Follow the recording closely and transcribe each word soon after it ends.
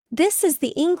This is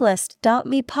the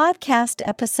Englist.me podcast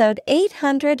episode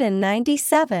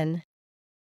 897.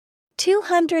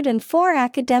 204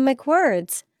 academic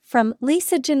words, from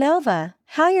Lisa Genova,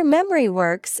 How Your Memory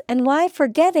Works and Why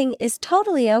Forgetting is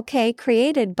Totally Okay,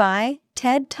 created by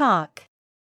TED Talk.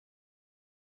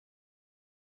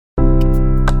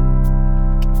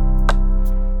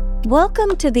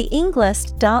 Welcome to the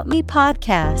Englist.me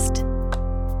podcast.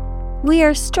 We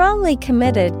are strongly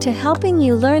committed to helping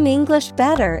you learn English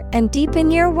better and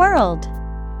deepen your world.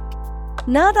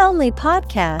 Not only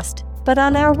podcast, but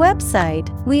on our website,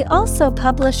 we also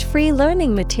publish free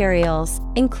learning materials,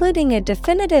 including a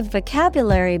definitive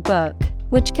vocabulary book,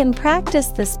 which can practice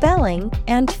the spelling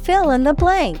and fill in the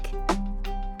blank.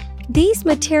 These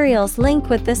materials link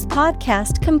with this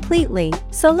podcast completely,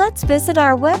 so let's visit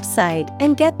our website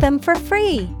and get them for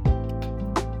free.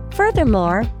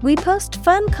 Furthermore, we post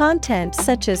fun content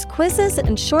such as quizzes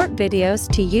and short videos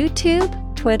to YouTube,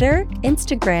 Twitter,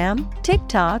 Instagram,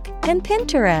 TikTok, and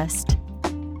Pinterest.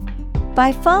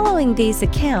 By following these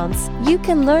accounts, you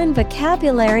can learn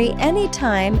vocabulary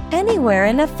anytime, anywhere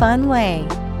in a fun way.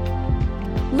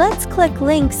 Let's click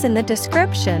links in the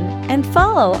description and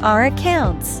follow our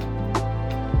accounts.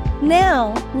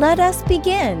 Now, let us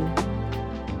begin.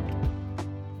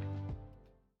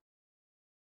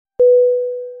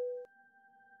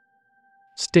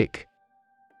 Stick.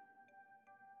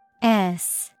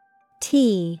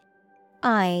 S-T-I-C-K.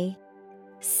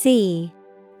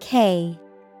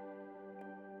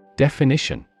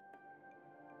 Definition: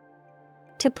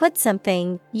 To put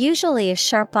something, usually a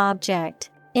sharp object,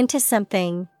 into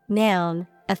something, noun,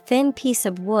 a thin piece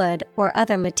of wood or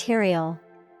other material.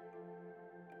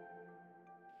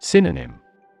 Synonym: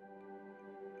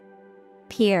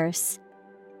 Pierce,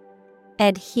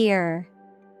 adhere,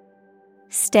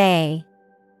 stay.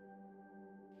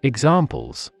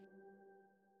 Examples: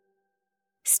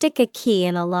 Stick a key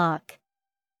in a lock.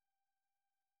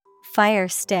 Fire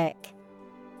stick.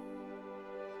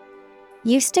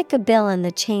 You stick a bill in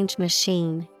the change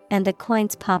machine, and the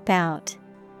coins pop out.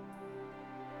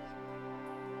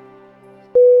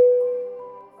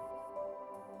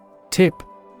 Tip.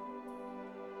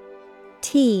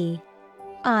 T-I-P.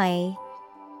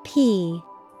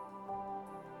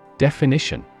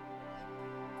 Definition: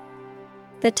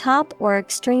 The top or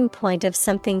extreme point of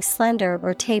something slender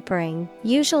or tapering,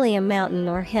 usually a mountain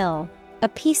or hill. A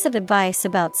piece of advice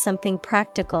about something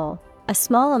practical, a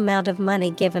small amount of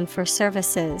money given for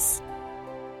services.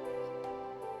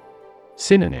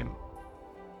 Synonym: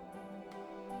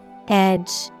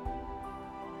 Edge,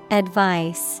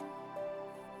 advice,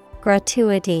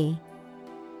 gratuity.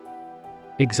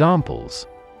 Examples: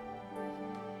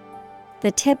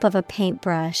 The tip of a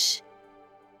paintbrush.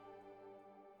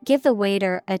 Give the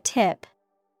waiter a tip.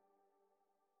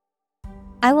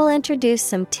 I will introduce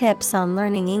some tips on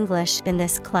learning English in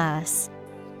this class.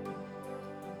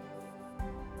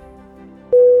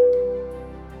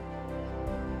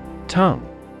 Tongue.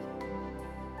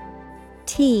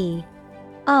 T-O-N-G-U-E.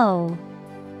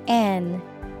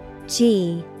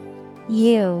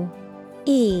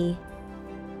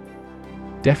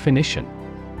 Definition: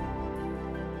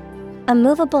 A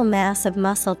movable mass of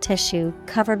muscle tissue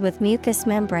covered with mucous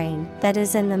membrane that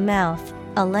is in the mouth,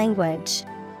 a language.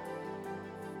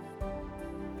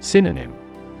 Synonym: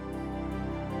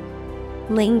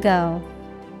 Lingo,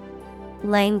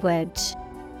 language,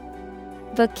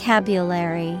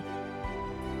 vocabulary.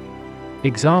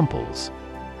 Examples: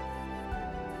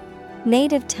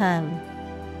 Native tongue,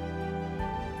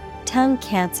 tongue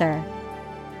cancer.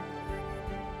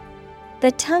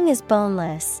 The tongue is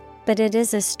boneless, but it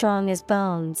is as strong as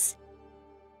bones.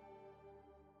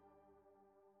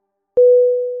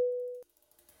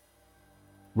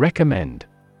 Recommend.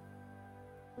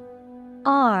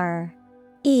 R-E-C-O-M-M-E-N-D.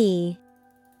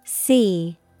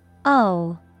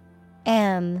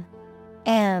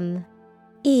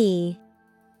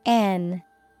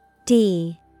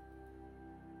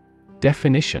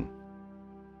 Definition: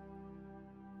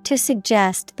 To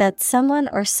suggest that someone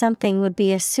or something would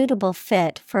be a suitable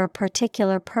fit for a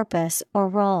particular purpose or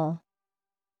role.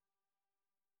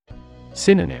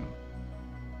 Synonym: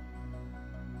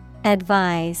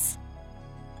 Advise,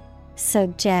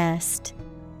 suggest,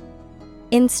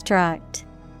 instruct.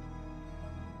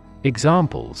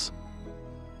 Examples: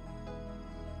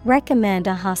 Recommend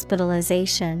a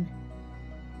hospitalization.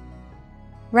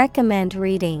 Recommend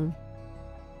reading.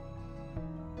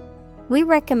 We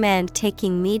recommend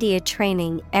taking media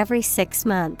training every 6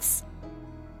 months.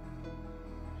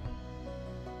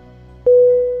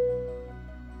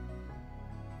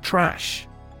 Trash.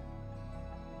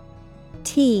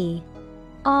 T-R-A-S-H.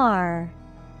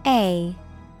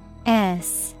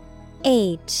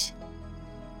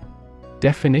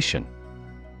 Definition: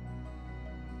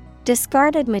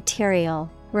 discarded material,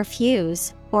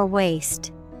 refuse, or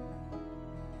waste.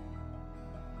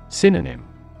 Synonym: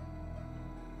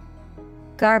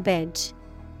 Garbage,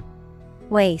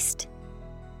 waste,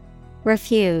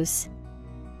 refuse.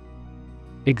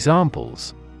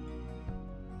 Examples: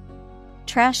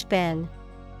 Trash bin,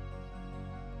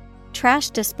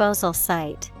 trash disposal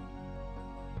site.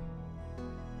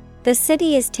 The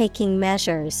city is taking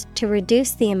measures to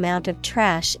reduce the amount of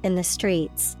trash in the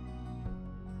streets.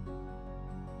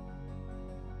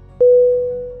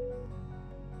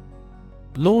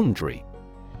 Laundry.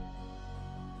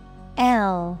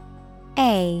 Laundry.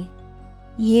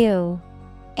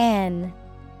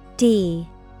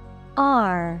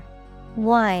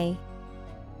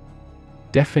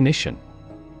 Definition: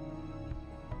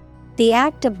 the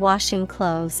act of washing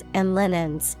clothes and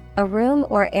linens, a room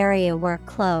or area where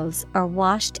clothes are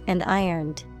washed and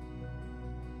ironed.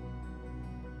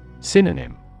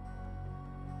 Synonym: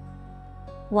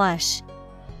 Wash,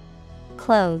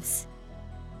 clothes,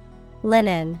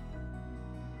 linen.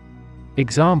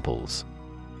 Examples: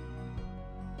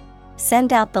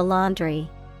 send out the laundry.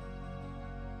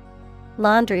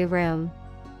 Laundry room.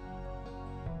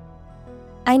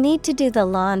 I need to do the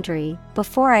laundry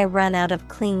before I run out of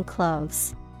clean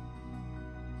clothes.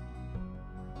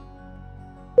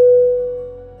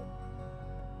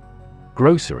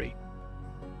 Grocery.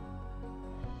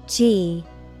 Grocery.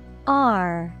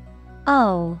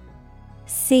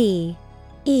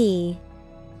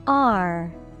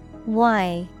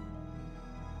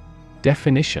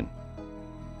 Definition: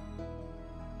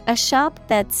 a shop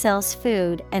that sells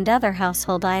food and other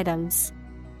household items.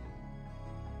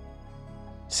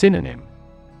 Synonym: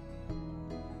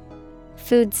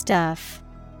 foodstuff,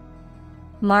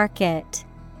 market.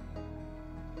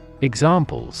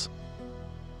 Examples: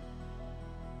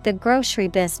 the grocery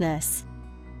business.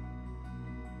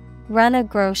 Run a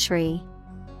grocery.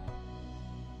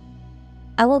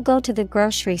 I will go to the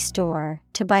grocery store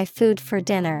to buy food for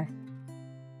dinner.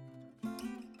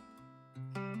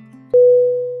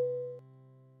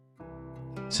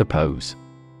 Suppose.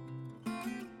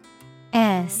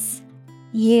 S-U-P-P-O-S-E.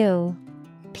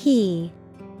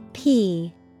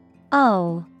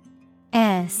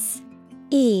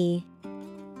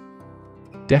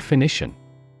 Definition: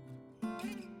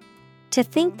 to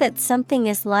think that something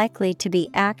is likely to be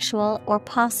actual or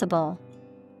possible.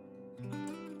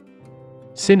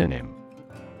 Synonym: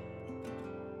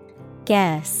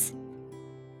 Guess,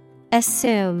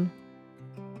 assume,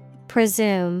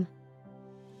 presume.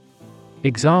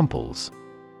 Examples: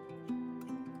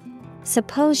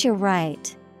 suppose you're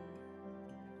right.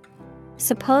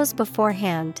 Suppose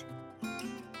beforehand.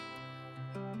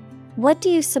 What do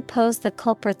you suppose the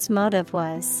culprit's motive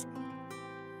was?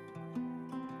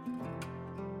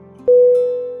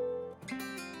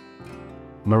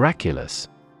 Miraculous.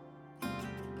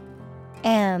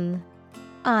 M-I-R-A-C-U-L-O-U-S.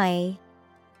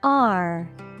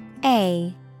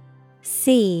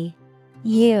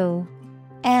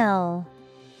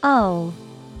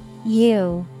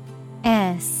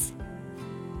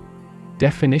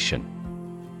 Definition: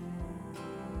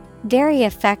 very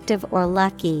effective or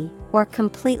lucky, or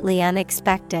completely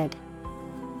unexpected.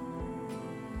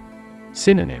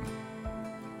 Synonym: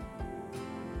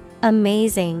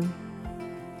 amazing,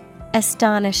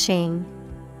 astonishing,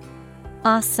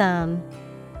 awesome.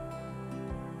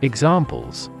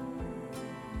 Examples: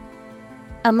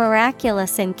 a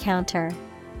miraculous encounter.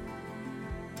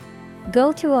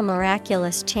 Go through a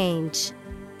miraculous change.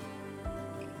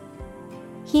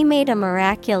 He made a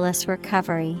miraculous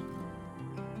recovery.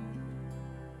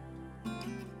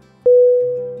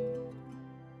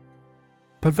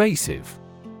 Pervasive.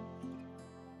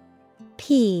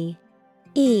 P-E-R-V-A-S-I-V-E.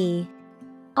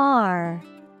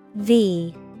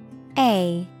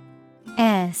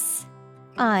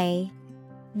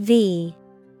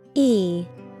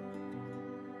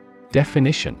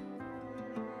 Definition: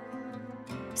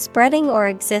 spreading or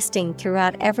existing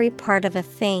throughout every part of a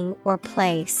thing or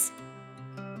place.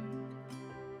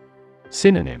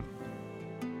 Synonym: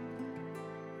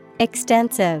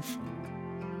 extensive,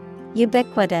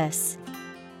 ubiquitous,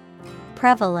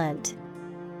 prevalent.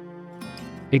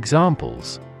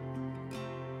 Examples: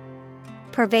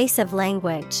 pervasive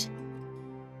language.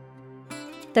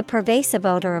 The pervasive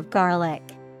odor of garlic.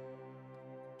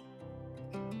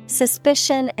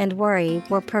 Suspicion and worry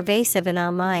were pervasive in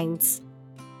our minds.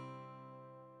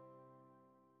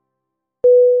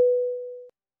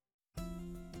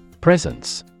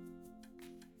 Presence.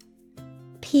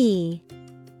 P-R-E-S-E-N-C-E.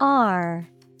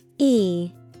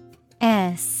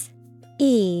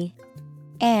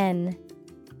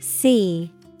 C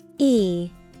E.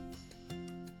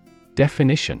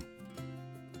 Definition: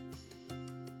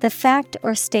 The fact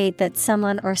or state that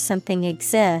someone or something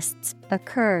exists,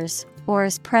 occurs, or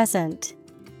is present.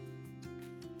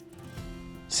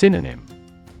 Synonym: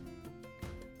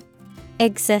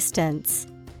 Existence,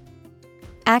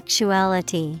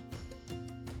 actuality,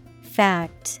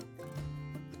 fact.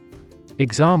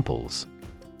 Examples: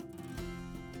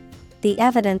 The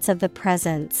evidence of the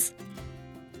presence.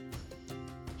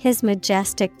 His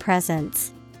majestic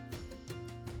presence.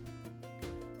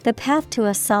 The path to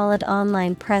a solid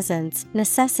online presence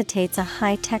necessitates a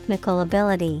high technical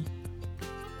ability.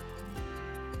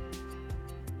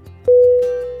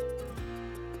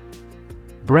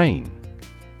 Brain.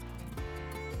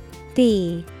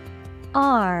 B-R-A-I-N.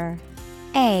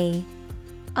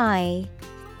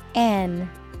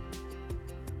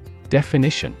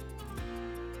 Definition: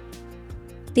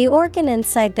 The organ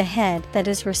inside the head that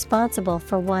is responsible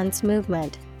for one's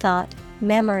movement, thought,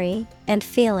 memory, and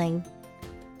feeling.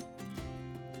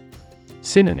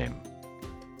 Synonym: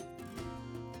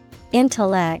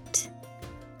 Intellect,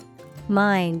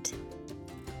 mind,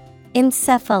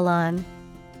 encephalon.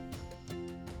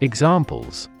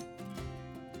 Examples: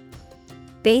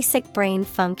 Basic brain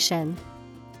function.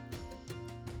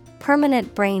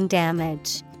 Permanent brain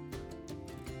damage.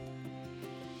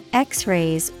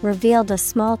 X-rays revealed a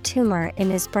small tumor in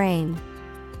his brain.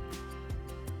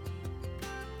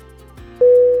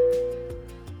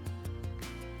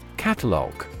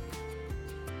 Catalog.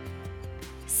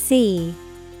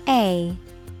 C-A-T-A-L-O-G.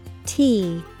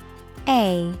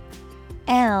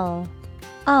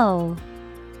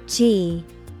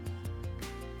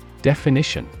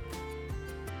 Definition: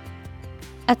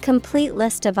 A complete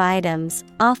list of items,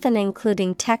 often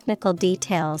including technical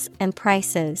details and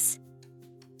prices.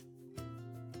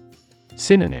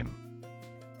 Synonym: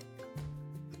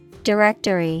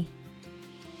 Directory,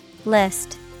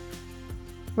 list,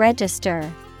 register.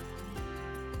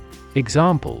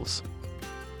 Examples: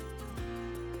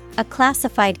 A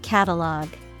classified catalog.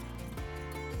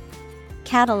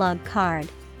 Catalog card.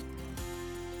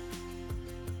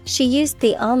 She used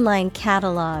the online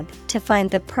catalog to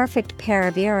find the perfect pair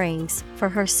of earrings for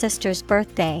her sister's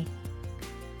birthday.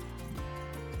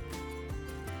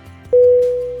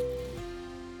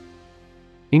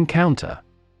 Encounter.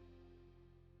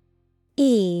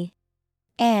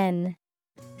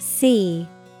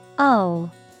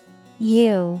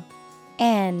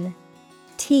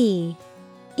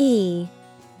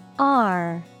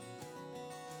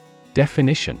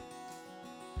 Definition: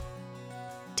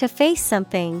 To face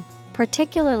something,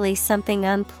 particularly something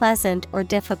unpleasant or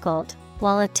difficult,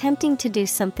 while attempting to do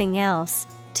something else,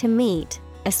 to meet,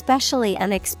 especially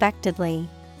unexpectedly.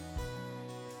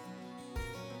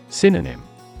 Synonym: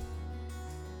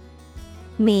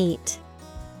 Meet,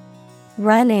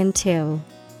 run into,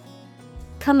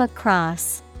 come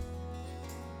across.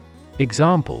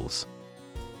 Examples: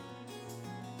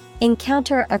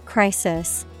 Encounter a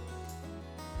crisis.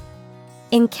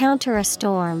 Encounter a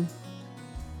storm.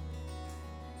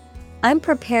 I'm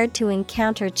prepared to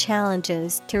encounter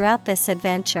challenges throughout this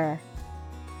adventure.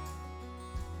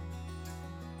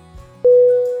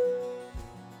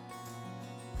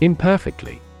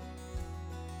 Imperfectly.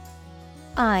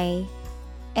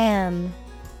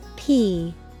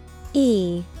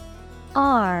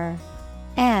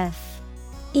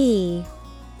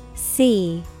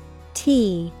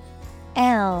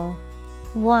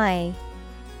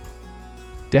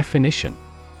 Definition: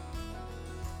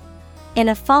 In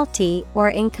a faulty or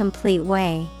incomplete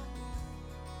way.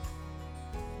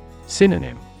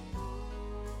 Synonym: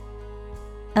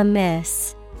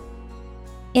 Amiss,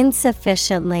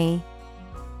 insufficiently,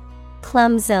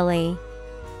 clumsily.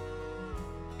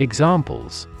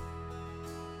 Examples: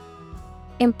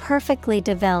 Imperfectly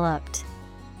developed.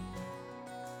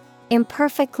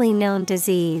 Imperfectly known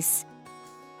disease.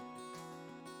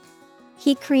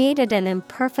 He created an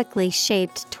imperfectly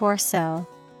shaped torso.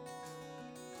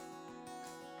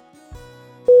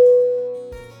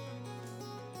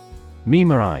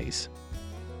 Memorize.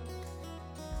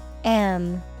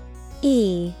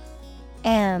 M-E-M-O-R-I-Z-E.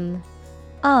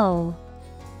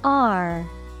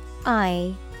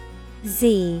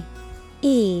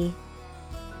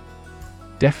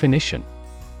 Definition: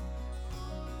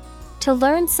 To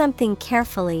learn something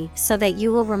carefully so that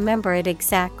you will remember it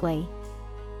exactly.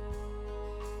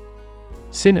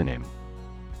 Synonym: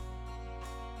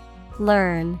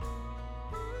 Learn,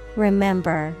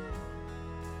 remember,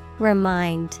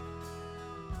 remind.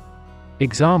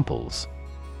 Examples: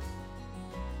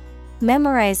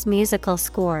 Memorize musical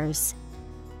scores.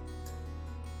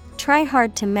 Try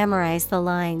hard to memorize the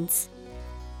lines.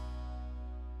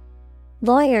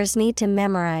 Lawyers need to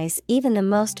memorize even the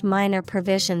most minor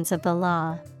provisions of the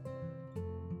law.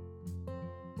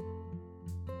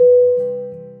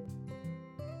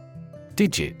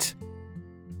 Digit.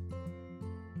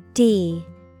 D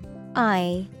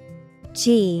I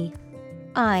G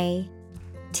I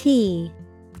T.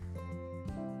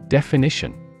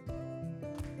 Definition.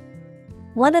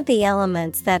 One of the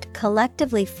elements that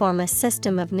collectively form a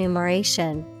system of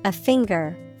numeration, a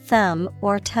finger, thumb,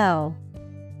 or toe.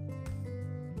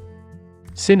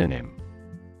 Synonym.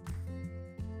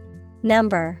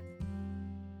 Number,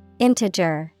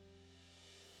 integer,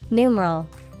 numeral.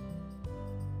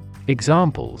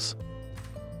 Examples.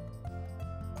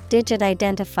 Digit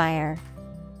identifier.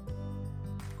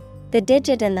 The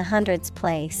digit in the hundreds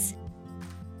place.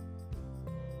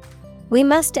 We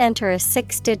must enter a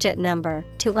 6-digit number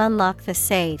to unlock the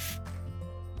safe.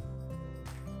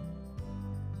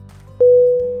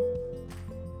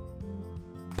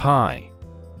 Pi.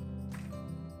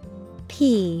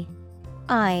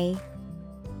 P-I.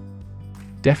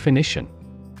 Definition.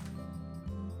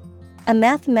 A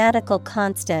mathematical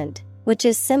constant, which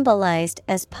is symbolized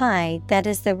as pi, that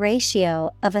is the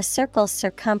ratio of a circle's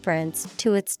circumference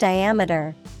to its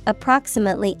diameter,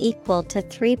 approximately equal to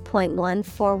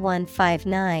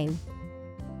 3.14159.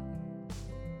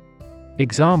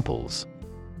 Examples.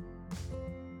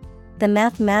 The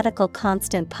mathematical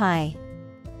constant pi.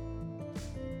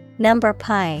 Number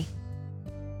pi.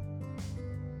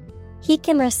 He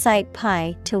can recite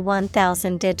pi to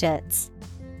 1,000 digits.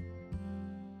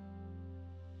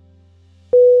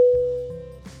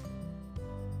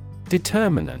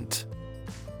 Determinant.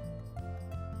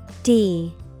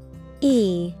 D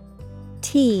E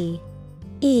T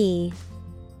E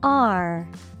R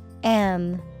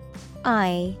M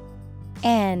I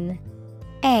N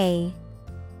A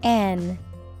N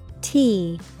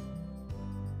T.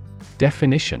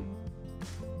 Definition.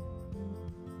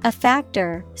 A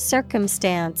factor,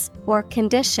 circumstance, or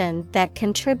condition that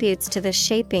contributes to the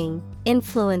shaping,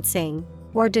 influencing,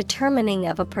 or determining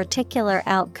of a particular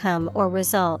outcome or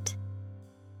result.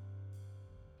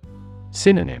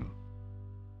 Synonym.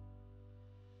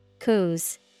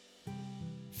 Cause,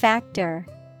 factor,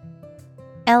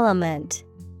 element.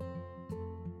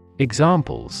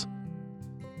 Examples.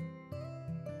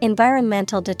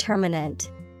 Environmental determinant.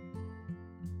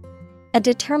 A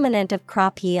determinant of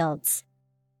crop yields.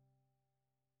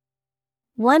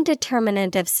 One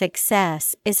determinant of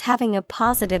success is having a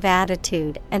positive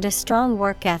attitude and a strong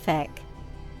work ethic.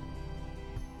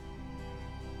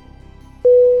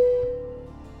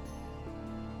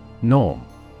 Norm.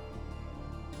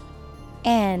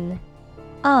 N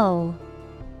O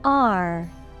R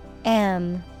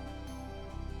M.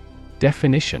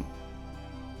 Definition.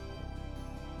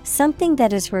 Something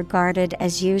that is regarded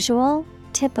as usual,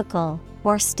 typical,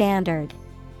 or standard.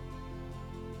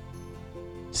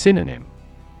 Synonym.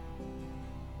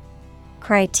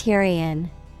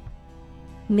 Criterion,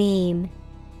 mean,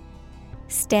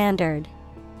 standard.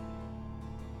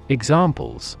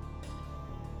 Examples.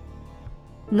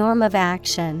 Norm of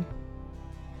action.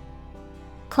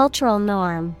 Cultural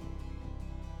norm.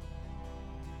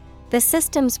 The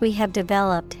systems we have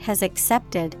developed has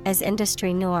accepted as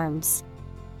industry norms.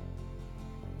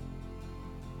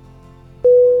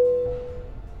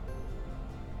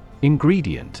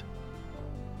 Ingredient.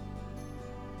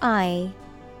 I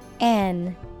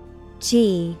N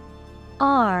G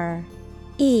R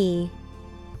E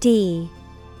D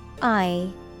I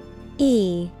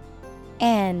E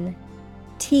N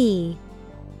T.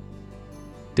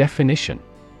 Definition.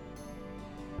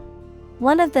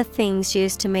 One of the things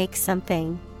used to make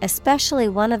something, especially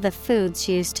one of the foods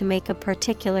used to make a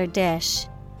particular dish.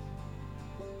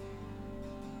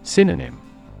 Synonym.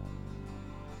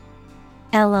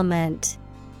 Element,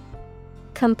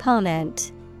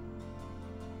 component.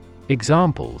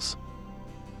 Examples.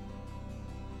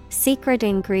 Secret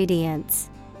ingredients.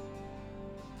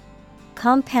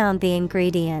 Compound the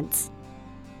ingredients.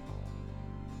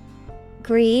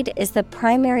 Greed is the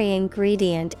primary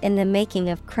ingredient in the making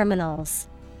of criminals.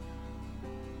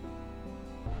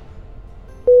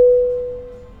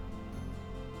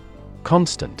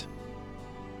 Constant.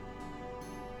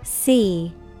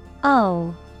 C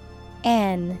O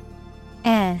N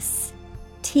S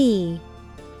T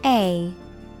A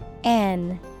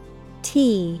N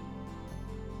T.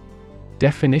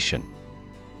 Definition.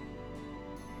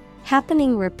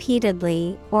 Happening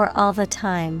repeatedly or all the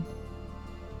time.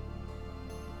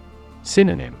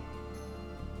 Synonym.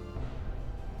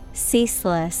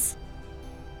 Ceaseless,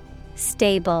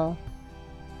 stable,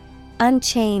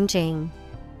 unchanging.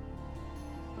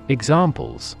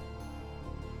 Examples.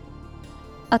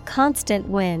 A constant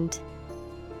wind.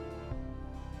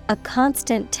 a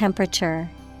constant temperature.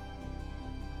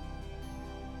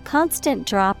 Constant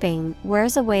dropping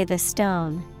wears away the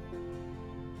stone.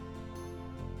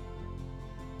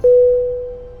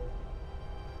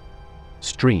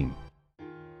 Stream.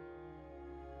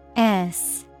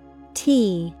 S-T-R-E-A-M.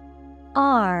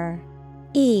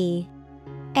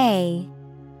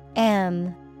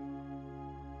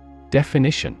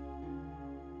 Definition.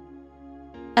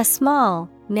 A small,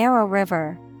 narrow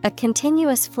river, a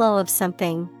continuous flow of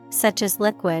something, such as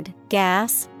liquid,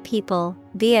 gas, people,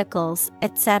 vehicles,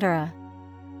 etc.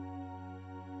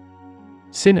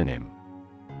 Synonym.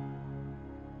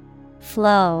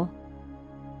 Flow,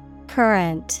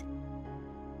 current,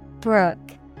 brook.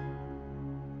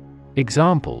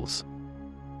 Examples.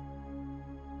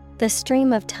 The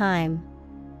stream of time.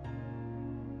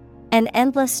 An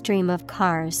endless stream of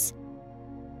cars.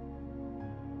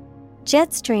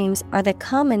 Jet streams are the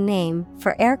common name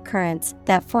for air currents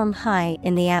that form high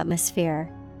in the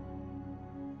atmosphere.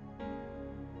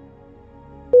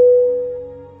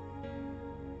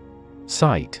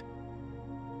 Sight.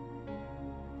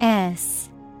 S-I-G-H-T.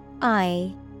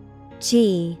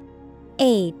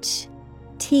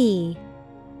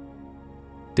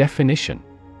 Definition.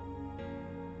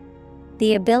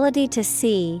 The ability to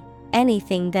see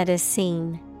anything that is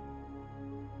seen.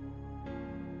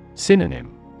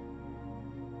 Synonym.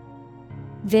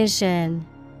 Vision,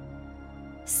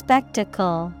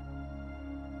 spectacle,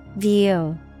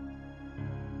 view.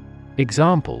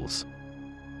 Examples.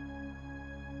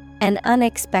 An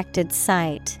unexpected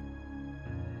sight.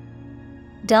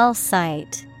 Dull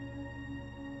sight.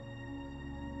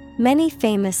 Many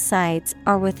famous sights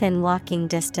are within walking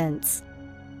distance.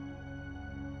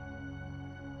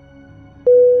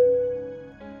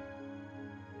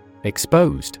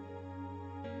 Exposed.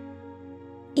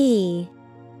 E-X-P-O-S-E-D.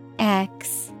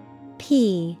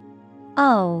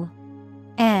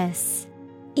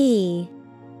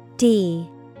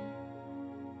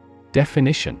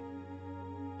 Definition.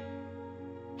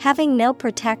 Having no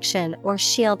protection or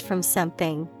shield from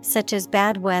something, such as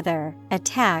bad weather,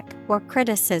 attack, or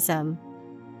criticism.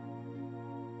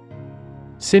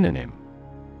 Synonym.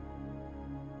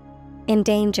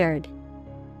 Endangered,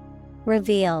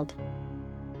 revealed,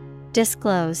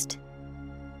 disclosed.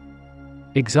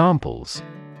 Examples.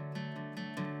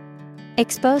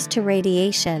 Exposed to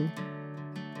radiation.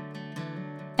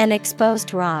 An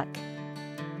exposed rock.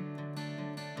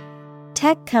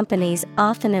 Tech companies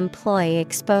often employ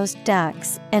exposed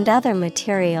ducts and other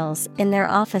materials in their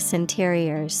office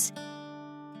interiors.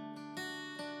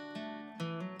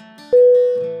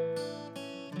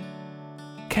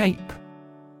 Cape.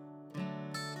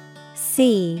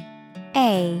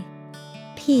 C-A-P-E.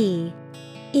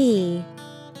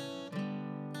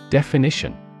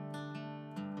 Definition.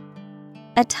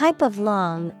 A type of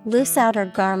long, loose outer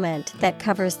garment that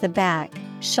covers the back,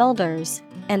 shoulders,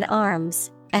 and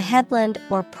arms, a headland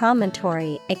or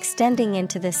promontory extending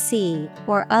into the sea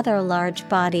or other large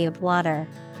body of water.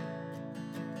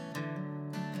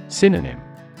 Synonym.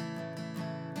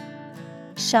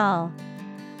 Shawl,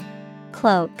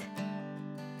 cloak,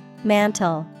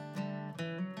 mantle.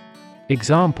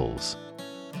 Examples.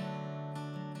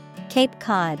 Cape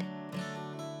Cod.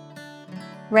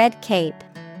 Red cape.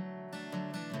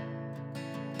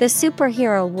 The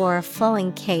superhero wore a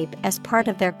flowing cape as part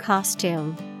of their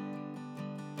costume.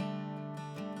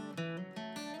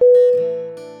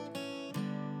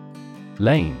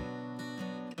 Lane.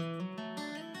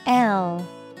 L-A-N-E.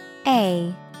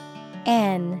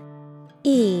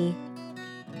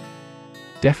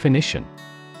 Definition.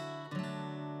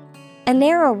 A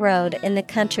narrow road in the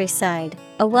countryside,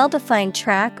 a well-defined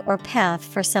track or path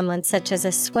for someone such as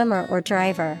a swimmer or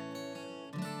driver.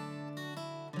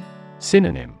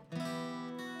 Synonym.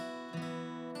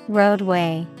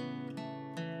 Roadway,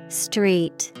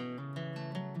 street,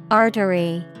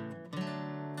 artery.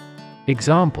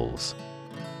 Examples.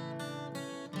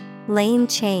 Lane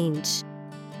change.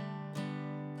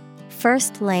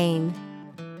 First lane.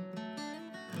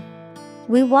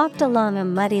 We walked along a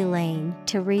muddy lane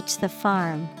to reach the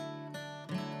farm.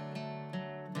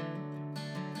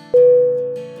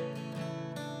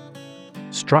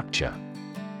 Structure.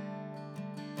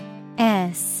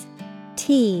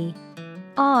 S-T-R-U-C-T-U-R-E.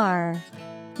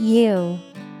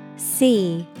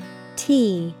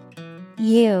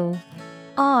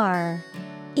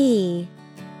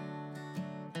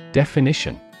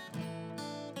 Definition.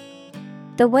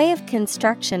 The way of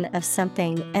construction of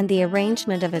something and the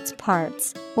arrangement of its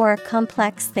parts, or a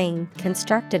complex thing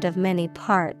constructed of many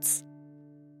parts.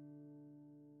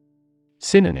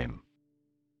 Synonym.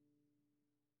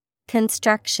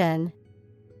 Construction,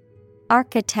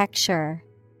 architecture,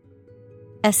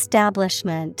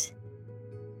 Establishment.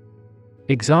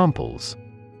 Examples: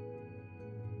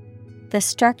 The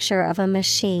structure of a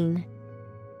machine.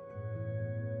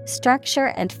 Structure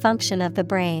and function of the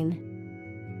brain.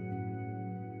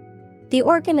 The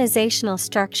organizational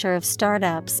structure of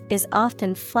startups is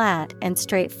often flat and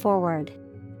straightforward.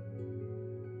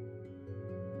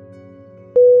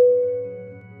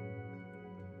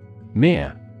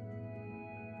 Mere.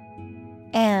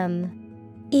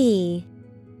 M-E-R-E.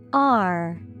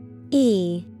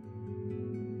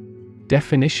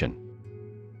 Definition: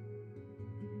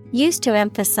 Used to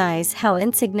emphasize how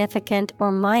insignificant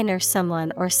or minor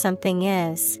someone or something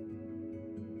is.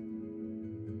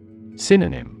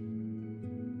 Synonym: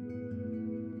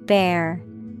 Bare,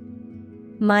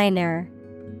 minor,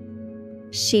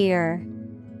 sheer.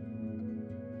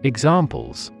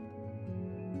 Examples: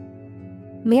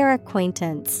 Mere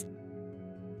acquaintance.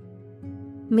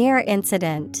 Mere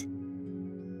incident.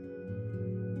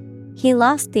 He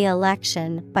lost the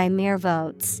election by mere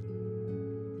votes.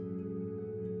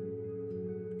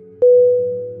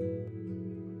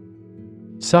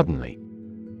 Suddenly.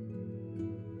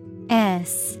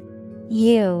 S-U-D-D-E-N-L-Y.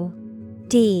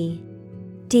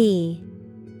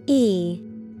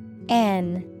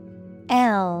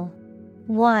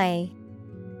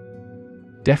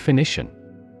 Definition: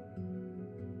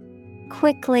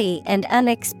 Quickly and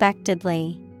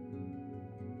unexpectedly.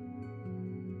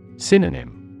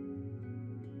 Synonym: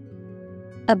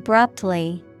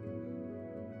 Abruptly,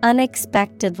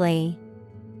 unexpectedly,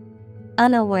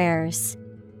 unawares.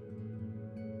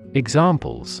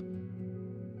 Examples: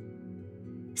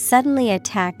 Suddenly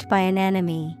attacked by an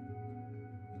enemy.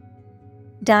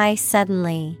 Die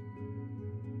suddenly.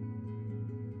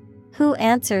 Who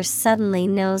answers suddenly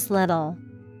knows little.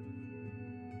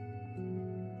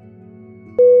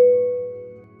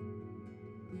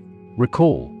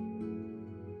 Recall.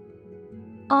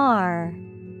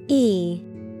 R-E-C-A-L-L.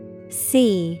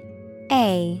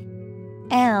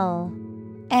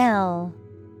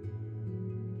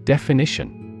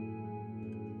 Definition: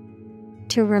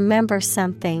 To remember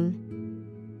something.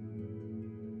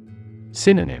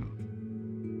 Synonym: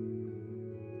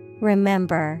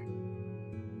 Remember,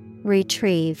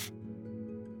 retrieve,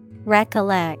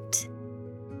 recollect.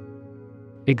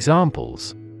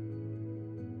 Examples: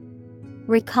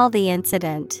 Recall the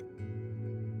incident.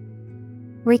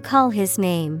 Recall his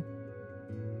name.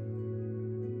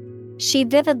 She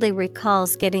vividly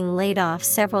recalls getting laid off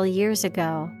several years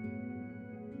ago.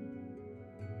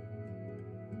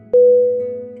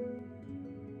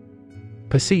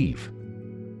 Perceive.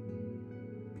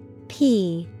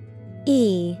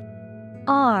 P-E-R-C-E-I-V-E.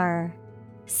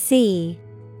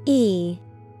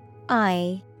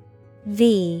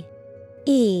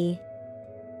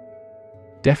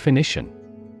 Definition: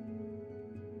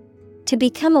 To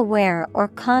become aware or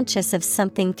conscious of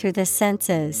something through the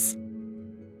senses.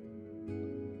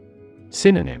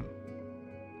 Synonym: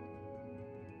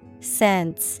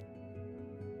 Sense,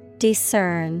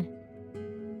 discern,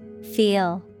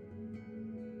 feel.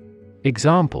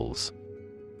 Examples: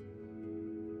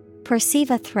 Perceive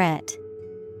a threat.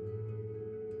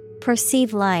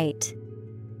 Perceive light.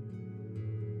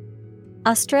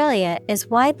 Australia is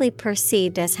widely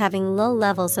perceived as having low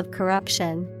levels of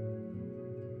corruption.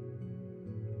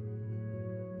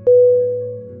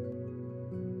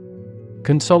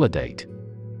 Consolidate.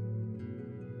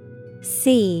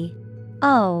 C-O-N-S-O-L-I-D-A-T-E.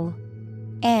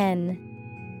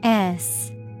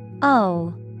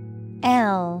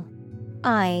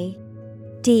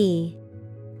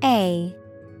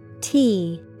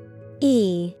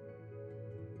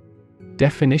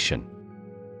 Definition: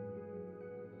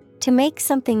 To make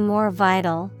something more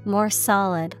vital, more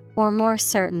solid, or more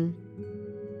certain.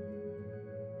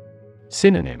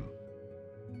 Synonym: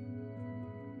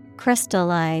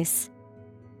 Crystallize,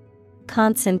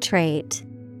 concentrate,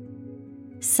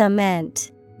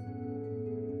 cement.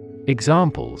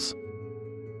 Examples: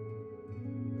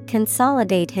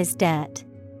 Consolidate his debt.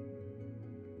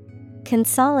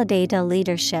 Consolidate a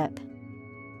leadership.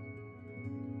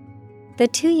 The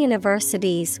two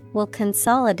universities will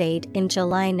consolidate in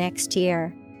July next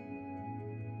year.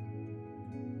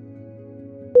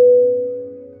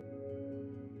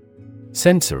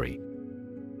 Sensory.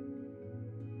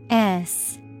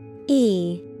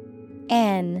 S-E-N-S-O-R-Y.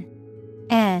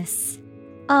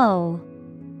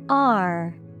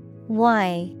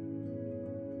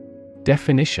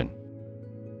 Definition: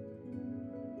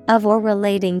 Of or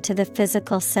relating to the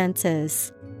physical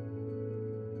senses.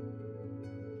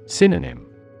 Synonym: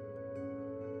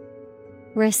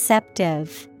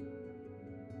 Receptive,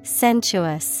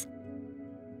 sensuous,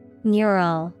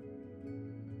 neural.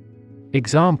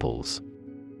 Examples: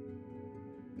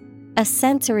 A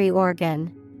sensory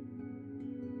organ.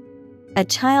 A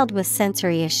child with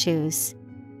sensory issues.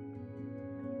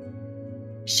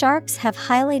 Sharks have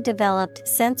highly developed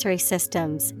sensory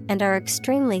systems and are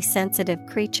extremely sensitive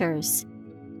creatures.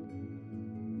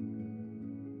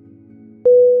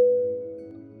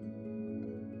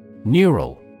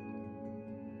 Neural.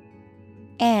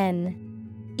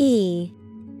 N-E-U-R-A-L.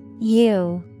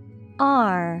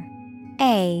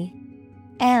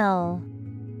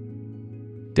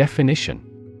 Definition: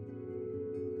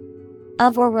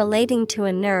 of or relating to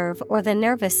a nerve or the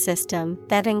nervous system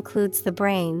that includes the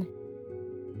brain.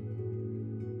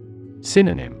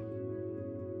 Synonym: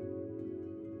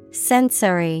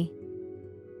 Sensory,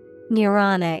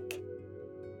 neuronic,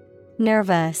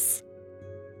 nervous.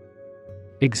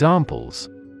 Examples: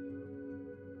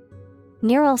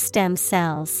 Neural stem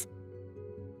cells.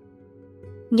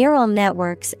 Neural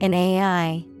networks in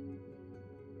AI.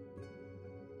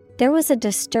 There was a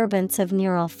disturbance of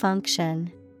neural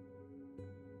function.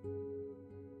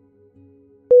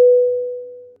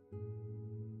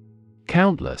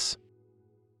 Countless.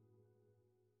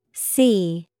 C-O-U-N-T-L-E-S-S.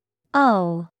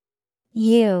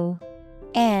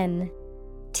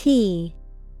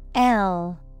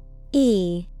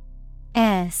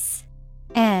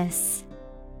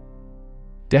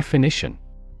 Definition: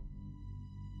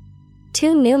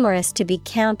 too numerous to be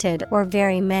counted or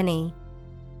very many.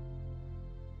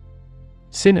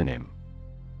 Synonym: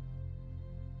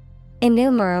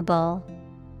 Innumerable,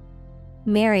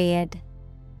 myriad,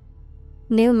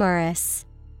 numerous.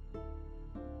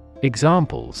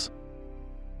 Examples: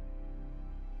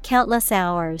 Countless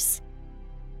hours.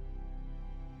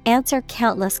 Answer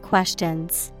countless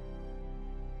questions.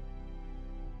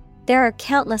 There are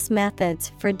countless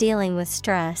methods for dealing with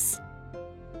stress.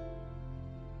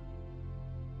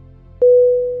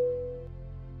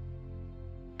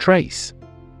 Trace.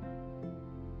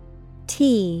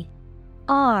 T-R-A-C-E.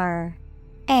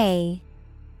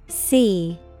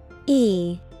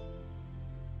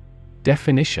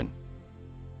 Definition: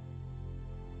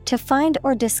 to find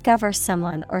or discover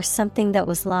someone or something that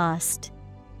was lost.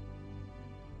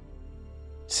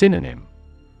 Synonym: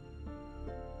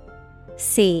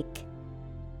 Seek,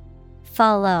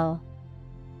 follow,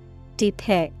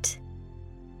 depict.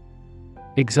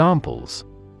 Examples: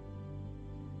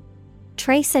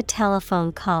 trace a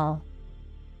telephone call.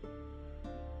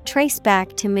 Trace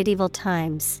back to medieval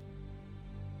times.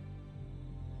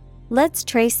 Let's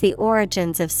trace the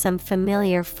origins of some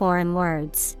familiar foreign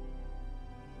words.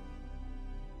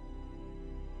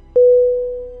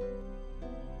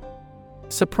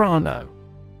 Soprano.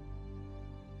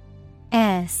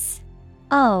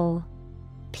 S-O-P-R-A-N-O.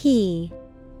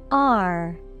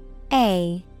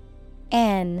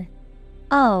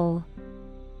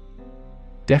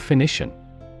 Definition: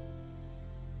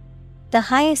 the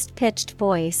highest pitched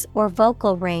voice or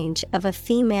vocal range of a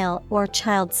female or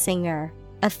child singer.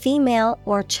 A female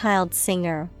or child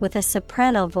singer with a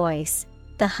soprano voice,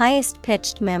 the highest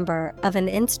pitched member of an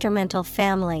instrumental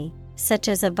family, such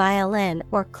as a violin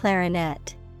or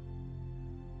clarinet.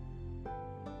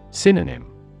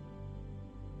 Synonym: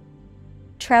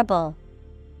 treble.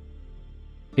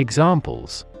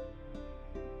 Examples: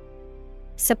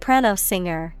 soprano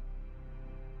singer.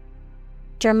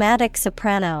 Dramatic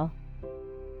soprano.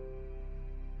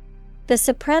 The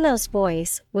soprano's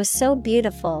voice was so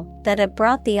beautiful that it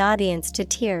brought the audience to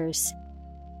tears.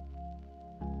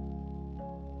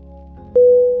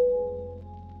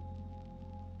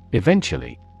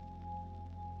 Eventually.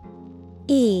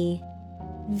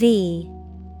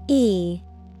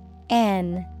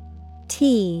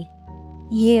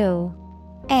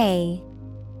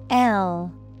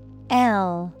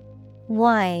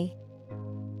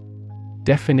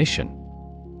 Definition: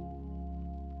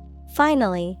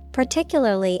 finally,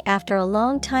 particularly after a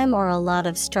long time or a lot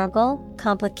of struggle,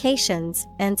 complications,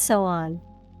 and so on.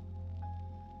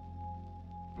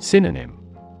 Synonym: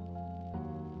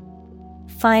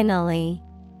 finally,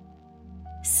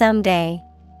 someday,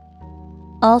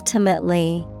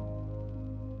 ultimately.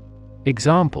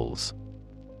 Examples: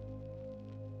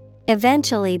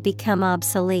 eventually become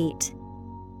obsolete.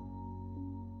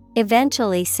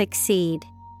 Eventually succeed.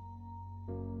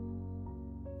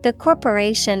 The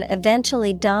corporation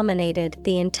eventually dominated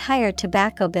the entire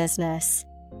tobacco business.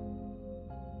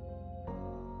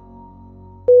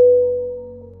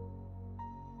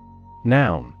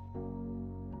 Noun.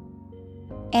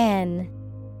 N-O-U-N.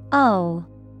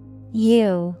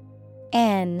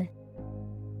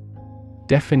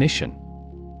 Definition: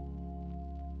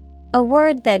 a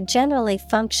word that generally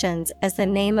functions as the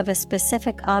name of a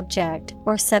specific object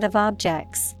or set of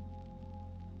objects.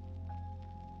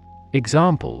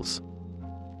 Examples: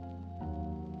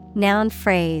 Noun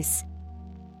phrase.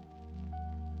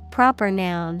 Proper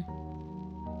noun.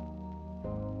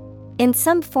 In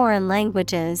some foreign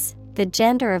languages, the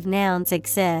gender of nouns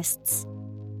exists.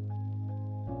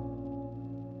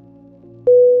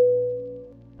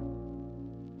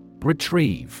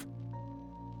 Retrieve.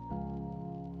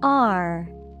 R-E-T-R-I-E-V-E.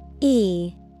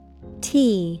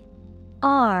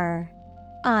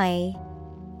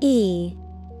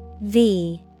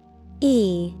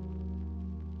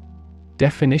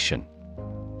 Definition.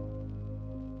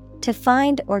 To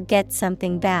find or get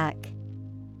something back.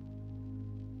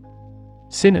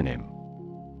 Synonym.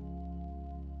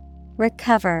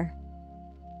 Recover,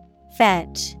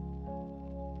 fetch,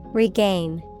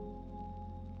 regain.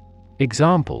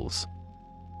 Examples.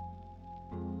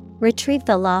 Retrieve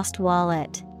the lost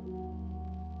wallet.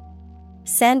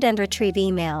 Send and retrieve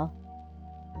email.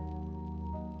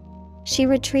 She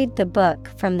retrieved the book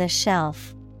from the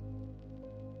shelf.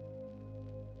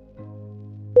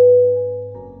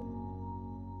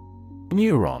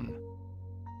 Neuron.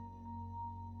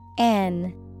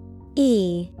 N-E-U-R-O-N.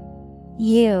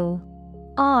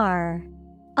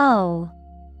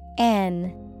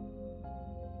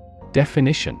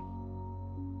 Definition.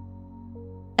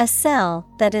 A cell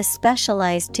that is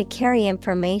specialized to carry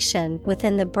information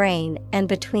within the brain and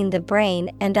between the brain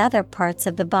and other parts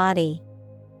of the body.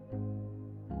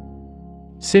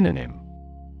 Synonym.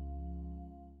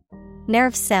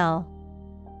 Nerve cell.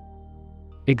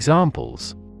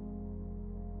 Examples.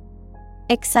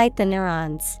 Excite the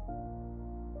neurons.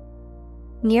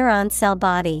 Neuron cell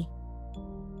body.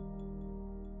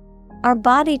 Our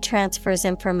body transfers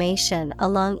information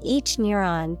along each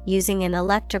neuron using an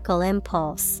electrical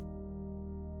impulse.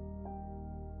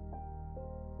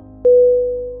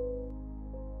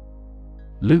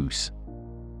 Loose.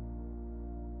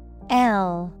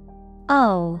 L-O-O-S-E.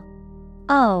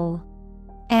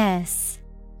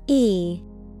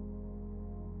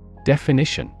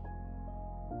 Definition.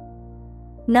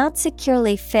 Not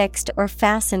securely fixed or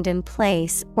fastened in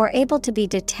place or able to be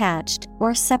detached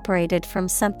or separated from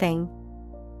something.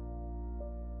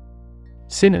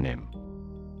 Synonym.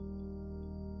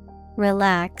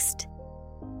 Relaxed,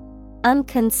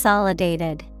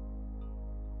 unconsolidated,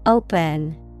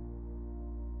 open.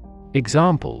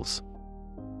 Examples.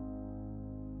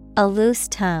 A loose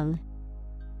tongue.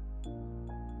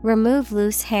 Remove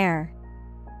loose hair.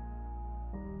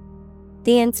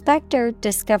 The inspector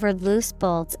discovered loose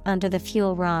bolts under the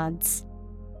fuel rods.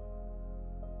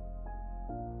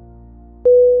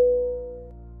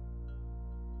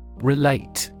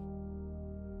 Relate.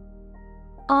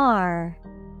 R-E-L-A-T-E.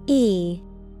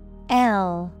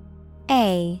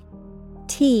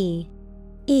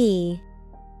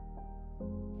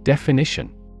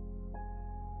 Definition.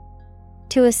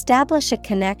 To establish a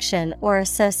connection or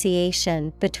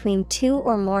association between two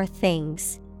or more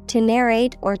things. To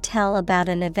narrate or tell about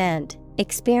an event,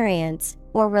 experience,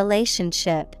 or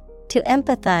relationship. To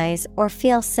empathize or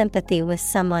feel sympathy with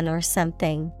someone or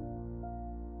something.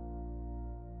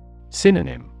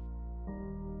 Synonym.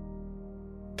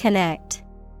 Connect,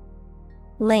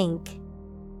 link,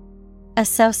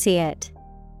 associate.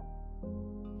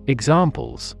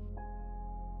 Examples.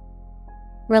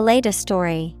 Relate a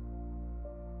story.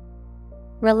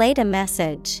 Relate a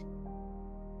message.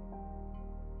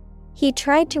 He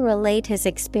tried to relate his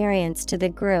experience to the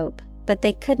group, but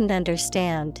they couldn't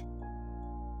understand.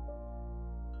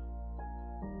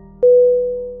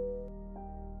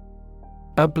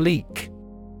 Oblique.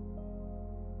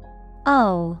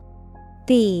 O-B-L-I-Q-U-E.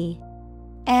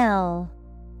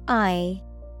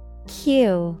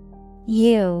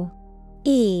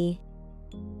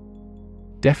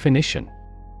 Definition.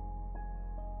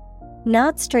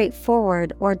 Not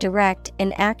straightforward or direct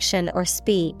in action or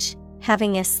speech,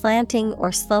 having a slanting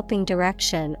or sloping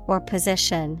direction or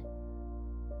position.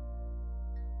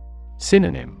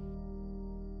 Synonym.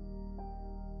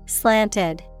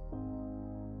 Slanted,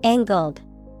 angled,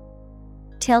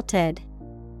 tilted.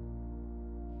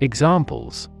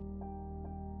 Examples.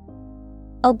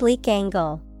 Oblique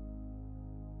angle.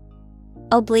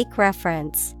 Oblique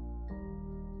reference.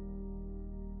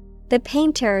 The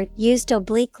painter used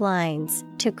oblique lines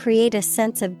to create a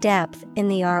sense of depth in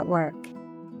the artwork.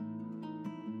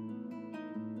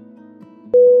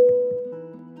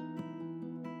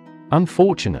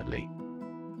 Unfortunately. Unfortunately.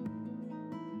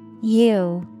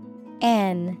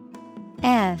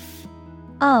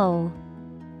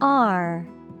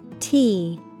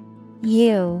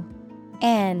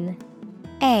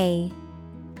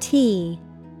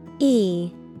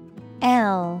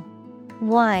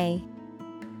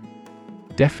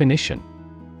 Definition.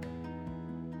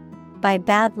 By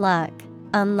bad luck,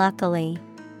 unluckily.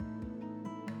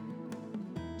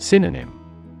 Synonym.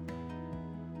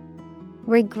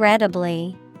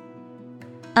 Regrettably,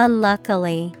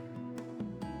 unluckily,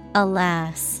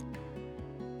 alas.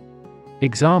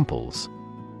 Examples.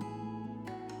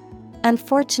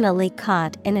 Unfortunately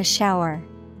caught in a shower.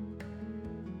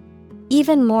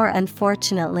 Even more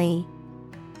unfortunately.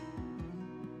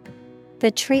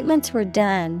 The treatments were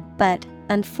done, but,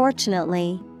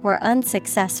 unfortunately, were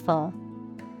unsuccessful.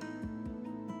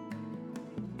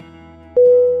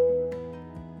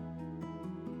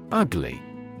 Ugly.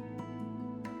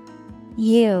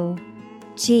 U-G-L-Y.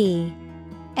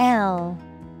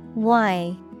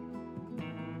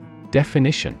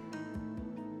 Definition.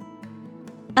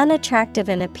 Unattractive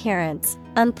in appearance,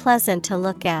 unpleasant to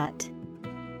look at.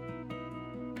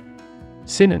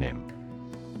 Synonym.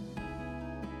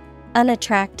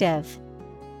 Unattractive,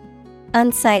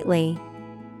 unsightly,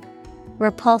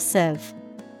 repulsive.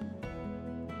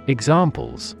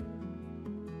 Examples.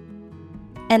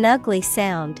 An ugly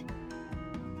sound.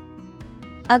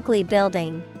 Ugly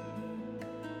building.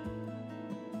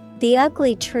 The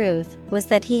ugly truth was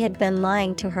that he had been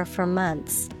lying to her for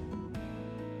months.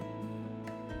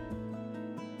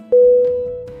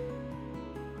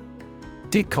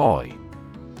 Decoy.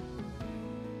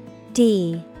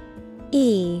 D-E-C-O-Y.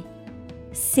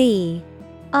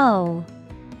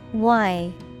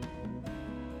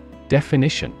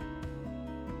 Definition.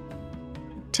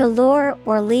 To lure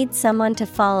or lead someone to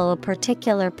follow a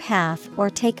particular path or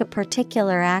take a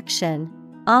particular action,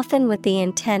 often with the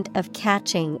intent of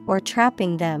catching or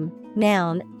trapping them.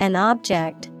 Noun, an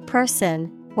object, person,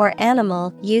 or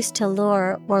animal used to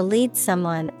lure or lead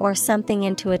someone or something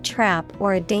into a trap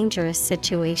or a dangerous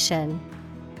situation.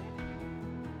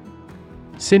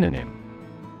 Synonym.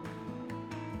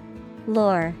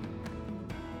 Lure,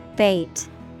 bait,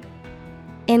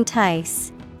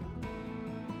 entice.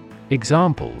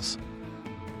 Examples.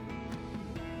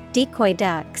 Decoy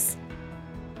ducks.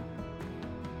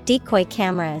 Decoy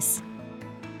cameras.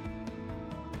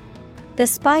 The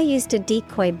spy used a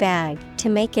decoy bag to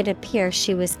make it appear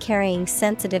she was carrying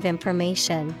sensitive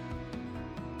information.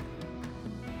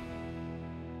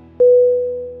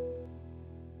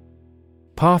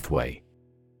 Pathway.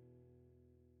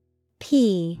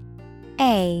 P-A-T-H-W-A-Y.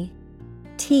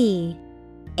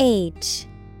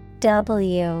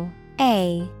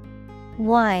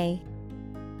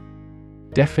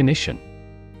 Definition.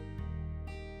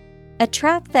 A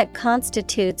track that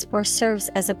constitutes or serves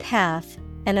as a path,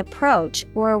 an approach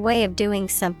or a way of doing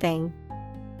something.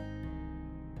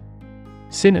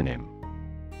 Synonym.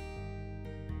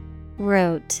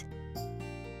 Route,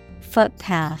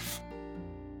 footpath,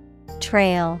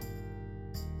 trail.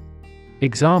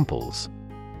 Examples.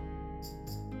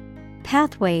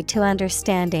 Pathway to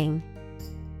understanding.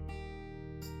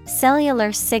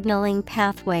 Cellular signaling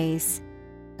pathways.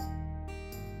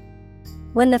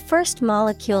 When the first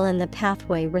molecule in the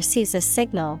pathway receives a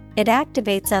signal, it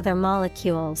activates other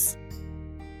molecules.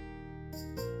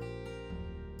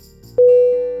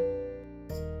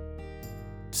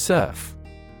 Surf.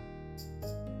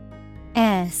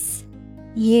 S-U-R-F.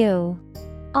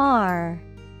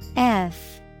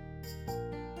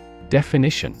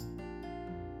 Definition.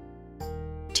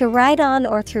 To ride on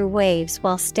or through waves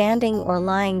while standing or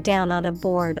lying down on a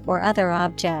board or other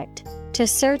object. To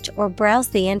search or browse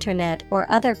the internet or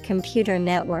other computer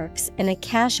networks in a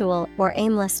casual or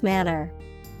aimless manner.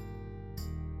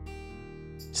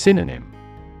 Synonym.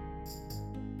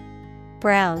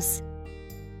 Browse,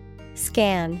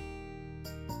 scan,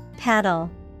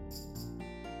 paddle.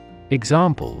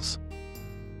 Examples.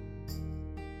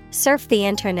 Surf the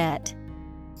internet.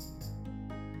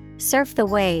 Surf the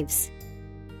waves.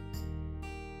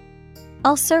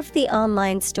 I'll surf the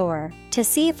online store to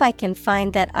see if I can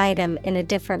find that item in a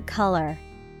different color.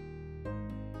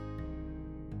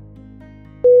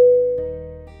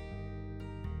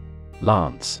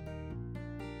 Lance.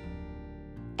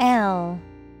 L-A-N-C-E.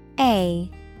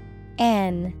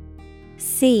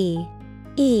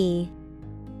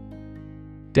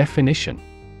 Definition.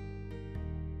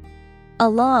 A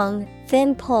long,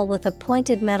 thin pole with a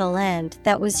pointed metal end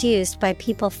that was used by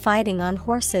people fighting on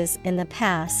horses in the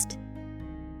past.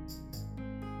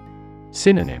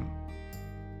 Synonym.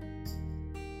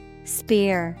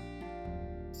 Spear,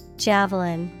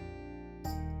 javelin,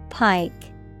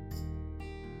 pike.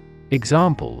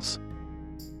 Examples.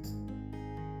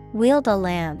 Wield a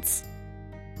lance.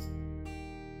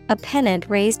 A pennant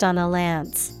raised on a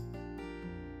lance.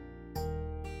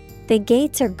 The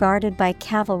gates are guarded by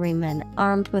cavalrymen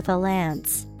armed with a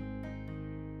lance.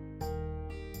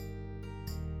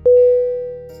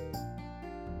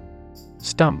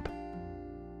 Stump.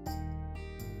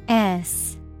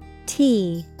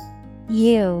 S-T-U-M-P.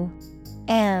 U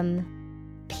M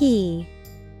P.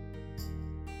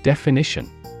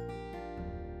 Definition: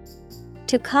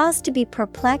 To cause to be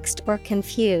perplexed or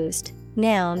confused.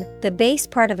 Noun, the base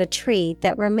part of a tree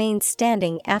that remains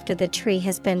standing after the tree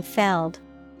has been felled.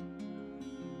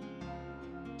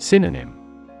 Synonym: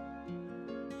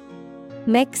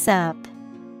 Mix up.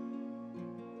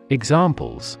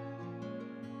 Examples: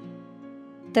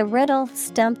 The riddle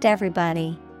stumped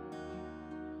everybody.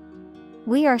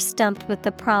 We are stumped with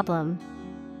the problem.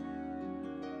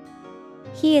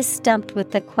 He is stumped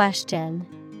with the question.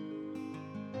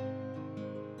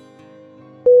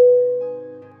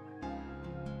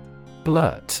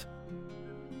 Blurt.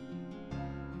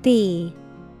 B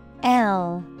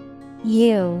L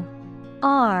U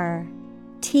R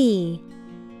T.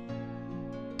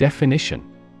 Definition: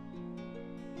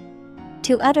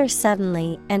 To utter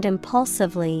suddenly and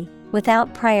impulsively,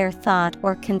 without prior thought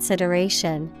or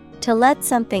consideration, to let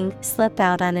something slip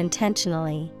out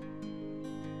unintentionally.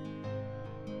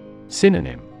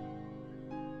 Synonym: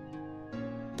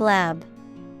 Blab,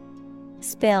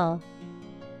 spill,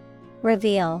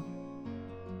 reveal.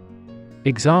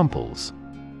 Examples: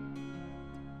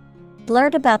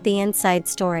 Blurt about the inside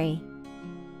story.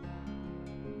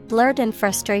 Blurt in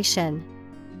frustration.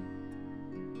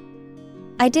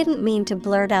 I didn't mean to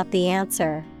blurt out the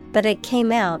answer, but it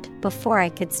came out before I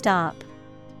could stop.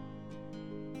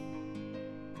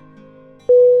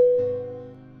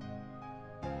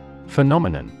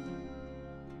 Phenomenon.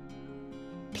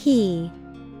 P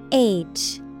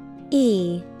H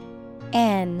E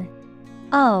N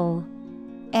O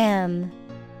M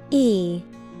E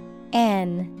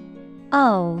N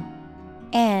O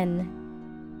N.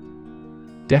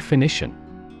 Definition: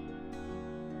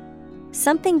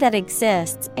 Something that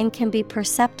exists and can be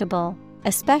perceptible,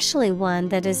 especially one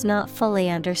that is not fully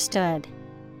understood.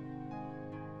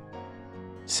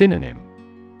 Synonym: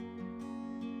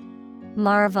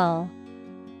 Marvel,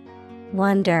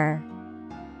 wonder,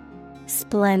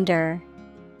 splendor.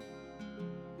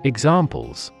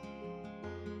 Examples: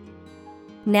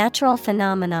 Natural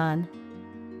phenomenon.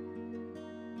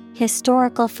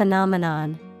 Historical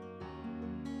phenomenon.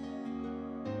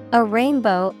 A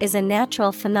rainbow is a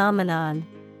natural phenomenon.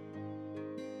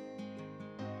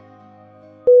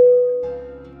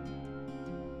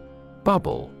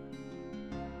 Bubble.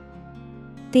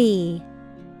 B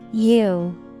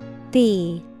U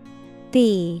B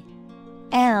B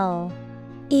L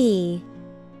E.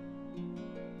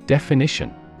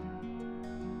 Definition: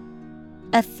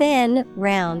 A thin,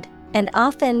 round, and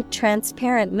often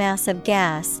transparent mass of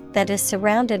gas that is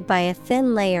surrounded by a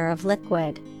thin layer of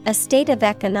liquid, a state of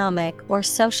economic or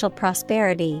social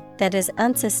prosperity that is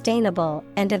unsustainable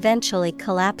and eventually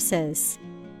collapses.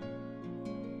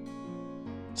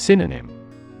 Synonym: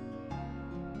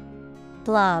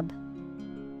 Blob,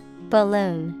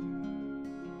 balloon,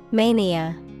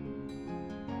 mania.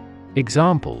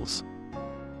 Examples: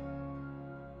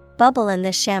 Bubble in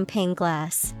the champagne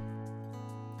glass.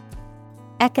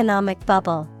 Economic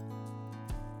bubble.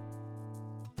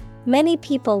 Many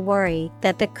people worry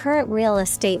that the current real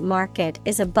estate market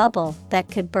is a bubble that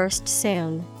could burst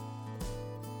soon.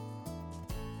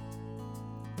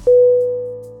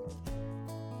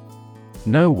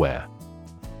 Nowhere.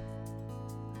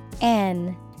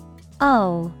 N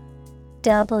O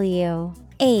W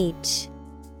H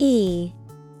E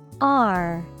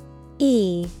R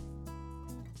E.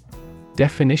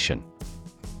 Definition: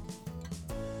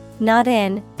 Not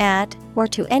in, at, or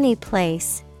to any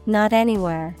place, not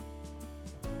anywhere.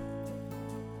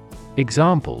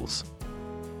 Examples: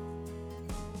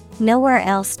 Nowhere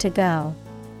else to go.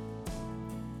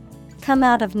 Come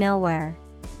out of nowhere.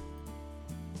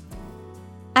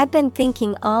 I've been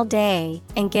thinking all day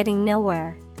and getting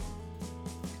nowhere.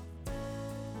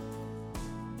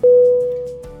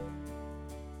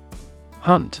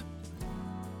 Hunt.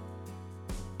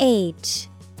 H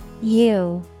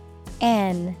U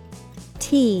N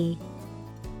T.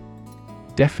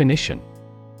 Definition: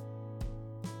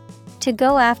 To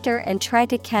go after and try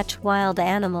to catch wild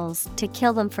animals to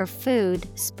kill them for food,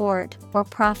 sport, or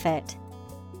profit.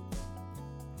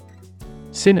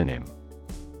 Synonym: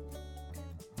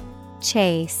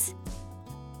 Chase,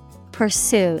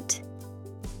 pursuit,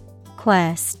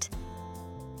 quest.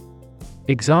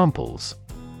 Examples: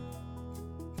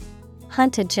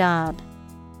 Hunt a job.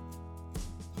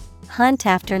 Hunt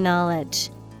after knowledge.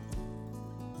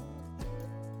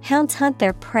 Hounds hunt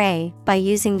their prey by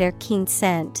using their keen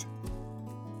scent.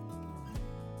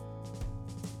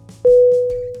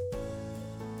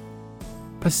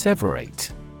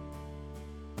 Perseverate.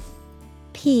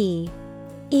 P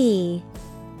E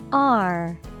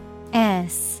R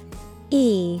S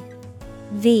E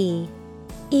V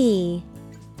E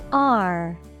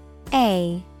R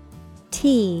A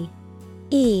T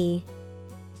E.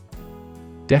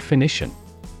 Definition: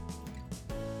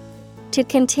 to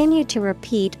continue to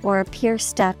repeat or appear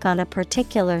stuck on a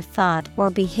particular thought or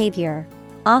behavior,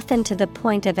 often to the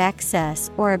point of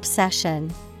excess or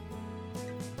obsession.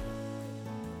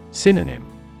 Synonym: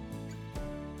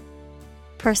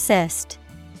 Persist,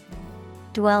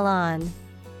 dwell on,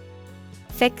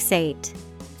 fixate.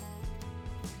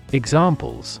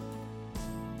 Examples: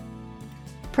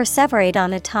 perseverate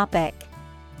on a topic.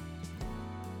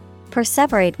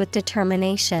 Perseverate with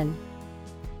determination.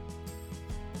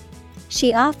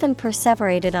 She often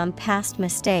perseverated on past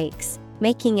mistakes,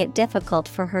 making it difficult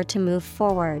for her to move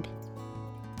forward.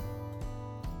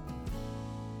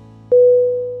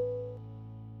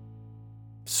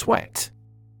 Sweat.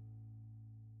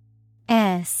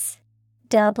 S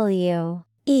W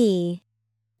E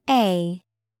A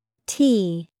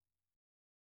T.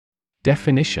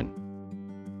 Definition: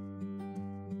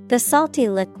 the salty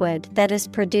liquid that is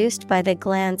produced by the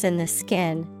glands in the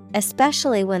skin,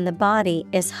 especially when the body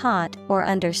is hot or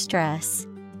under stress.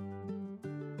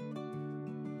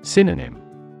 Synonym: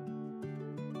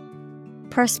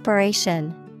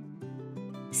 perspiration,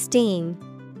 steam,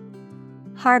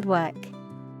 hard work.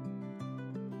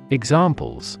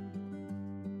 Examples: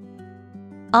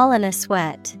 all in a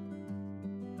sweat.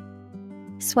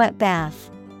 Sweat bath.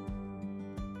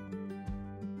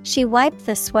 She wiped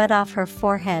the sweat off her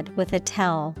forehead with a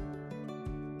towel.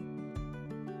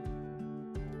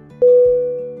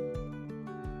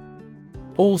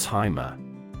 Alzheimer.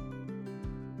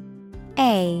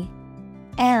 A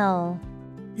L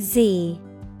Z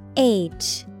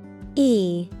H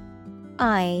E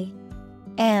I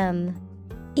M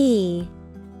E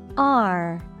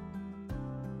R.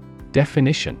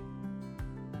 Definition: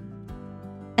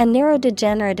 a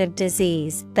neurodegenerative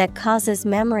disease that causes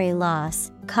memory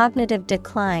loss, cognitive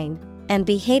decline, and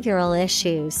behavioral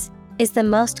issues, is the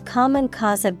most common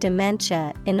cause of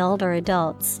dementia in older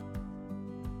adults.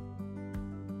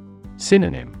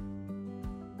 Synonym: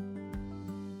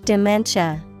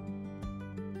 dementia,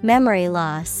 memory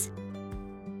loss,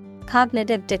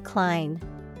 cognitive decline.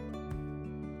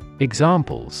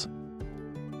 Examples: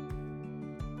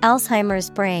 Alzheimer's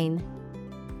brain.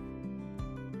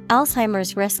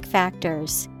 Alzheimer's risk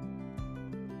factors.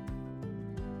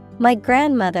 My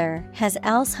grandmother has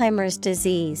Alzheimer's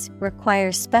disease,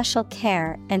 requires special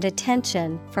care and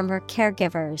attention from her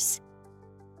caregivers.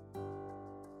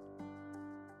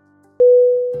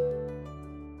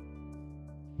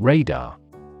 Radar.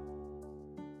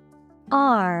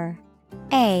 R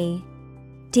A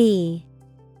D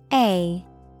A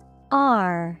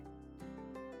R.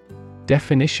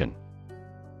 Definition: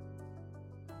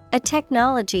 a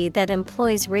technology that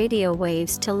employs radio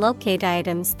waves to locate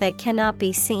items that cannot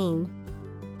be seen.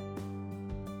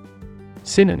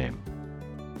 Synonym: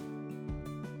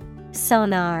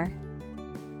 sonar,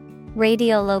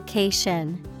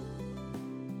 radiolocation.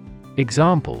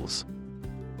 Examples: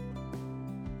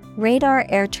 radar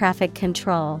air traffic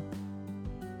control.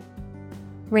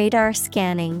 Radar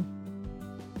scanning.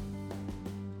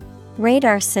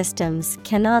 Radar systems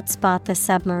cannot spot the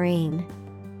submarine.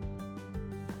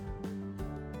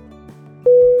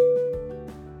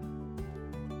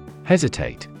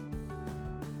 Hesitate.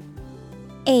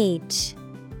 H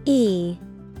E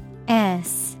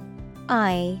S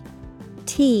I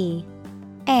T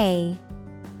A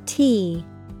T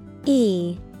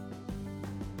E.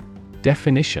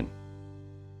 Definition: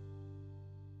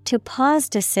 to pause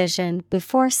decision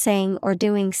before saying or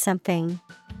doing something.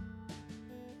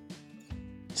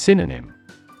 Synonym: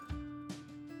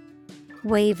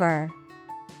 waver,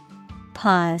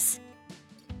 pause,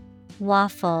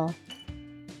 waffle.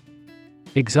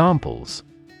 Examples: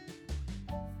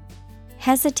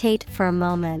 hesitate for a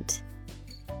moment.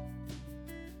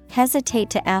 Hesitate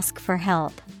to ask for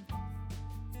help.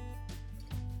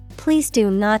 Please do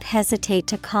not hesitate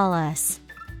to call us.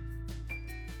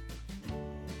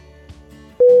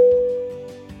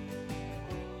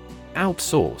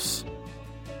 Outsource.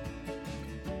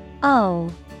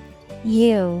 O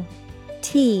U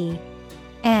T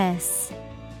S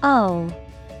O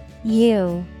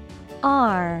U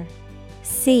R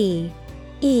C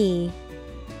E.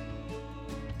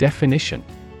 Definition: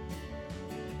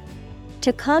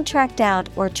 to contract out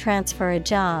or transfer a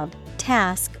job,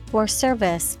 task, or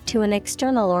service to an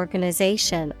external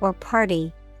organization or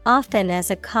party, often as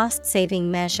a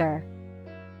cost-saving measure.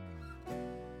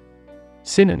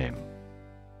 Synonym: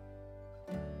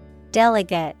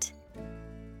 delegate,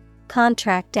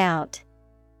 contract out,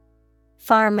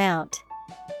 farm out.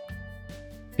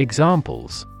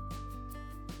 Examples: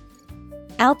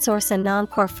 Outsource a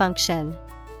non-core function.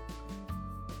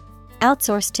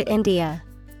 Outsource to India.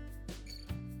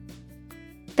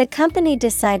 The company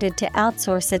decided to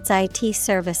outsource its IT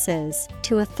services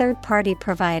to a third-party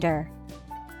provider.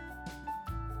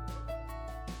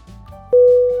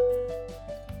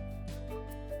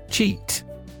 Cheat.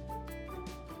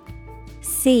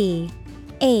 C-H-E-A-T.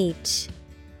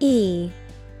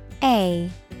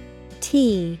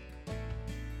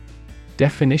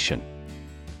 Definition: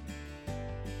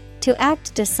 to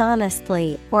act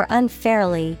dishonestly or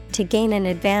unfairly to gain an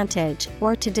advantage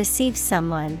or to deceive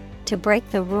someone, to break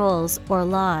the rules or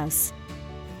laws.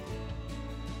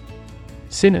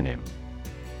 Synonym: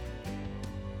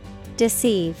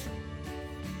 Deceive,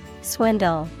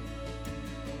 swindle,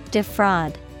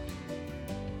 defraud.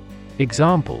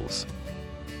 Examples: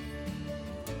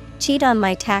 cheat on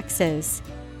my taxes.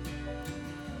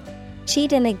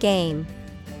 Cheat in a game.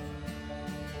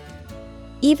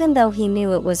 Even though he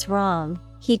knew it was wrong,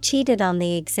 he cheated on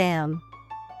the exam.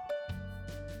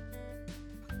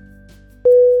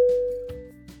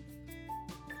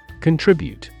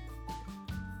 Contribute.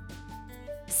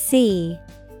 C-O-N-T-R-I-B-U-T-E.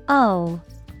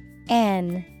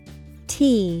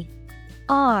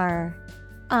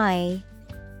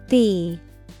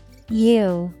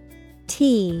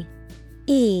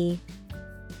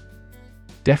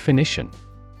 Definition: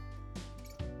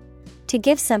 to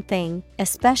give something,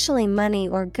 especially money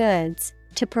or goods,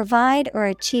 to provide or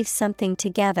achieve something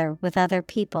together with other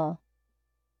people.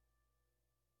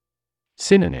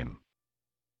 Synonym: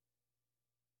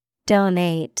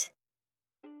 Donate,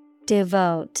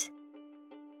 devote,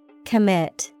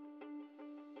 commit.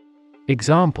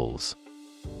 Examples: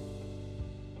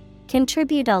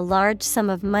 contribute a large sum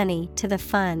of money to the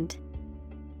fund.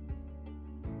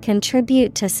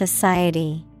 Contribute to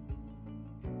society.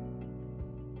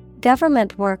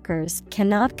 Government workers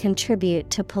cannot contribute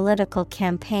to political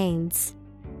campaigns.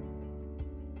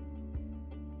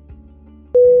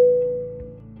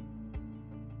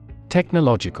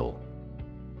 Technological.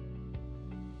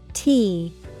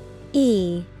 Technological.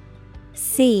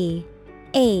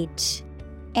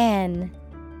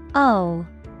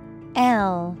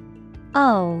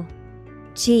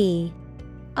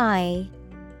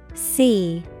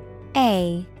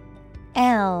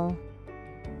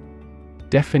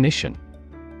 Definition: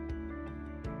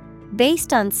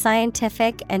 based on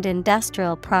scientific and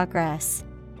industrial progress.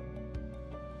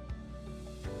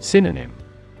 Synonym: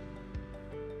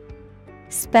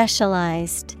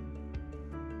 specialized,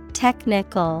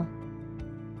 technical.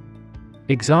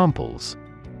 Examples: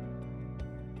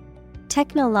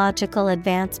 technological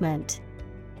advancement.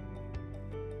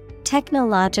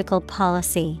 Technological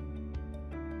policy.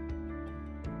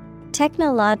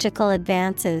 Technological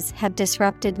advances have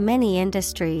disrupted many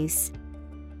industries.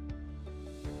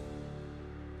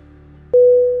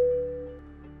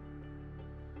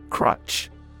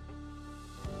 Crutch.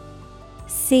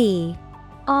 C-R-U-T-C-H.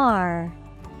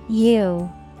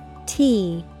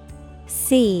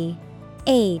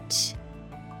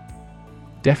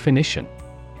 Definition: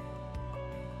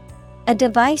 a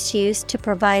device used to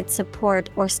provide support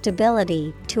or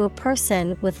stability to a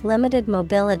person with limited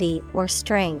mobility or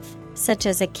strength, such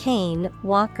as a cane,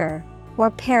 walker,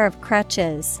 or pair of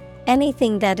crutches.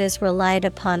 Anything that is relied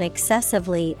upon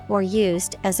excessively or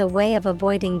used as a way of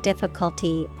avoiding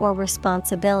difficulty or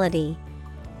responsibility.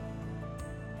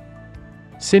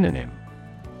 Synonym: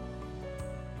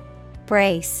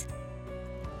 brace,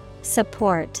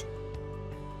 support,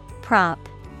 prop.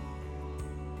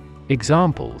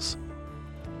 Examples: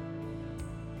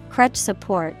 crutch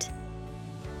support.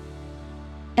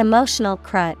 Emotional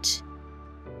crutch.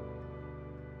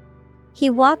 He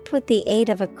walked with the aid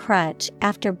of a crutch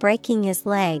after breaking his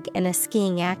leg in a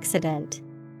skiing accident.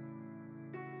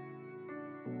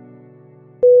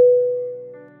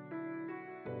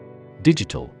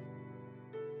 Digital.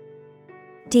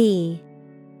 D-I-G-I-T-A-L.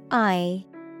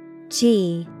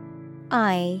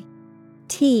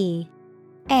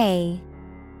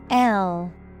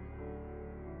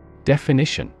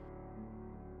 Definition: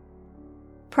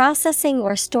 processing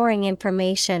or storing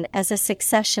information as a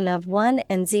succession of 1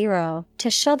 and 0 to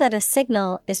show that a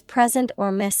signal is present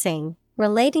or missing,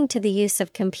 relating to the use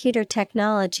of computer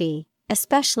technology,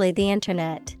 especially the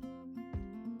Internet.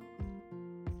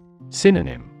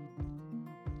 Synonym: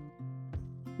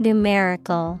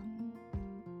 numerical,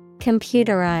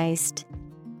 computerized,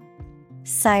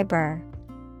 cyber.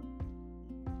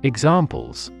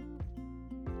 Examples: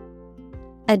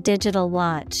 a digital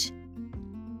watch.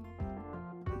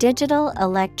 Digital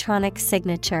electronic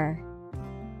signature.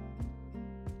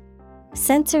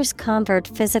 Sensors convert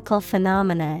physical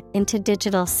phenomena into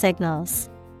digital signals.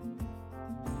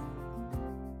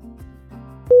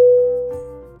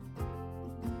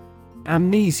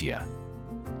 Amnesia.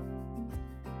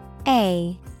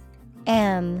 A-M-N-E-S-I-A.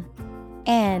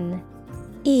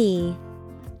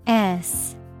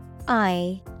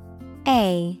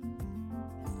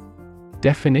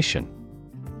 Definition: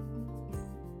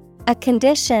 a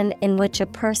condition in which a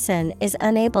person is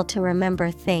unable to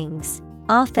remember things,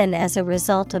 often as a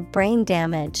result of brain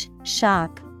damage,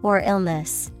 shock, or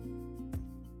illness.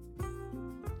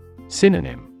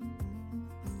 Synonym: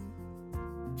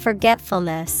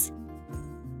 forgetfulness,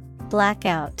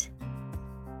 blackout,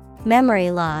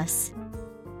 memory loss.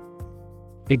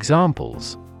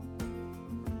 Examples: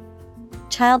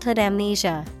 childhood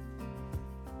amnesia,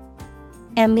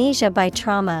 amnesia by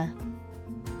trauma.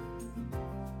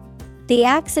 The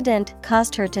accident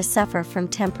caused her to suffer from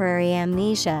temporary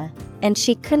amnesia, and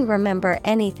she couldn't remember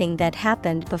anything that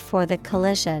happened before the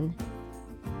collision.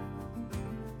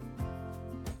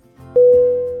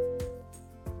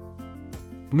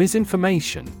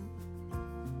 Misinformation.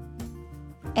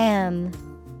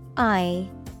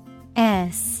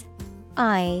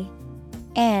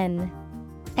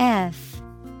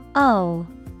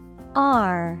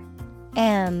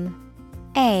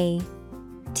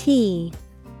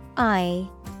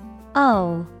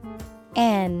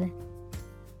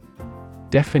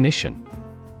 Definition: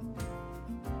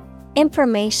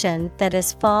 information that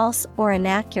is false or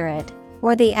inaccurate,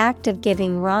 or the act of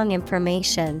giving wrong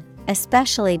information,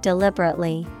 especially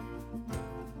deliberately.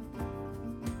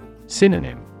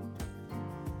 Synonym: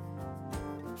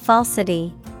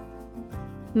 falsity,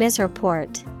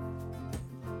 misreport,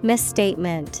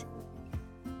 misstatement.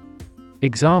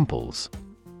 Examples: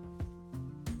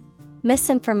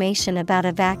 misinformation about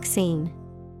a vaccine.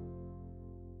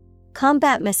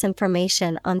 Combat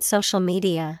misinformation on social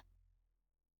media.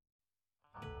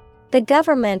 The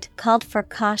government called for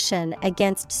caution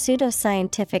against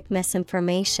pseudoscientific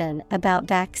misinformation about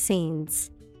vaccines.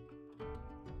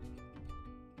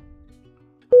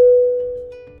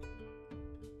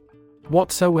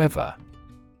 Whatsoever.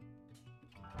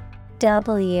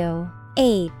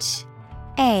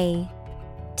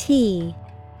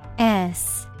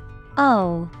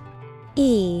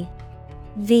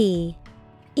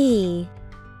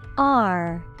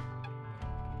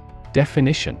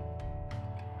 Definition: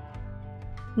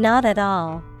 not at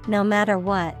all, no matter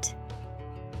what.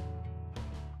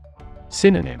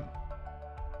 Synonym: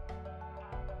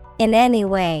 in any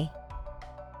way,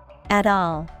 at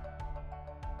all,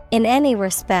 in any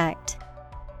respect.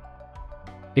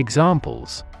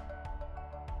 Examples: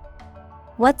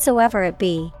 whatsoever it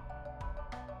be,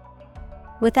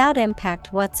 without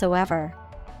impact whatsoever.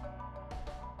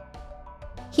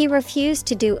 He refused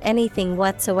to do anything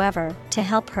whatsoever to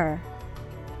help her.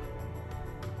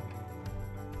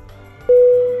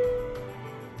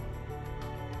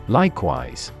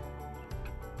 Likewise.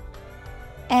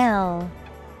 L-I-K-E-W-I-S-E.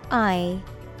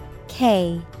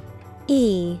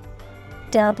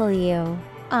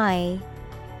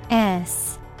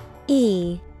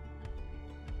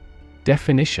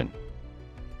 Definition: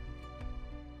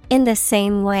 in the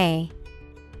same way.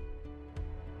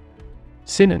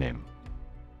 Synonym: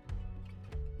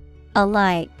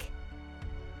 alike,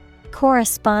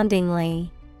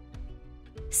 correspondingly,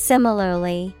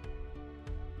 similarly.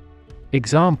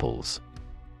 Examples: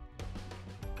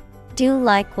 do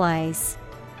likewise.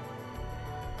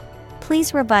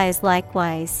 Please revise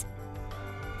likewise.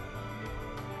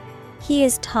 He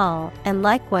is tall and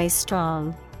likewise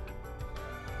strong.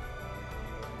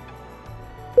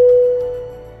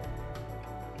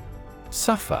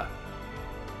 Suffer.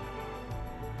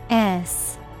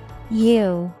 S-U-F-F-E-R.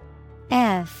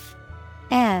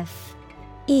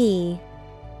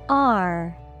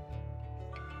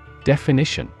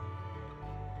 Definition: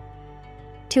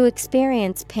 to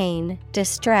experience pain,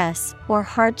 distress, or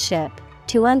hardship,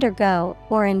 to undergo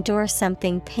or endure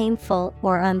something painful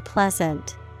or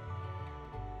unpleasant.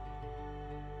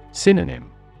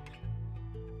 Synonym: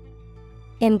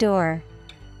 endure,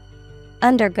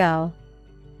 undergo,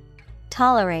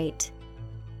 tolerate.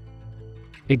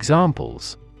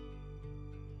 Examples: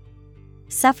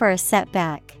 suffer a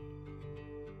setback,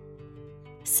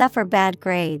 suffer bad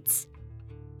grades.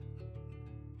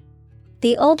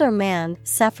 The older man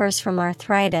suffers from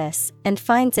arthritis and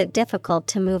finds it difficult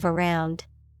to move around.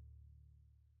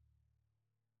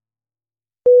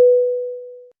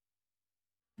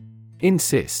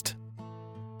 Insist.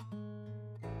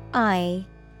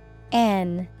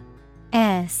 I-N-S-I-S-T.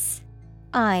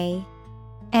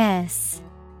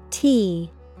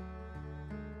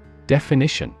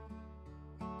 Definition: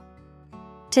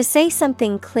 to say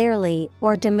something clearly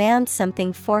or demand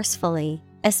something forcefully,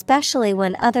 especially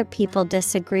when other people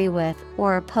disagree with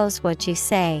or oppose what you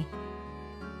say.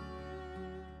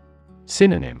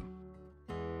 Synonym.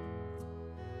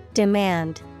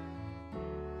 Demand,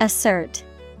 assert,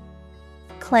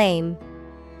 claim.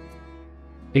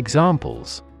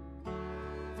 Examples.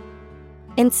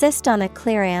 Insist on a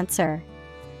clear answer.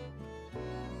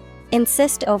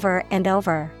 Insist over and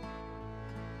over.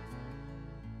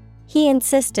 He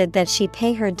insisted that she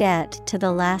pay her debt to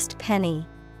the last penny.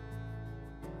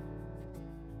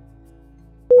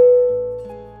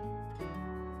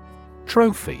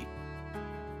 Trophy.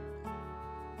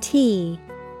 T-R-O-P-H-Y.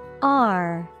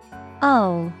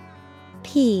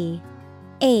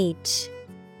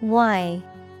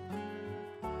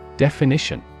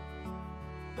 Definition.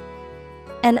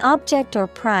 An object or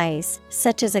prize,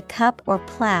 such as a cup or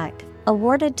plaque,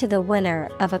 awarded to the winner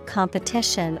of a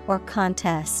competition or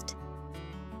contest.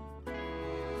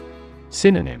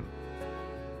 Synonym.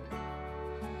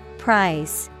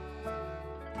 Prize,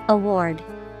 award,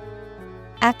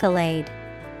 accolade.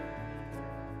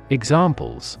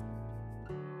 Examples.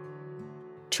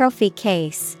 Trophy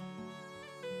case,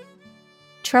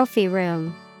 trophy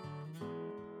room.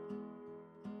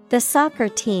 The soccer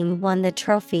team won the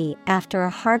trophy after a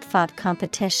hard-fought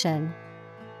competition.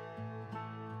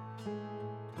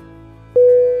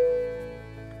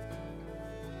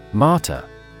 Martyr.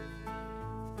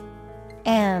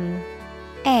 M-A-R-T-Y-R.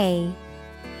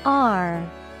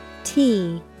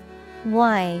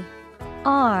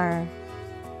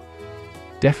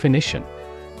 Definition.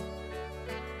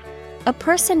 A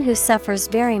person who suffers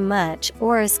very much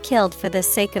or is killed for the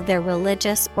sake of their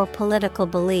religious or political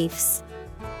beliefs.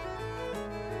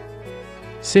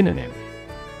 Synonym.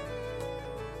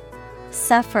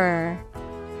 Sufferer,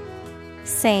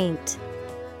 saint.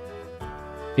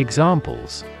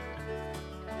 Examples.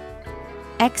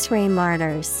 X-ray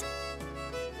martyrs.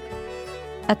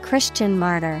 A Christian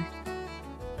martyr.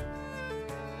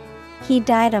 He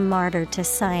died a martyr to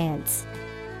science.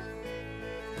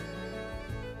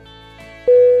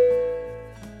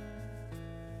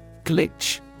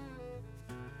 Glitch.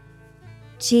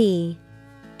 G-L-I-T-C-H.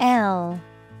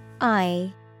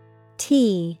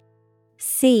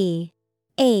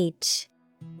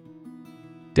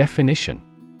 Definition.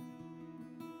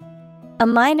 A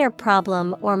minor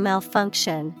problem or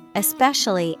malfunction,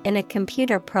 especially in a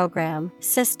computer program,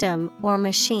 system, or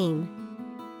machine.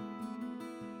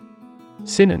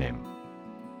 Synonym.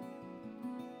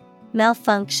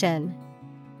 Malfunction,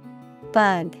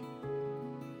 bug,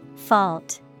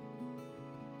 fault.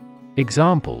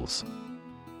 Examples.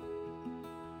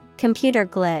 Computer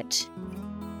glitch.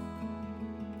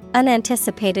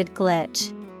 Unanticipated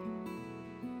glitch.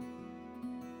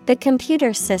 The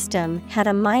computer system had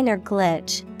a minor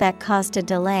glitch that caused a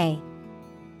delay.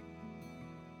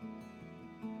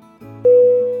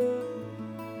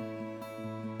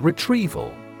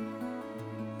 Retrieval.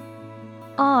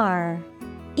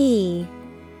 R-E-T-R-I-E-V-A-L.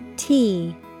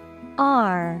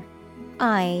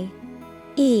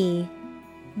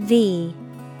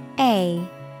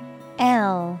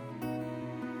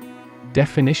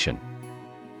 Definition.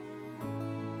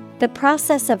 The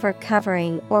process of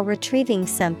recovering or retrieving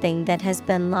something that has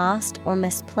been lost or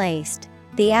misplaced.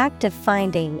 The act of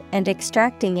finding and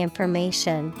extracting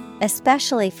information,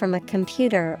 especially from a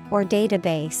computer or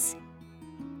database.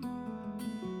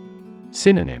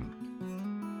 Synonym.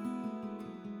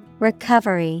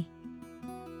 Recovery,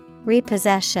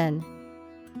 repossession,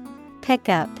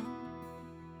 pickup.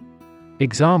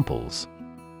 Examples.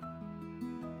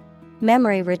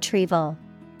 Memory retrieval,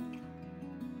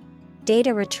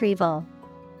 data retrieval.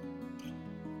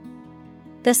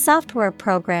 The software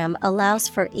program allows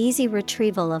for easy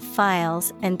retrieval of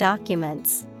files and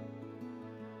documents.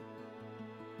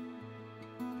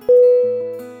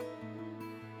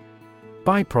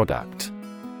 Byproduct.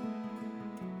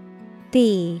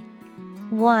 B-Y-P-R-O-D-U-C-T.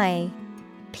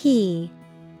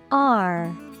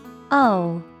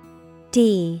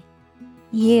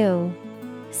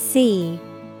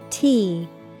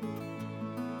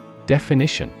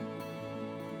 Definition.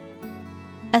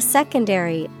 A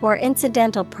secondary or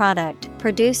incidental product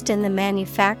produced in the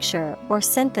manufacture or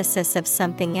synthesis of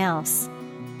something else.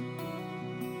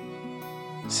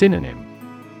 Synonym.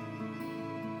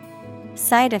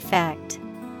 Side effect,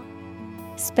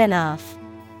 spin-off,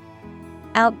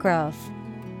 outgrowth.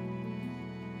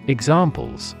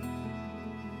 Examples.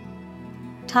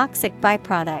 Toxic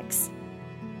byproducts,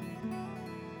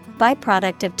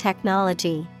 byproduct of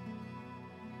technology.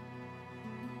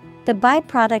 The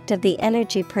byproduct of the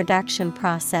energy production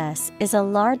process is a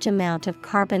large amount of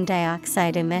carbon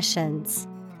dioxide emissions.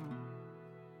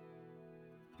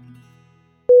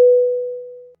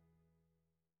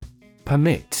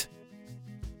 Permit.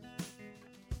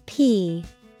 P-E-R-M-I-T.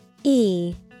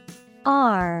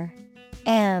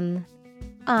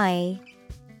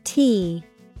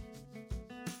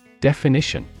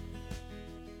 Definition: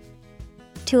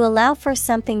 To allow for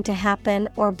something to happen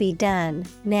or be done.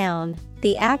 Noun,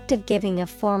 the act of giving a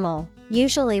formal,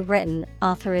 usually written,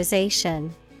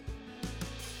 authorization.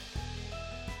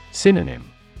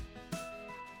 Synonym: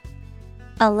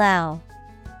 Allow,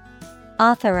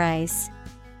 authorize,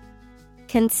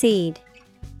 concede.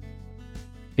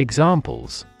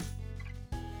 Examples: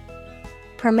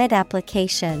 Permit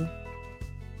application,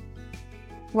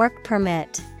 work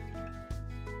permit.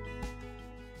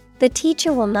 The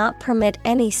teacher will not permit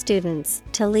any students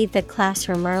to leave the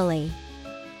classroom early.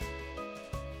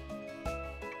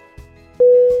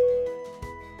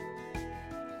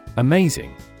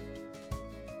 Amazing.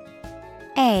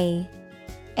 A-M-A-Z-I-N-G.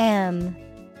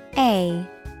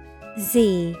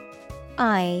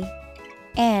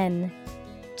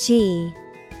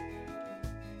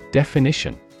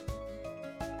 Definition: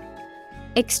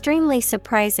 Extremely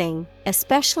surprising,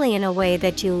 especially in a way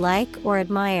that you like or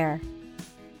admire.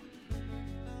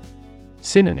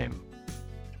 Synonym: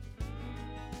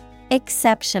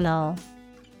 Exceptional,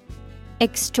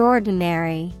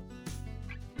 extraordinary,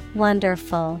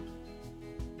 wonderful.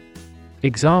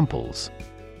 Examples: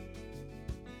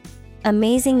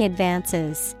 Amazing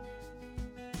advances.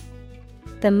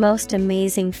 The most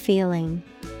amazing feeling.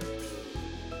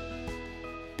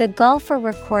 The golfer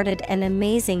recorded an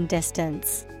amazing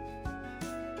distance.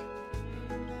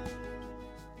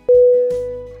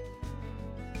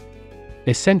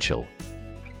 Essential.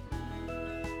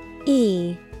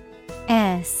 E-S-S-E-N-T-I-A-L.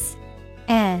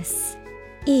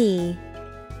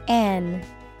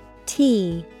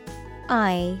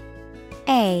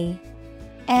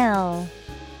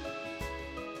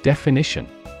 Definition: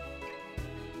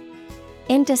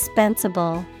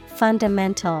 Indispensable,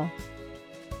 fundamental.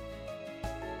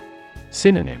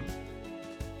 Synonym: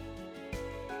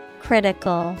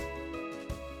 Critical,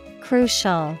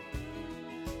 crucial,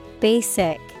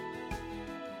 basic.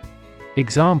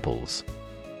 Examples: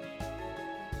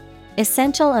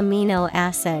 Essential amino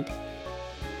acid.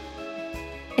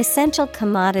 Essential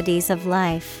commodities of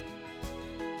life.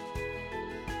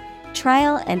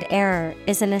 Trial and error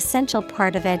is an essential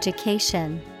part of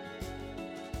education.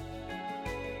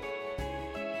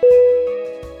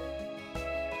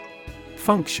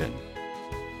 Function.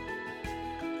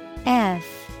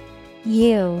 F-U-N-C-T-I-O-N.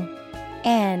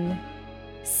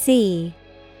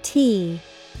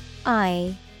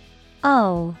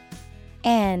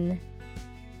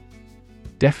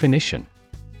 Definition: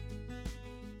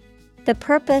 The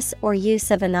purpose or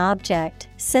use of an object,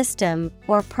 system,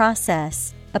 or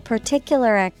process, a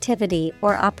particular activity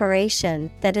or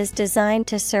operation that is designed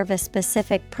to serve a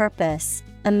specific purpose,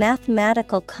 a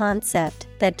mathematical concept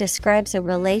that describes a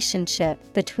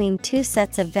relationship between two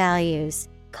sets of values,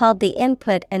 called the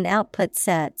input and output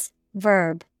sets.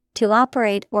 Verb, to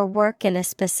operate or work in a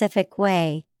specific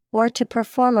way, or to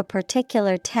perform a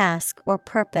particular task or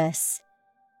purpose.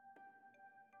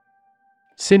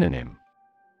 Synonym: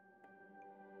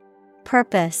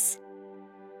 Purpose,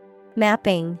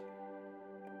 mapping,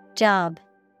 job.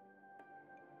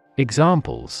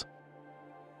 Examples: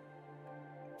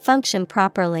 Function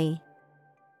properly.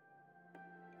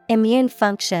 Immune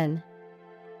function.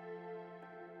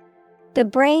 The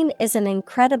brain is an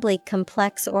incredibly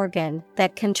complex organ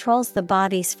that controls the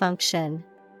body's function.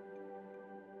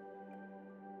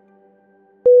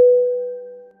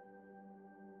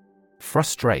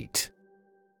 Frustrate.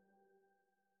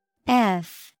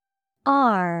 F-R-U-S-T-R-A-T-E.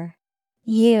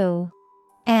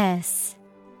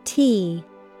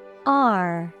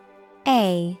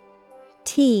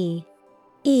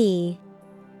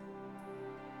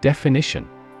 Definition: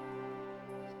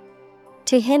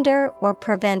 To hinder or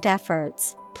prevent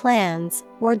efforts, plans,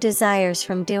 or desires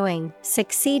from doing,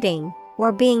 succeeding,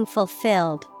 or being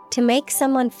fulfilled. To make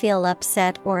someone feel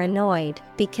upset or annoyed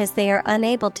because they are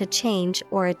unable to change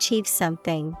or achieve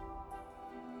something.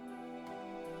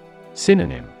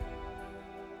 Synonym: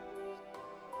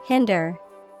 Hinder,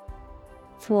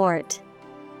 thwart,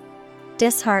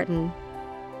 dishearten.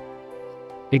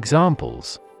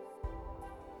 Examples: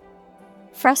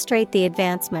 Frustrate the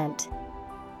advancement.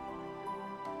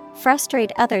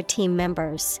 Frustrate other team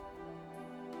members.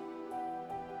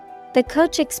 The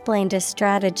coach explained a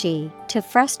strategy to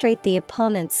frustrate the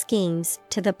opponent's schemes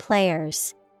to the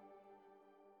players.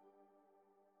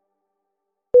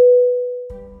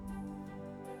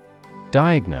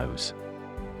 Diagnose.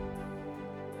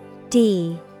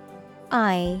 D-I-A-G-N-O-S-E.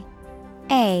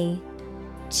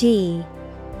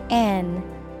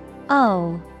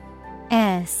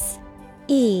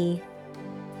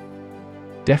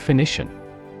 Definition: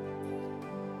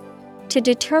 To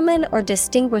determine or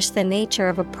distinguish the nature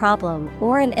of a problem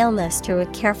or an illness through a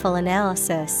careful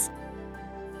analysis.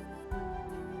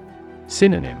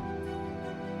 Synonym: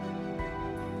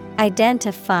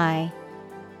 Identify,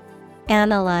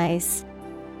 analyze,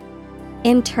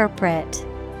 interpret.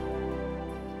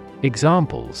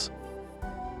 Examples: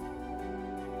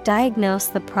 Diagnose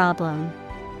the problem.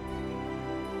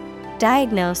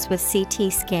 Diagnose with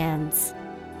CT scans.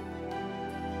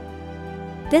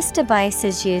 This device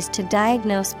is used to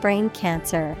diagnose brain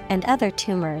cancer and other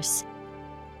tumors.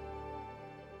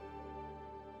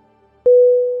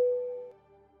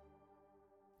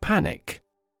 Panic.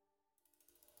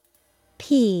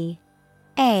 P-A-N-I-C.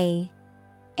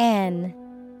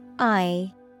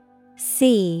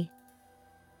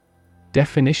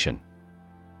 Definition: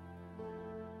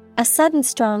 A sudden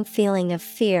strong feeling of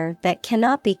fear that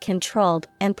cannot be controlled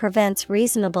and prevents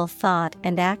reasonable thought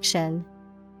and action.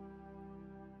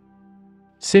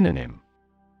 Synonym: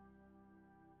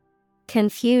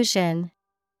 Confusion,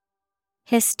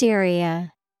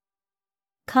 hysteria,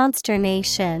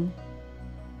 consternation.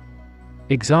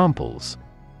 Examples: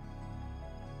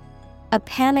 A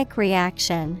panic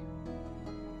reaction.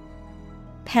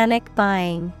 Panic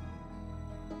buying.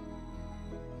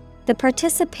 The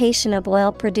participation of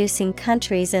oil-producing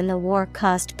countries in the war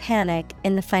caused panic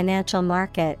in the financial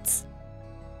markets.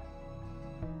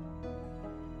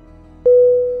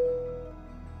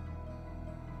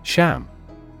 Sham.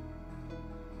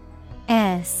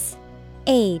 S-H-A-M.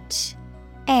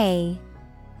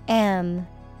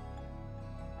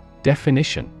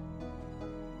 Definition: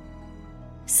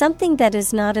 Something that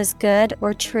is not as good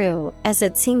or true as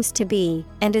it seems to be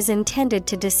and is intended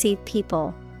to deceive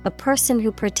people. A person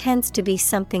who pretends to be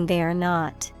something they are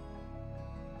not.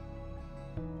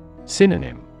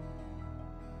 Synonym: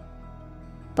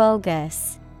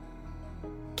 Bogus,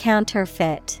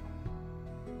 counterfeit,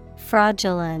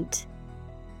 fraudulent.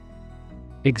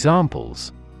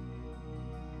 Examples: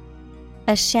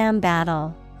 A sham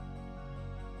battle.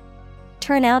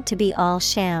 Turn out to be all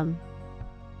sham.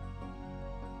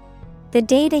 The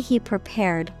data he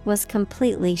prepared was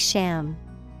completely sham.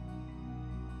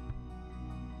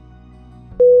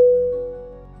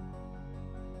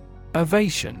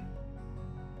 Ovation.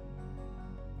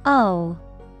 O-V-A-T-I-O-N.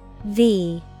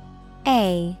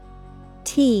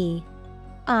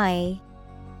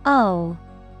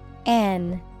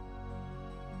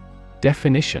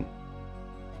 Definition: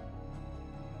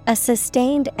 A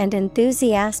sustained and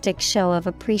enthusiastic show of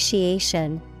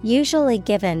appreciation, usually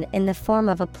given in the form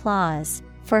of applause,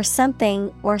 for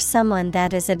something or someone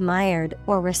that is admired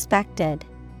or respected.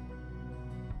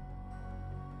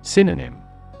 Synonym: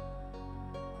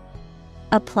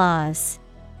 Applause,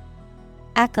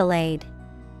 accolade,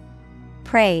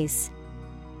 praise.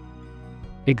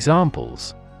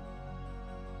 Examples: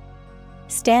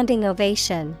 Standing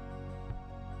ovation,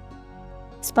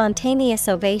 spontaneous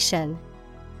ovation.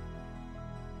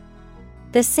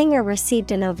 The singer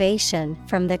received an ovation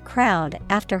from the crowd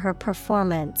after her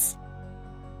performance.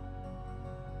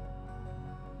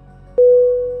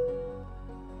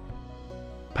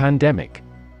 Pandemic.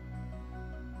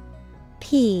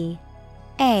 P-A-N-D-E-M-I-C.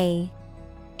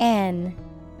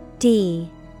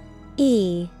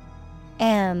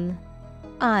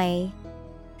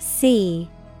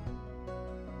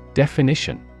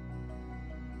 Definition: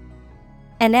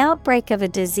 An outbreak of a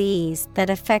disease that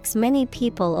affects many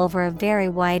people over a very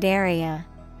wide area.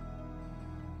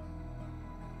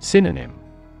 Synonym: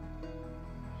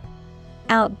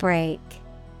 Outbreak.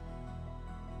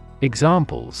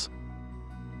 Examples: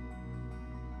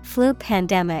 Flu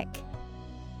pandemic,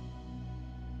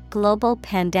 global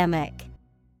pandemic.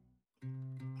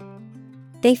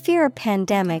 They fear a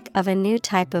pandemic of a new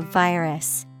type of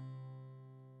virus.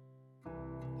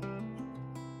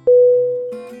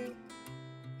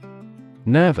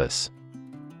 Nervous.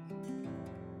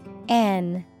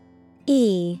 N-E-R-V-O-U-S.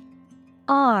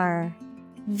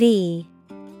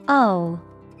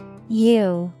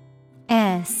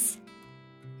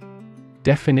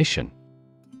 Definition: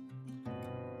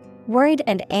 Worried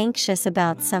and anxious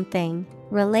about something,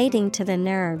 relating to the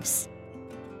nerves.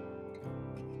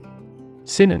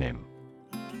 Synonym: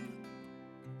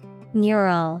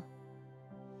 Neural,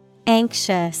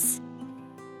 anxious,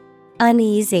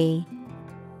 uneasy.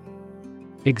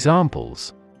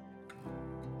 Examples: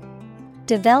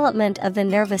 Development of the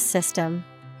nervous system.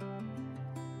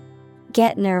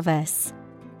 Get nervous.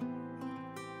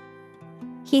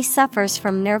 He suffers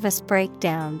from nervous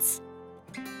breakdowns.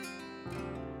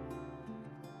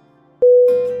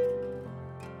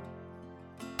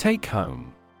 Take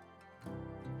home.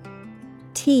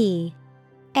 T-A-K-E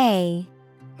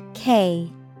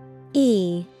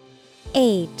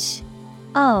H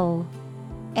O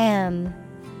M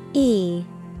E.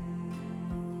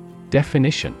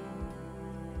 Definition: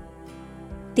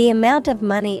 the amount of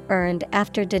money earned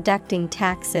after deducting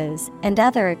taxes and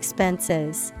other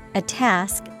expenses, a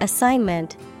task,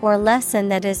 assignment, or lesson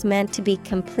that is meant to be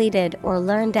completed or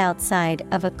learned outside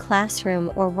of a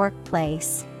classroom or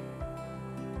workplace.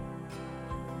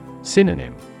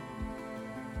 Synonym: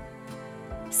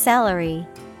 salary,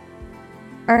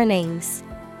 earnings,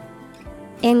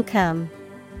 income.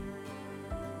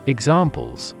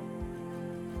 Examples: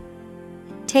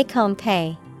 take-home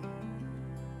pay,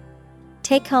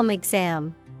 take-home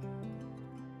exam.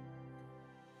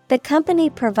 The company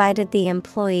provided the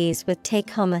employees with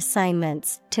take-home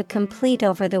assignments to complete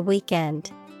over the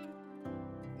weekend.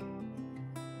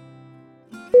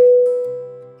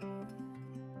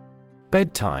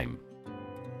 Bedtime.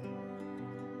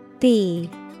 B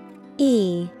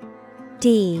E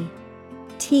D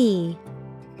T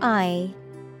I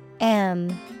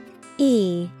M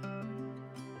E.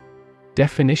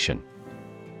 Definition: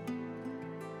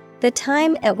 the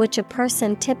time at which a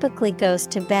person typically goes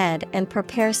to bed and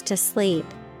prepares to sleep,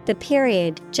 the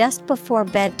period just before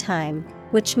bedtime,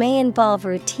 which may involve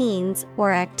routines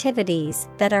or activities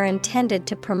that are intended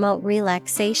to promote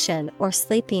relaxation or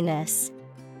sleepiness.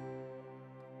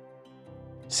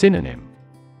 Synonym: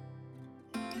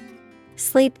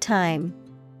 sleep time,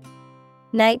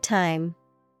 nighttime.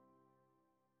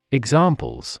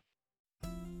 Examples: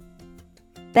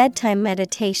 bedtime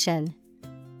meditation,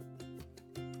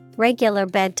 regular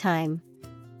bedtime.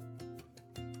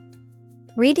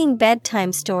 Reading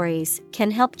bedtime stories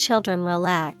can help children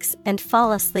relax and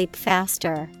fall asleep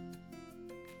faster.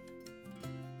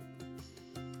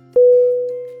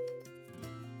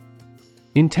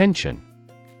 Intention.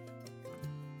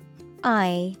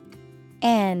 I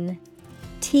N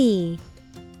T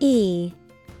E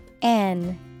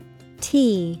N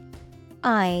T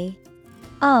I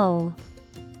O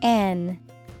N.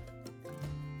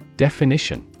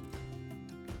 Definition: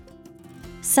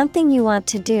 something you want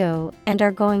to do and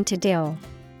are going to do.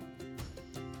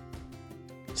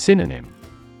 Synonym: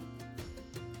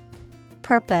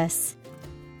 purpose,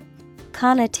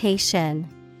 connotation,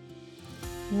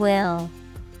 will.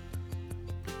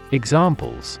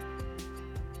 Examples: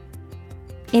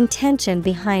 intention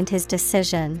behind his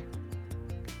decision,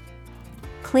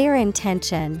 clear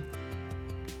intention.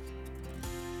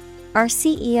 Our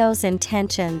CEO's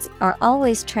intentions are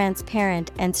always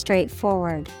transparent and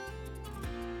straightforward.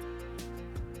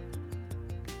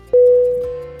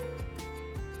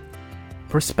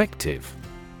 Perspective.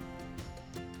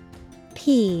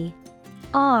 P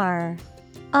R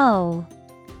O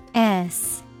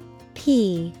S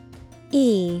P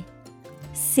E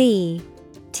C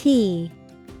T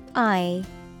I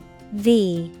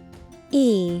V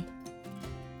E.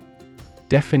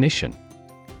 Definition: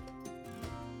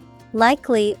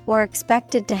 likely or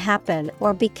expected to happen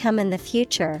or become in the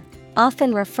future,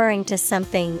 often referring to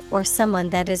something or someone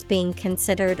that is being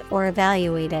considered or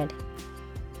evaluated.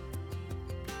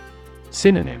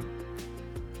 Synonym: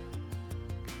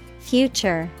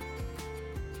 future,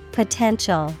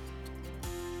 potential,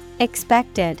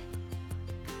 expected.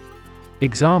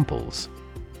 Examples: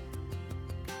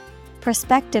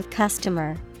 prospective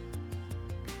customer,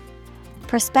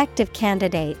 prospective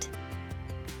candidate.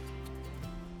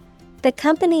 The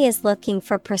company is looking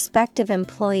for prospective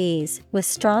employees with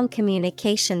strong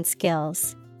communication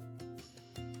skills.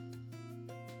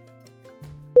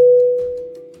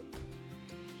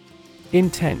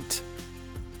 Intent.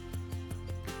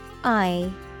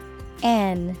 I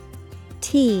N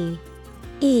T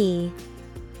E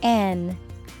N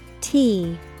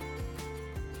T.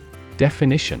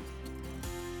 Definition: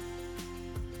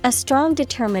 a strong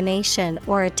determination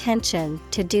or attention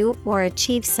to do or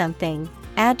achieve something.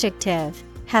 Adjective,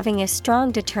 having a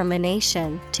strong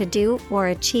determination to do or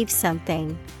achieve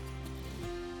something.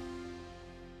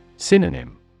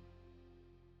 Synonym: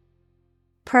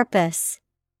 purpose,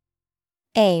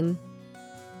 aim,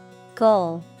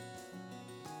 goal.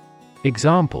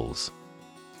 Examples: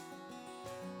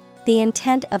 the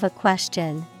intent of a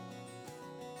question,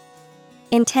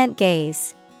 intent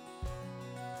gaze.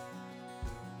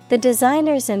 The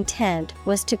designer's intent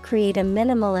was to create a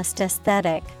minimalist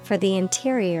aesthetic for the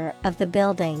interior of the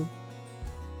building.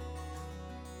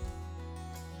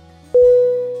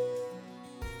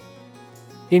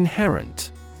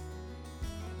 Inherent.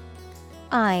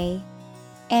 I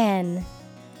N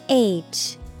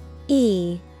H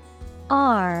E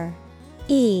R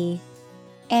E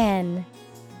N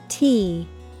T.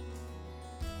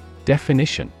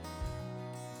 Definition: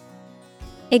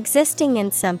 existing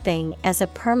in something as a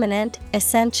permanent,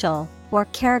 essential, or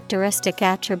characteristic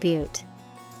attribute.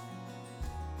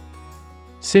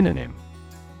 Synonym: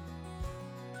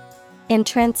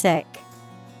 Intrinsic,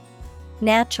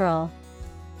 natural,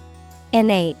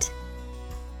 innate.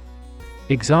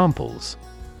 Examples: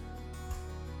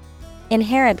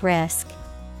 Inherent risk.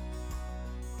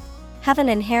 Have an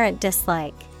inherent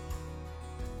dislike.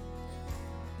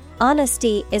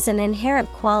 Honesty is an inherent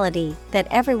quality that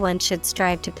everyone should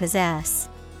strive to possess.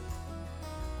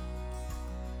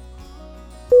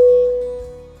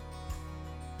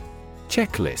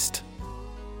 Checklist.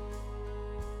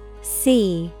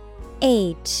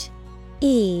 CHECKLIST.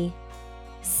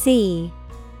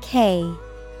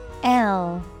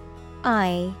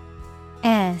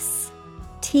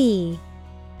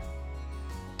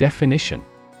 Definition: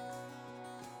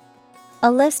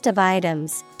 A list of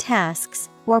items, tasks,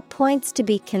 or points to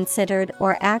be considered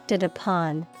or acted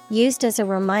upon, used as a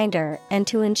reminder and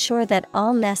to ensure that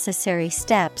all necessary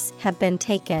steps have been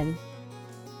taken.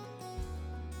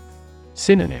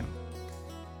 Synonym: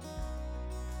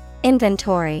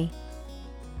 Inventory,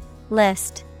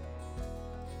 list,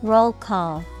 roll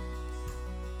call.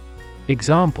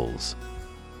 Examples: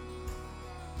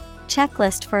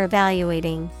 Checklist for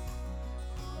evaluating.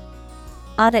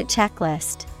 Audit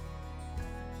checklist.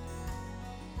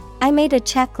 I made a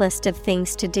checklist of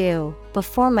things to do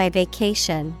before my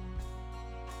vacation.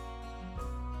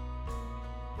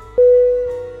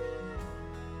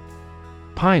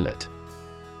 Pilot.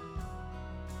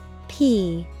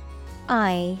 P-I-L-O-T.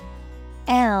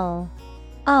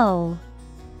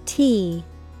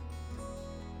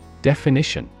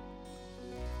 Definition: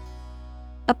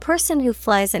 A person who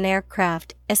flies an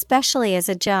aircraft, especially as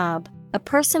a job, a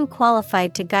person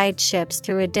qualified to guide ships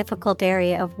through a difficult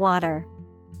area of water.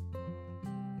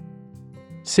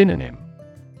 Synonym: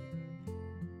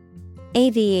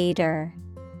 Aviator,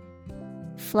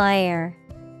 flyer,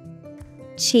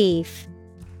 chief.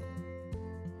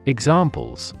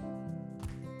 Examples: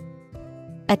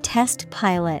 A test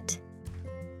pilot.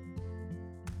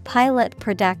 Pilot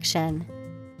production.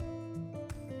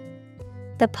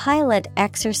 The pilot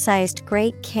exercised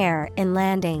great care in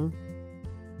landing.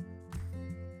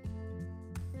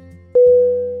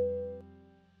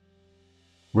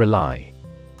 Rely.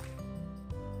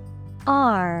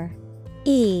 R-E-L-Y.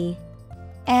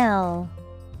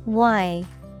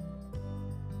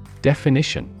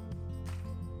 Definition: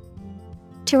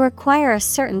 To require a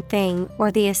certain thing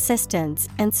or the assistance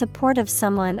and support of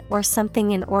someone or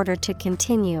something in order to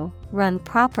continue, run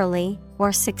properly,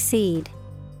 or succeed.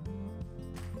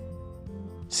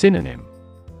 Synonym: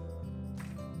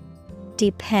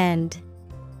 Depend,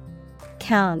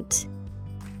 count,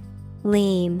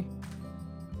 lean.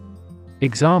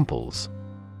 Examples: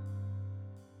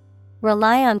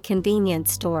 Rely on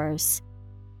convenience stores.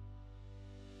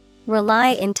 Rely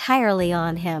entirely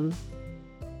on him.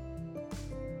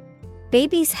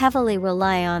 Babies heavily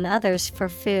rely on others for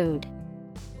food.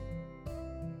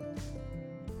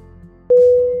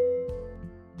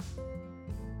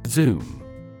 Zoom.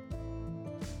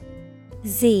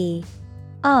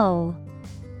 Z-O-O-M.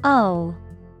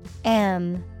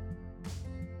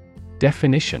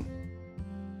 Definition: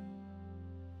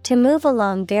 To move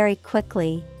along very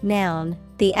quickly. Noun,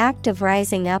 the act of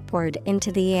rising upward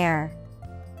into the air.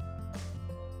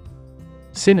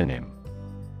 Synonym: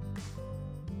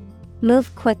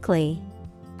 Move quickly.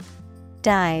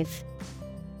 Dive.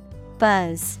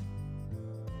 Buzz.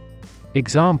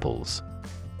 Examples: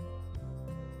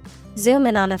 Zoom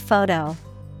in on a photo.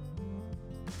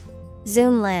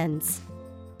 Zoom lens.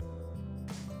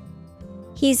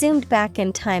 He zoomed back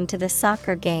in time to the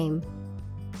soccer game.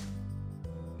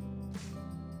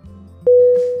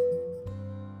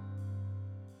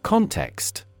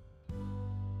 Context.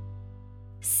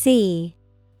 C-O-N-T-E-X-T.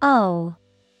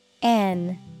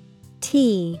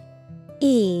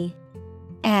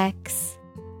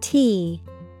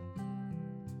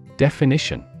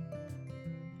 Definition: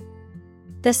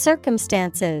 The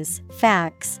circumstances,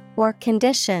 facts, or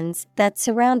conditions that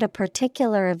surround a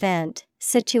particular event,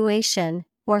 situation,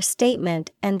 or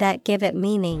statement and that give it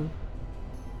meaning.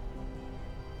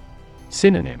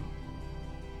 Synonym: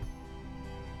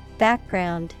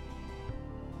 Background,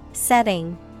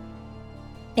 setting,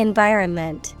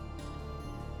 environment.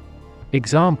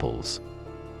 Examples: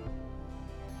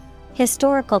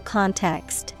 Historical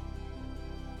context.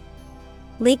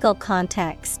 Legal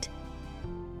context.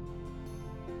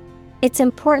 It's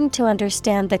important to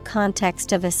understand the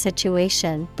context of a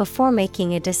situation before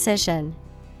making a decision.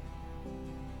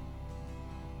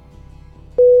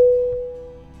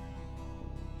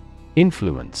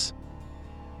 Influence.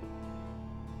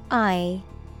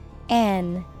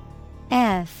 I-N-F-L-U-E-N-C-E.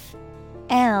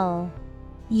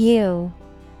 U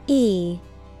E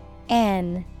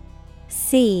N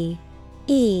C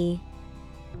E.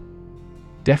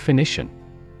 Definition: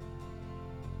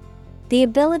 the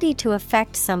ability to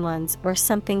affect someone's or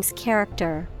something's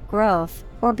character, growth,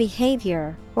 or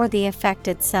behavior, or the effect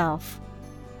itself.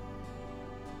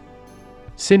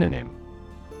 Synonym: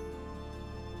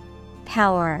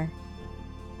 Power,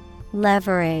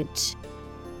 leverage,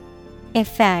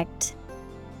 effect.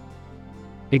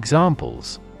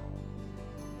 Examples: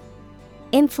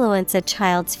 influence a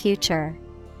child's future,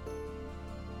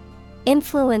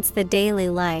 influence the daily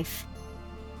life.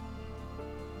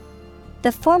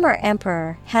 The former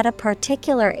emperor had a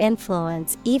particular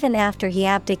influence even after he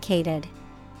abdicated.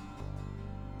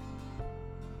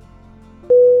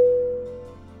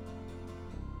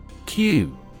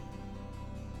 Cue.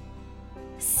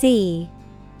 C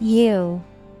U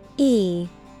E.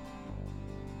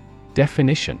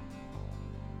 Definition: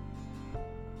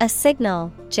 a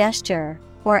signal, gesture,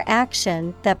 or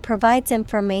action that provides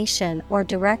information or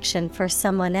direction for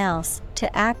someone else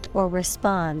to act or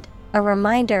respond, a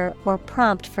reminder or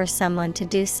prompt for someone to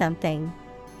do something.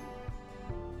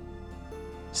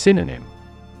 Synonym: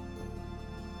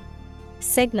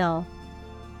 signal,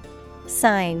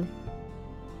 sign,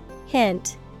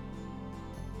 hint.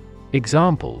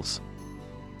 Examples: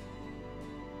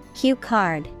 cue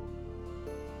card,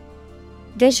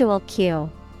 visual cue.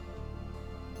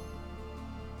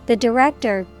 The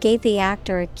director gave the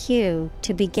actor a cue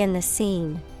to begin the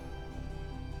scene.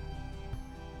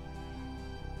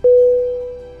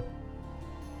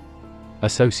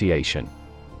 Association.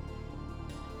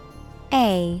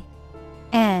 A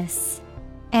S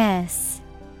S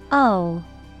O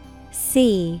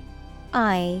C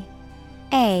I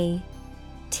A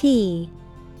T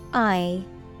I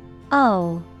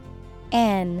O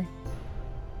N.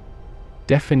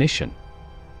 Definition: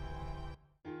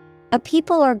 a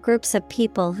people or groups of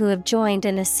people who have joined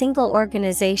in a single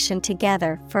organization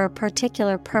together for a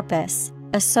particular purpose,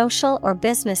 a social or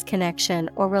business connection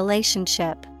or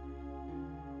relationship.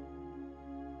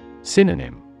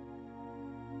 Synonym: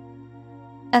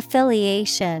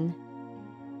 affiliation,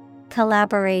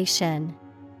 collaboration,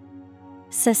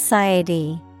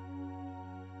 society.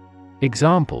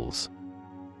 Examples: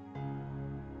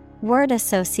 word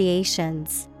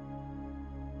associations,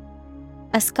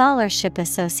 a scholarship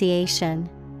association.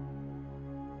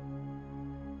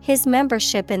 His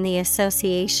membership in the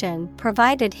association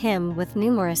provided him with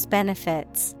numerous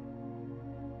benefits.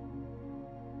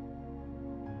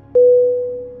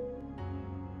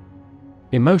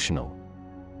 Emotional.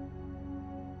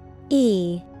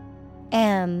 E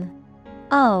M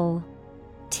O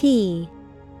T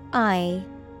I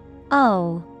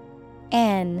O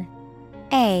N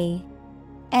A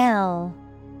L.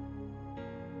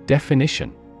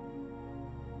 Definition: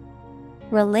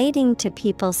 relating to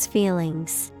people's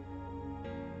feelings.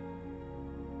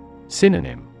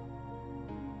 Synonym: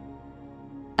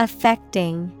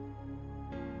 affecting,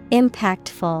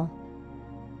 impactful,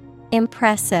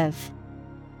 impressive.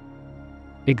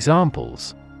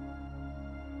 Examples: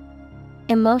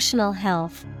 emotional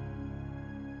health,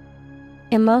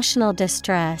 emotional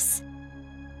distress.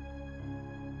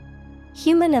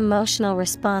 Human emotional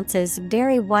responses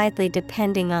vary widely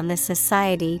depending on the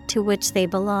society to which they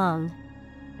belong.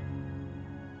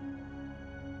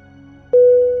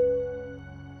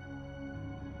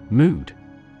 Mood.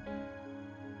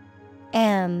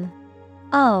 M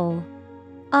O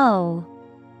O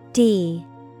D.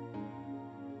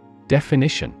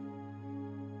 Definition: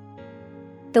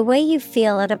 the way you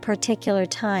feel at a particular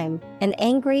time, an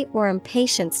angry or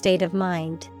impatient state of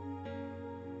mind.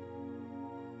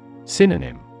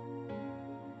 Synonym: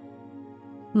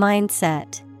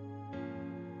 mindset,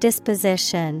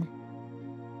 disposition,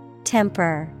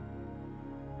 temper.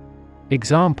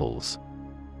 Examples: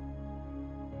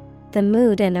 the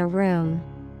mood in a room,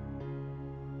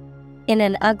 in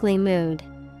an ugly mood.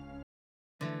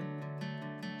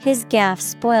 His gaffe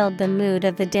spoiled the mood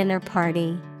of the dinner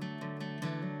party.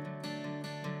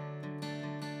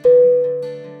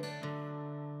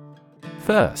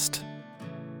 Thirst.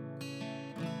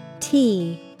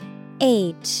 T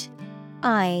H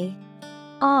I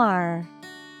R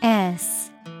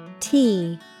S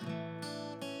T.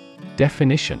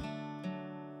 Definition: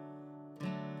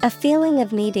 a feeling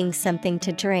of needing something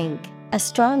to drink, a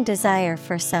strong desire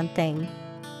for something.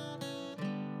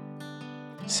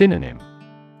 Synonym: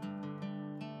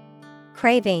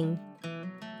 craving,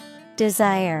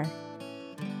 desire,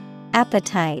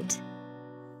 appetite.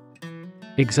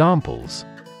 Examples: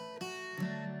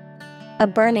 a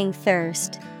burning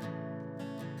thirst,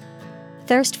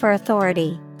 thirst for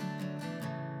authority.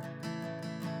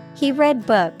 He read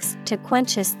books to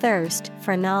quench his thirst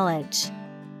for knowledge.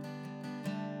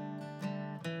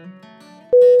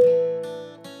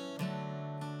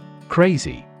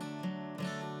 Crazy.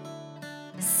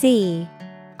 C-R-A-Z-Y.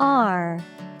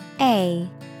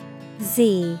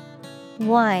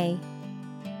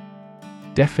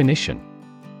 Definition: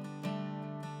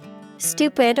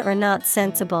 Stupid or not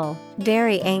sensible,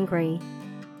 very angry.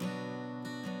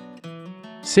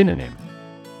 Synonym: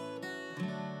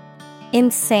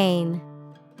 Insane,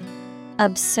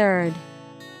 absurd,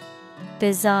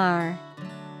 bizarre.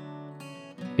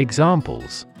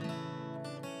 Examples: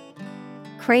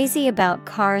 Crazy about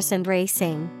cars and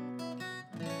racing.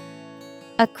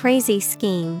 A crazy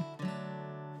scheme.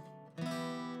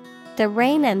 The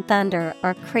rain and thunder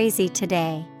are crazy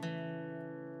today.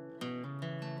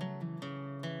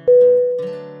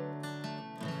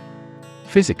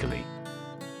 Physically.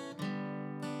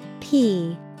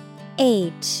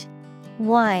 Physically.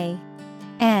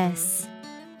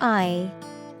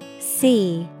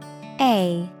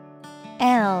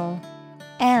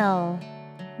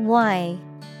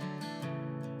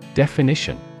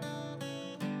 Definition: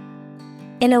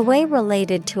 In a way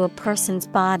related to a person's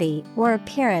body or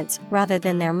appearance rather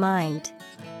than their mind.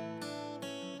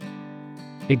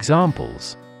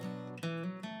 Examples: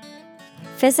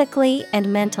 Physically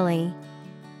and mentally.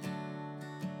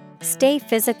 Stay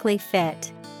physically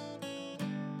fit.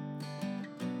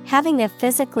 Having a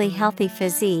physically healthy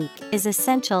physique is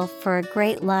essential for a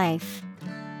great life.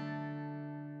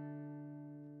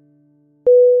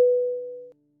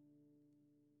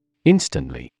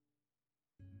 Instantly.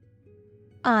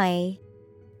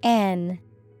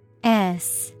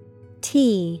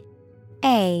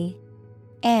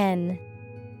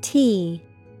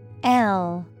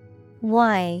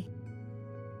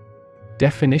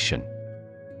 Definition: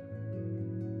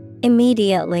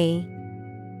 Immediately.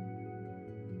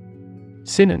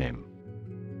 Synonym: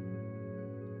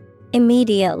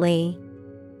 Immediately.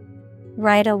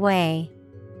 Right away.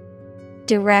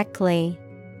 Directly.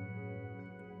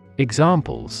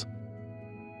 Examples: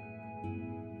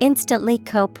 Instantly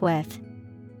cope with.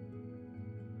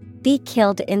 Be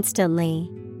killed instantly.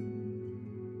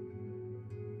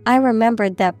 I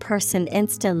remembered that person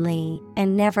instantly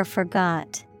and never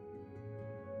forgot.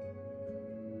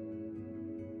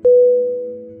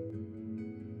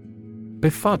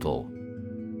 Befuddle.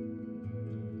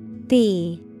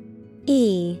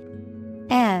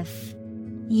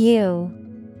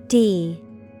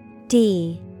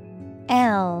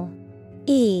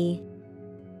 B-E-F-U-D-D-L-E.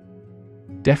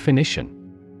 Definition: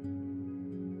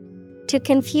 To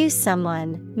confuse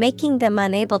someone, making them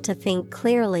unable to think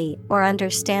clearly or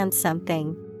understand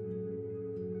something.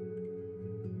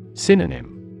 Synonym: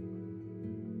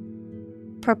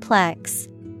 Perplex,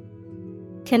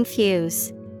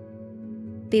 confuse,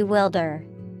 bewilder.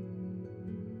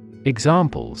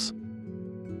 Examples: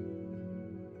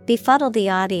 Befuddle the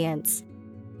audience.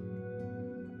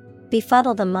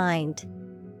 Befuddle the mind.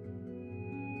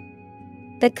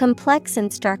 The complex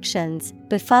instructions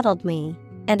befuddled me,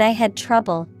 and I had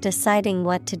trouble deciding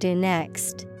what to do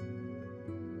next.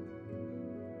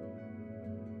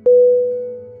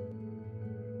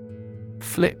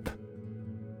 Flip.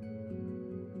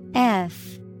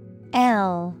 F-L-I-P.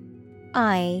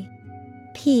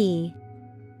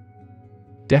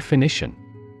 Definition: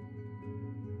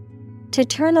 To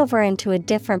turn over into a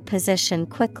different position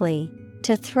quickly,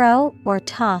 to throw or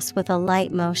toss with a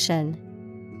light motion.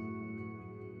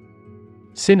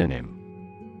 Synonym: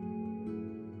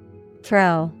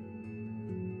 Throw,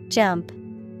 jump.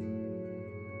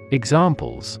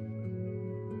 Examples: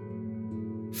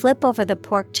 Flip over the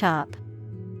pork chop.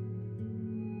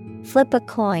 Flip a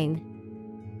coin.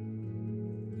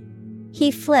 He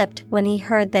flipped when he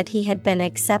heard that he had been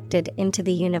accepted into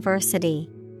the university.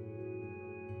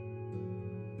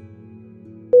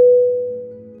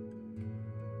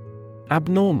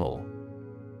 Abnormal.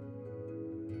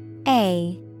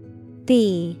 A-B-N-O-R-M-A-L.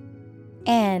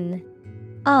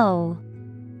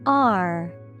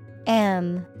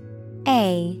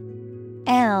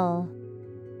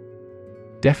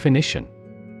 Definition: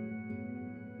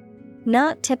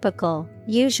 Not typical,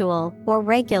 usual, or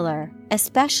regular,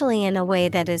 especially in a way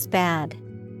that is bad.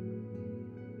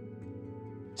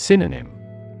 Synonym: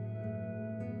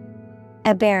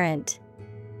 Aberrant,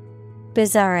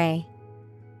 bizarre,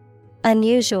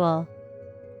 unusual.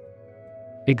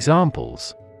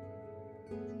 Examples: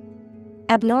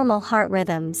 Abnormal heart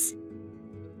rhythms.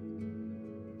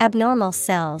 Abnormal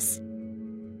cells.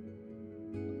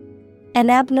 An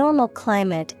abnormal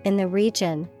climate in the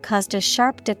region caused a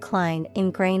sharp decline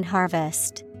in grain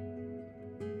harvest.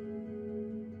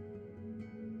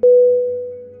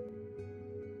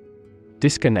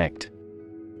 Disconnect.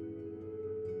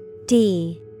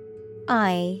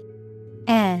 Disconnect.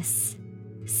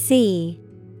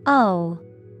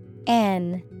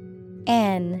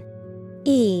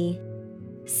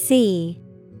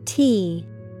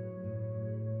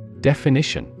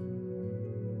 Definition.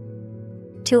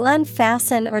 To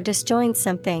unfasten or disjoin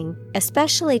something,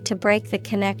 especially to break the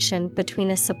connection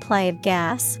between a supply of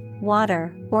gas,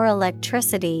 water, or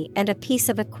electricity and a piece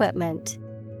of equipment.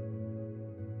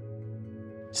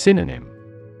 Synonym.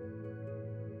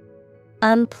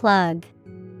 Unplug,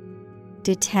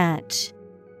 detach,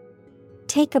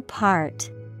 take apart.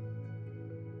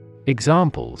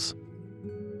 Examples.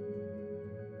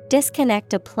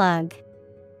 Disconnect a plug.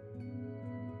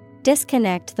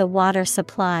 Disconnect the water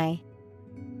supply.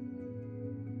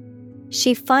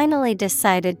 She finally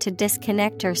decided to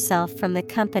disconnect herself from the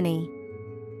company.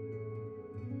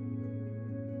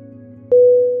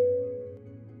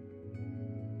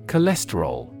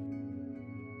 Cholesterol.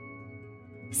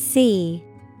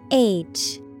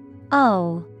 CHOLESTEROL.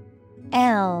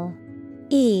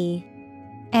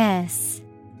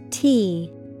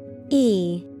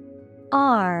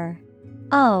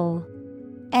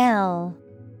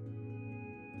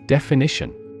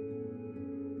 Definition.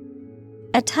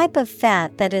 A type of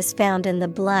fat that is found in the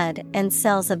blood and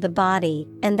cells of the body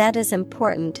and that is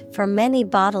important for many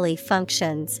bodily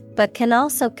functions, but can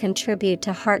also contribute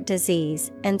to heart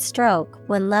disease and stroke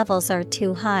when levels are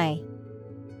too high.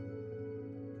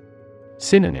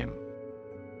 Synonym.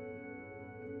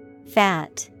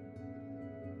 Fat,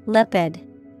 lipid,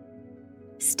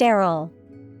 sterile.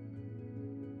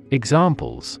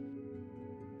 Examples.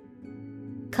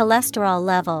 Cholesterol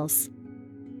levels.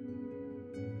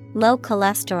 Low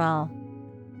cholesterol.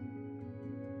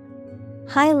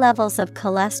 High levels of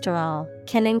cholesterol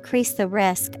can increase the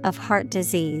risk of heart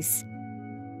disease.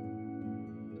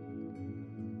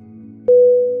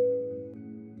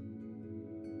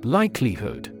 Likelihood.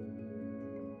 Likelihood.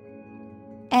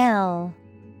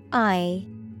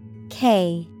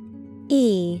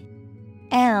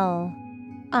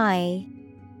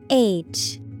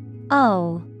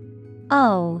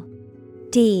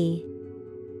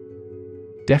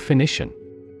 Definition.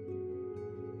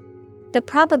 The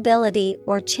probability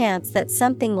or chance that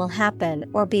something will happen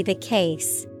or be the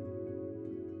case.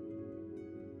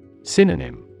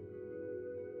 Synonym.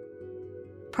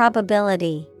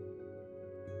 Probability,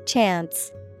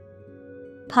 chance,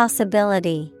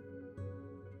 possibility.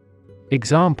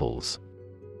 Examples.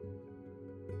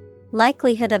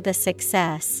 Likelihood of the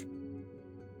success.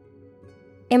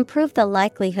 Improve the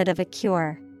likelihood of a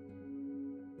cure.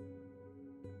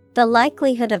 The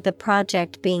likelihood of the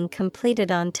project being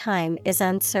completed on time is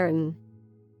uncertain.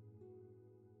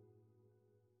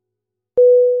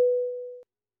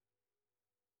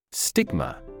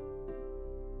 Stigma.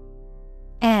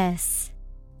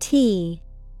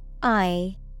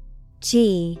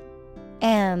 STIGMA.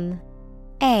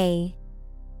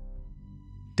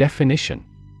 Definition.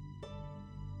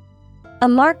 A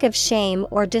mark of shame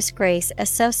or disgrace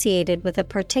associated with a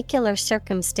particular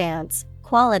circumstance,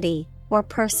 quality, or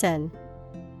person.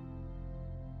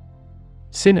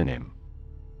 Synonym.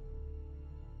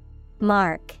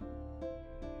 Mark,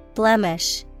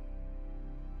 blemish,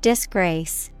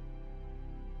 disgrace.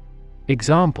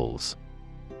 Examples.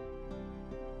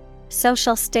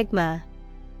 Social stigma.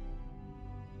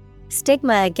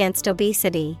 Stigma against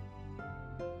obesity.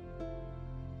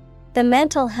 The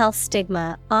mental health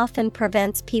stigma often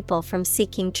prevents people from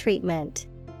seeking treatment.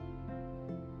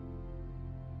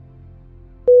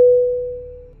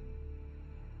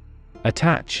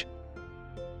 Attach.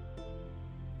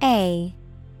 ATTACH.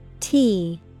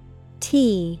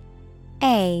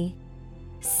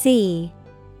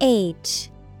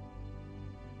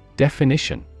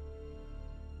 Definition.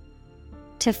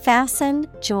 To fasten,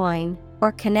 join,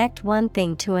 or connect one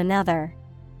thing to another.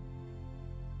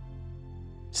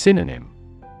 Synonym.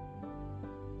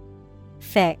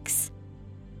 Fix,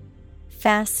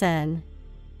 fasten,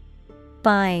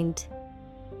 bind.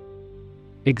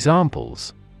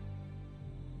 Examples.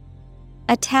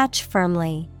 Attach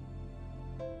firmly.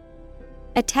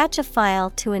 Attach a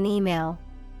file to an email.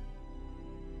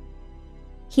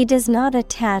 He does not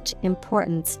attach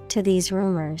importance to these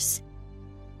rumors.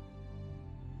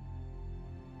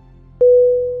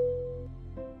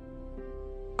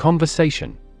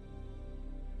 Conversation.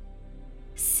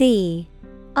 CONVERSATION.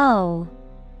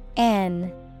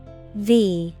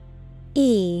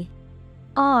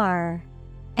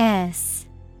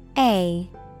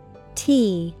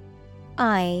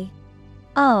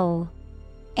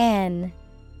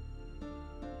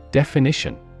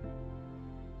 Definition.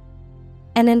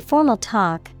 An informal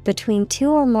talk between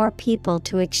two or more people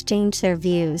to exchange their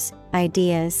views,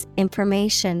 ideas,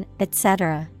 information,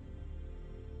 etc.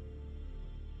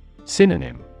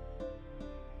 Synonym: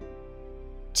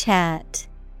 Chat,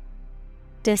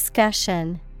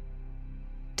 discussion,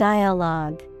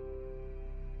 dialogue.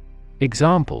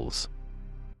 Examples: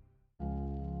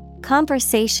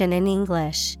 Conversation in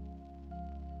English.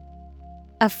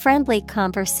 A friendly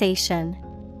conversation.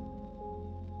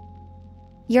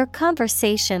 Your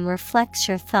conversation reflects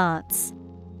your thoughts.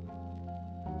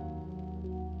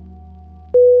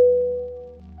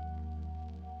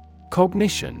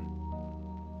 Cognition.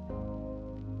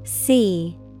 Cognition.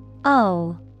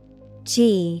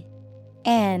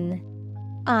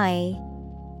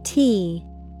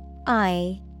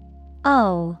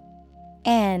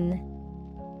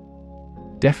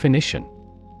 Definition: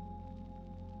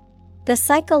 The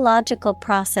psychological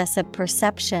process of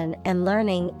perception and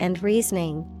learning and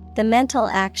reasoning, the mental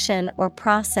action or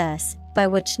process by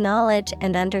which knowledge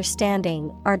and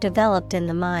understanding are developed in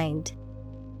the mind.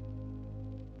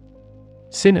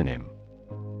 Synonym: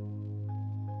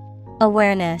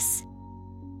 Awareness,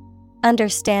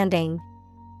 understanding,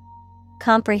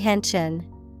 comprehension.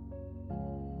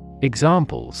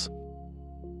 Examples: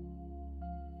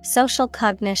 Social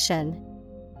cognition.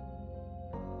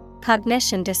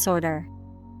 Cognition disorder.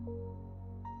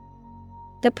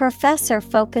 The professor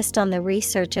focused on the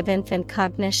research of infant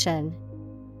cognition.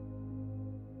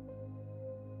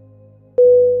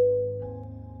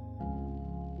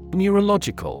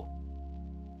 Neurological.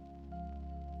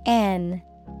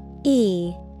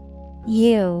 Neurological.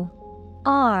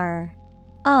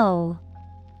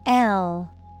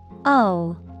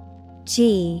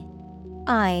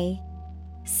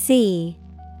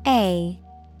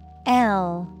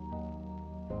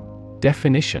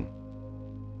 Definition: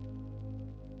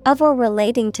 Of or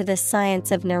relating to the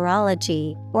science of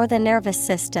neurology or the nervous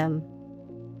system.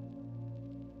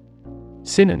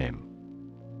 Synonym: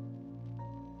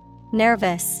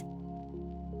 Nervous,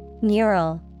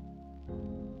 neural,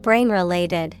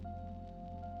 brain-related.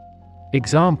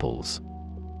 Examples: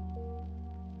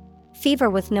 Fever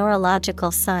with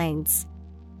neurological signs.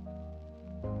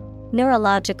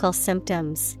 Neurological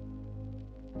symptoms.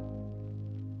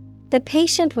 The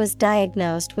patient was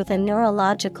diagnosed with a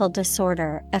neurological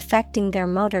disorder affecting their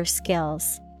motor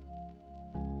skills.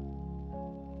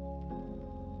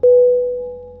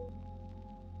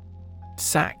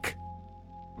 Sack.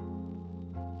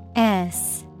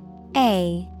 S-A-C.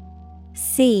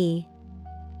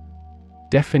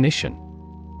 Definition: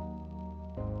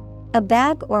 A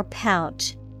bag or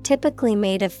pouch, typically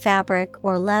made of fabric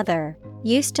or leather,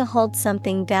 used to hold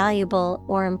something valuable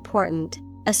or important,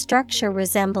 a structure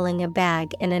resembling a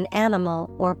bag in an animal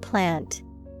or plant.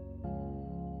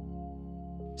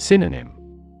 Synonym: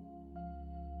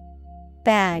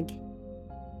 Bag,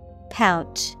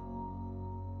 pouch,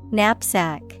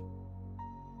 knapsack.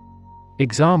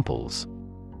 Examples: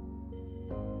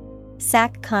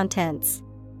 Sack contents.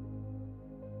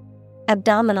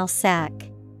 Abdominal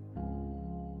sack.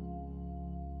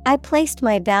 I placed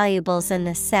my valuables in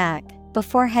the sack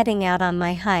before heading out on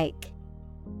my hike.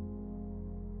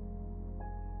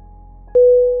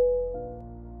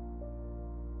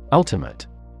 Ultimate.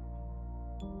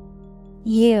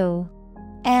 U-L-T-I-M-A-T-E.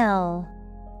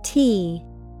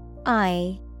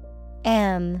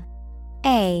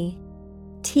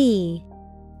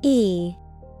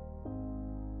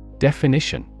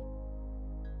 Definition: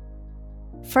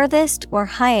 Furthest or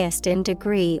highest in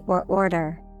degree or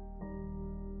order.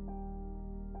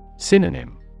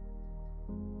 Synonym: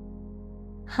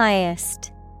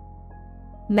 Highest,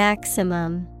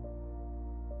 maximum,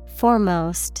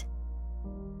 foremost.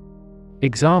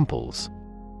 Examples: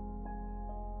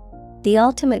 The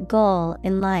ultimate goal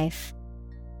in life.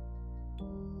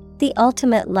 The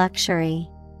ultimate luxury.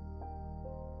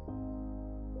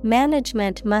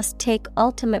 Management must take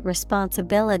ultimate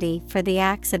responsibility for the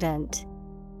accident.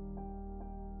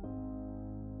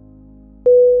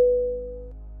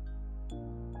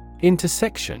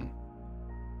 Intersection.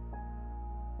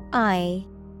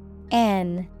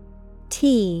 INTERSECTION.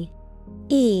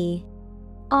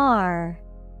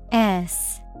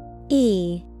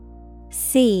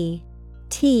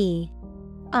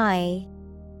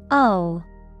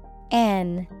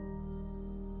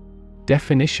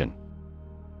 Definition: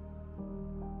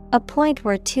 A point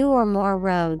where two or more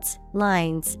roads,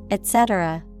 lines,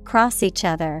 etc., cross each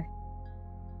other.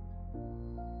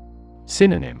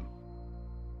 Synonym: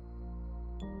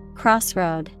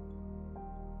 Crossroad,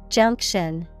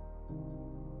 junction,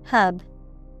 hub.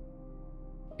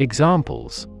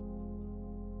 Examples: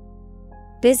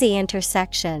 Busy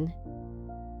intersection.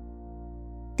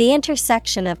 The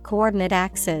intersection of coordinate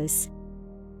axes.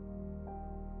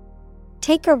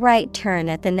 Take a right turn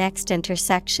at the next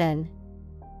intersection.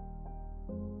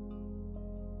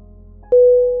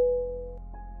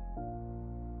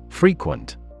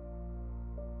 Frequent.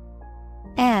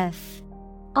 F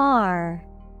R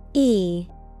E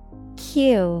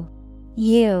Q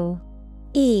U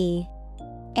E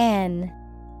N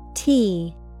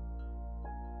T.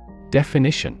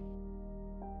 Definition.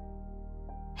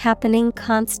 Happening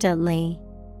constantly.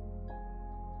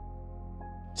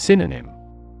 Synonym.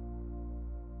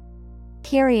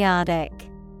 Periodic,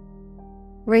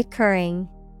 recurring,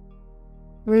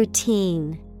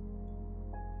 routine.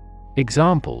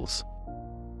 Examples.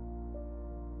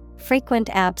 Frequent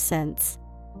absence.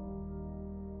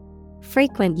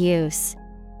 Frequent use.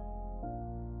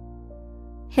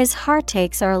 His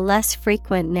heartaches are less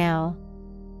frequent now.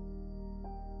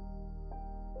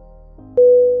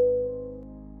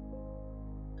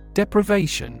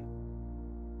 Deprivation.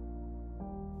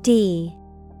 D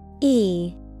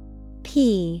E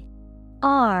P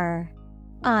R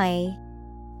I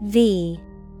V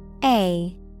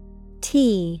A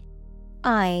T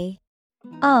I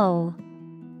O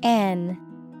N.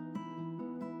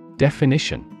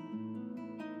 Definition.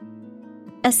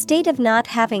 A state of not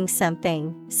having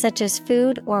something, such as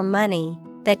food or money,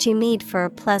 that you need for a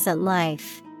pleasant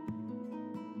life.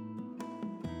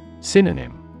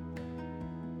 Synonym.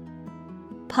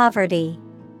 Poverty,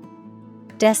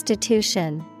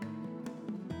 destitution,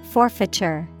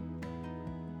 forfeiture.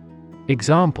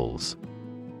 Examples.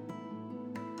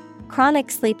 Chronic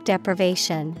sleep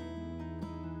deprivation.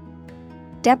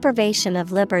 Deprivation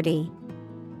of liberty.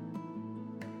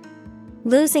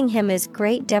 Losing him is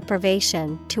great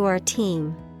deprivation to our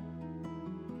team.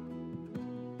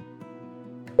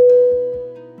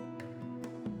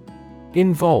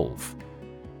 Involve.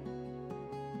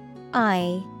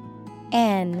 I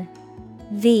N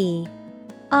V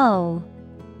O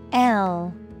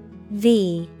L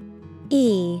V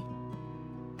E.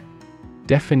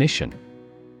 Definition.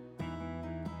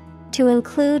 To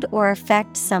include or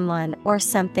affect someone or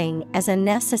something as a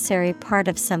necessary part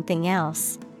of something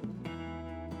else.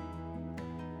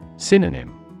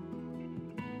 Synonym.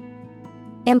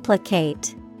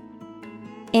 Implicate,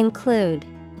 include,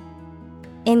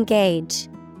 engage.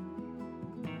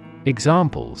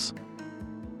 Examples.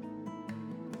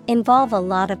 Involve a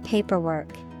lot of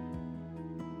paperwork.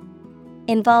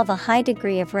 Involve a high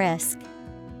degree of risk.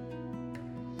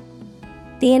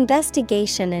 The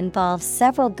investigation involves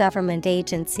several government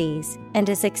agencies and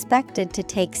is expected to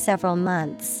take several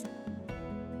months.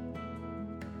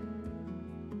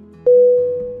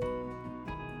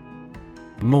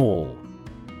 Mall.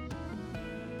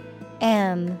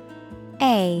 M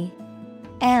A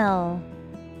L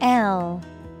L.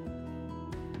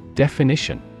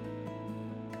 Definition.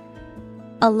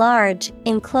 A large,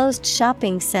 enclosed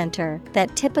shopping center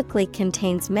that typically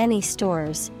contains many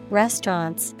stores,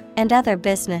 restaurants, and other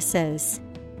businesses.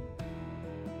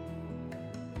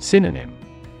 Synonym.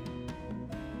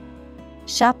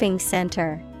 Shopping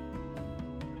center,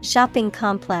 shopping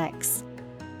complex.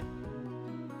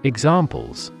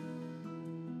 Examples.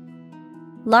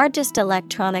 Largest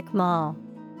electronic mall.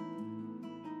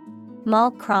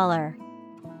 Mall crawler.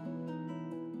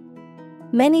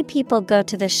 Many people go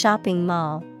to the shopping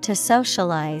mall to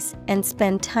socialize and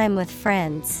spend time with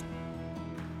friends.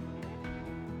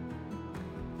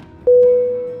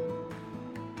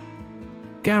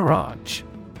 Garage.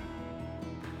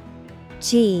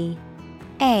 G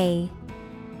A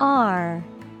R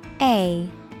A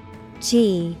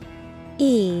G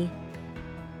E.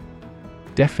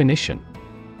 Definition.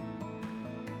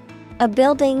 A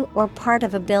building or part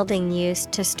of a building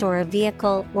used to store a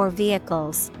vehicle or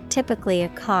vehicles, typically a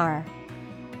car.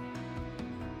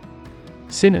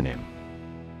 Synonym.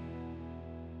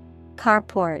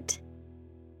 Carport,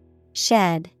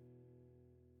 shed,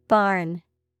 barn.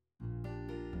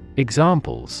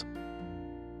 Examples.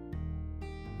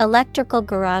 Electrical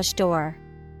garage door.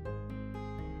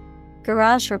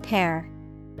 Garage repair.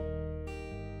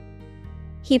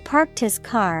 He parked his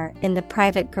car in the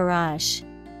private garage.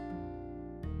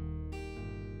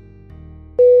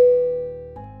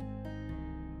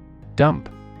 Dump.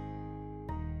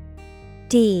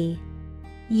 D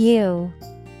U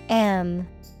M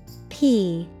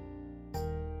P.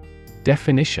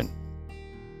 Definition.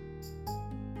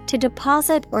 To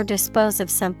deposit or dispose of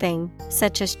something,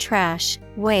 such as trash,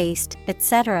 waste,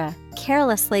 etc.,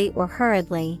 carelessly or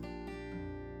hurriedly.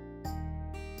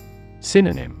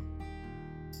 Synonym.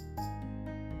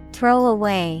 Throw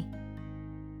away,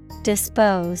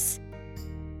 dispose.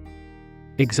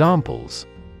 Examples.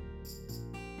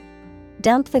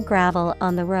 Dump the gravel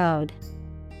on the road.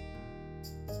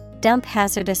 Dump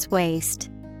hazardous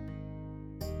waste.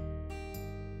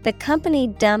 The company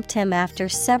dumped him after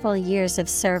several years of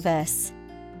service.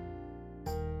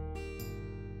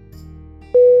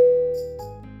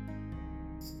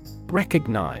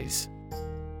 Recognize.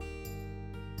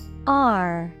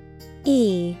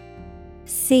 RECOGNIZE.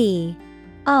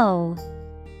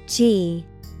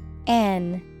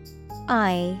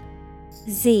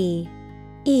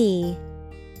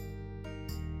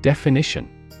 Definition.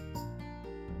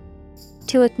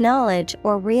 To acknowledge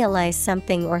or realize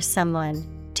something or someone,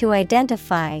 to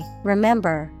identify,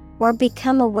 remember, or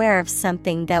become aware of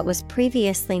something that was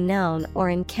previously known or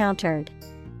encountered.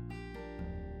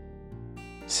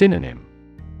 Synonym.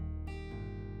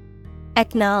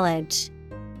 Acknowledge,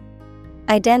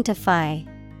 identify,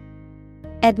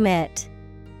 admit.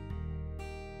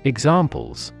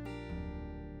 Examples.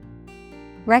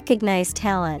 Recognize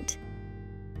talent.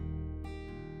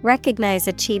 Recognize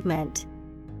achievement.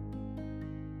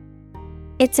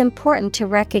 It's important to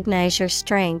recognize your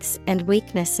strengths and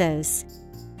weaknesses.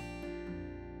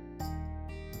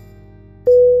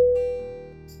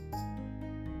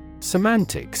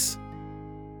 Semantics.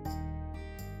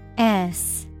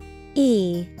 SEMANTICS.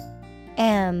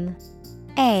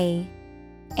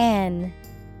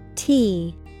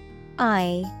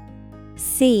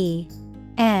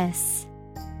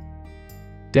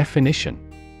 Definition.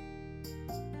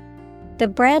 The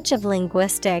branch of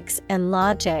linguistics and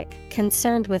logic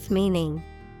concerned with meaning.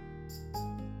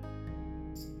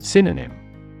 Synonym.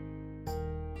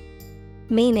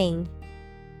 Meaning,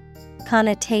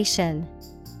 connotation,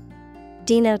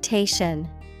 denotation.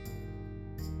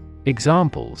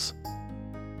 Examples.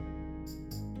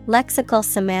 Lexical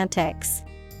semantics.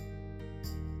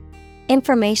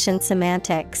 Information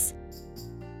semantics.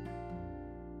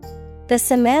 The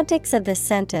semantics of the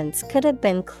sentence could have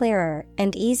been clearer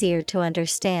and easier to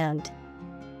understand.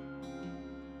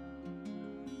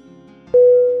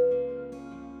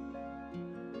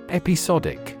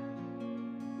 Episodic.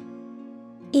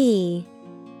 EPISODIC.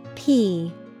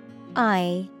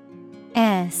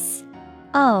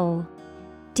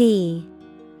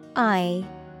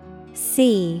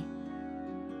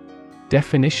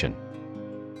 Definition.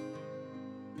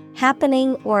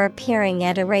 Happening or appearing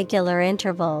at irregular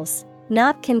intervals,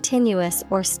 not continuous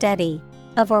or steady,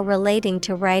 of or relating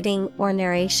to writing or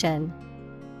narration.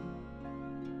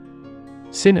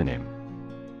 Synonym.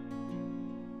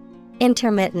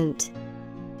 Intermittent,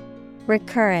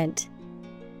 recurrent,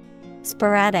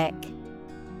 sporadic.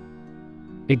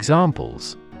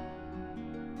 Examples.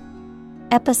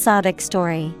 Episodic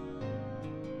story.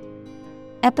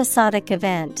 Episodic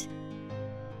event.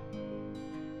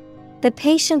 The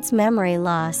patient's memory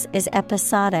loss is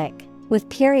episodic, with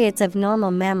periods of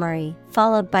normal memory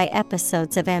followed by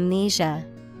episodes of amnesia.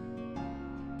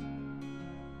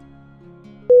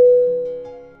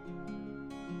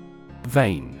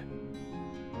 Vein.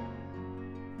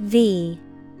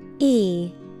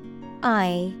 VEIN.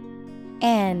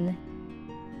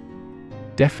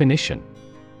 Definition.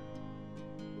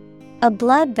 A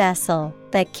blood vessel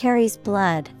that carries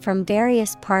blood from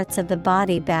various parts of the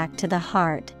body back to the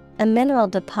heart, a mineral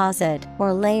deposit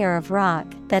or layer of rock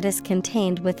that is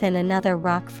contained within another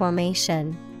rock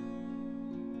formation.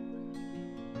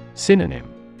 Synonym.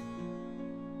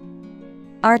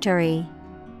 Artery,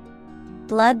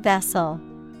 blood vessel,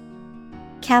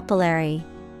 capillary.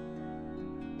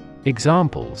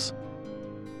 Examples.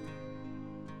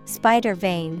 Spider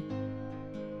vein,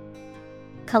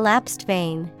 collapsed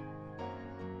vein.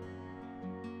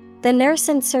 The nurse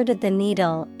inserted the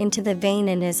needle into the vein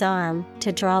in his arm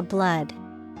to draw blood.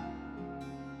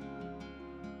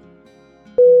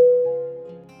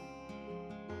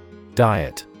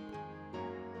 Diet.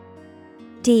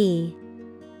 DIET.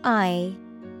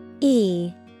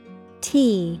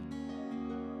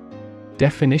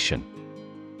 Definition.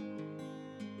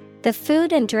 The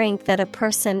food and drink that a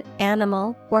person,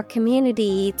 animal, or community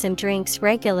eats and drinks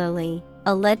regularly.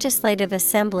 A legislative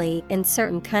assembly in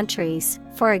certain countries,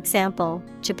 for example,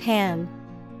 Japan.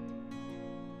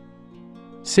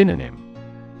 Synonym.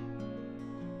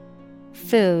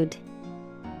 Food,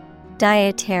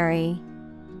 dietary.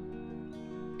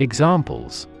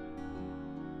 Examples.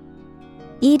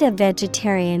 Eat a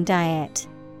vegetarian diet.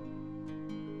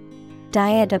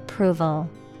 Diet approval.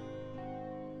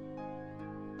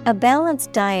 A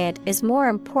balanced diet is more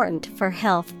important for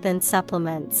health than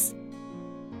supplements.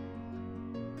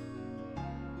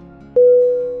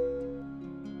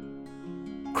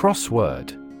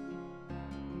 Crossword.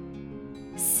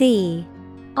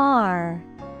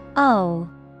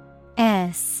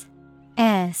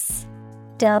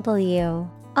 W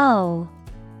O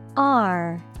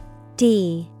R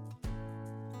D.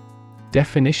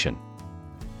 Definition: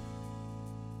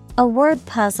 A word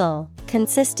puzzle,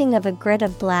 consisting of a grid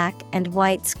of black and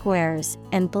white squares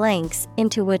and blanks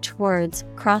into which words,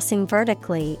 crossing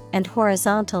vertically and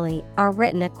horizontally, are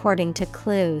written according to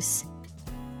clues.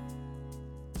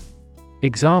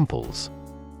 Examples: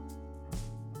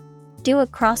 Do a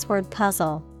crossword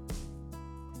puzzle.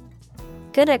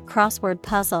 Good at crossword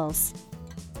puzzles.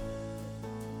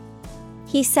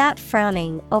 He sat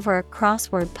frowning over a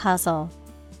crossword puzzle.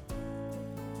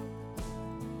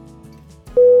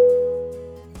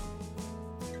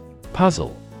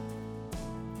 Puzzle.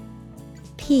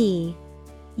 P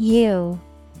U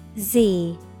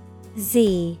Z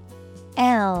Z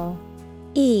L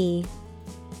E.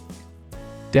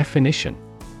 Definition: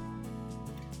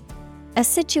 A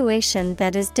situation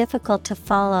that is difficult to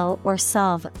follow or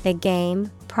solve, a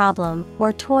game, problem,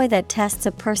 or toy that tests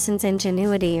a person's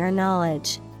ingenuity or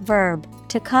knowledge. Verb,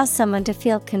 to cause someone to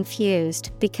feel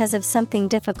confused because of something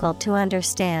difficult to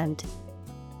understand.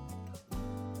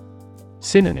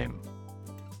 Synonym: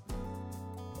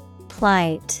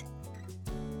 Plight,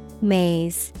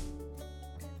 maze.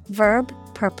 Verb,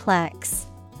 perplex.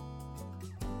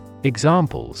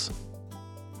 Examples: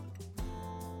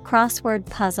 Crossword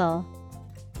puzzle.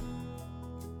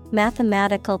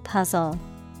 Mathematical puzzle.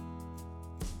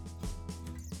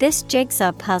 This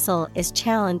jigsaw puzzle is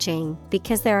challenging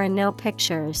because there are no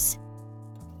pictures.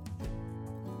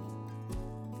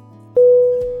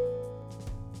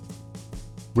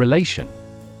 Relation.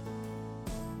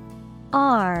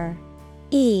 R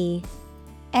E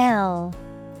L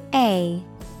A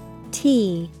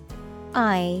T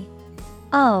I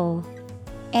O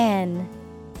N.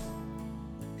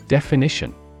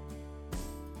 Definition: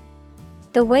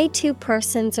 The way two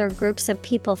persons or groups of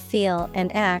people feel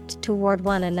and act toward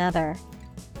one another.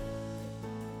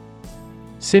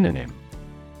 Synonym: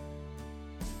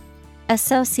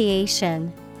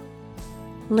 Association,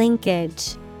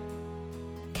 linkage,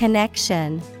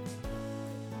 connection.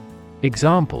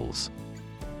 Examples: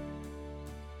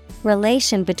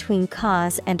 Relation between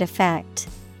cause and effect.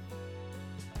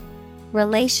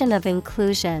 Relation of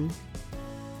inclusion.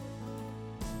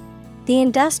 The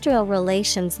industrial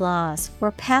relations laws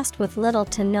were passed with little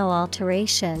to no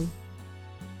alteration.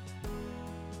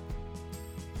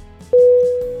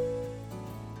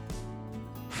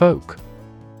 Folk.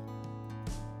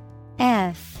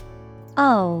 F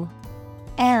O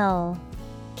L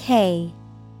K.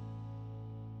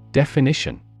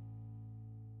 Definition: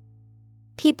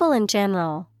 People in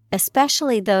general,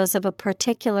 especially those of a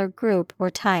particular group or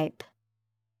type.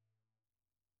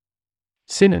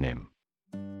 Synonym: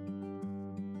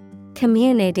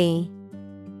 Community,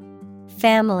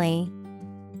 family,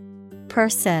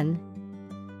 person.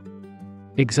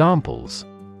 Examples: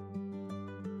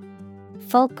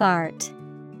 Folk art.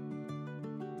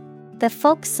 The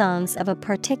folk songs of a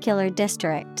particular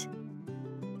district.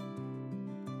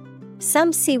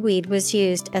 Some seaweed was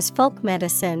used as folk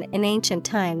medicine in ancient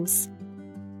times.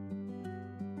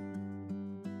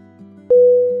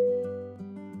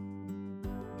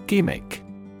 Gimmick.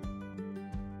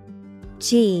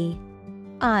 G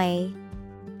I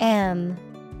M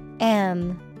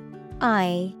M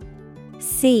I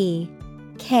C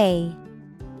K.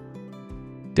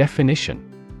 Definition: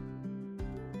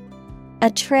 A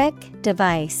trick,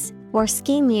 device, or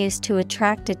scheme used to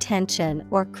attract attention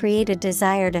or create a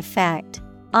desired effect,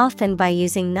 often by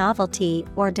using novelty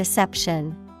or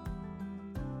deception.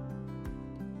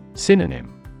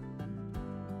 Synonym: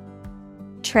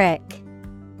 Trick,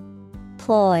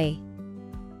 ploy,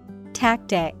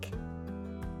 tactic.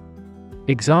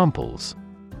 Examples: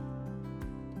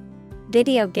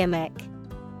 Video gimmick,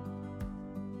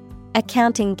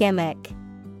 accounting gimmick.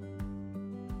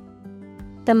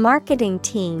 The marketing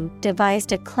team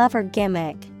devised a clever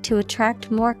gimmick to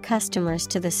attract more customers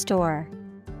to the store.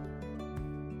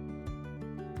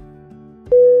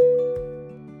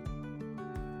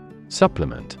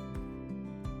 Supplement.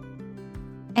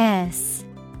 S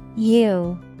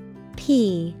U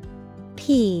P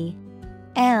P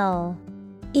L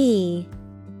E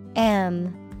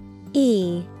M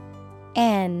E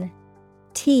N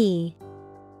T.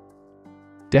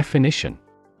 Definition: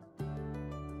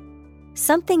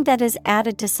 Something that is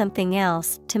added to something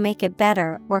else to make it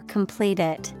better or complete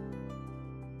it.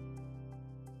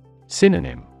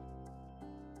 Synonym: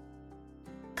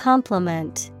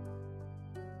 Complement,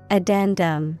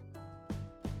 addendum,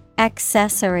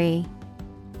 accessory.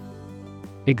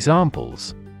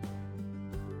 Examples: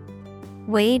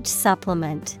 Wage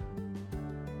supplement.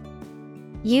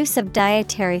 Use of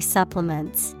dietary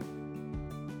supplements.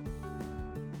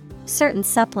 certain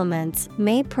supplements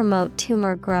may promote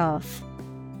tumor growth.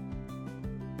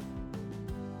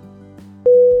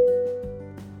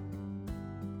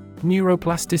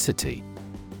 Neuroplasticity.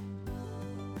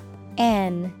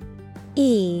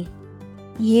 Neuroplasticity.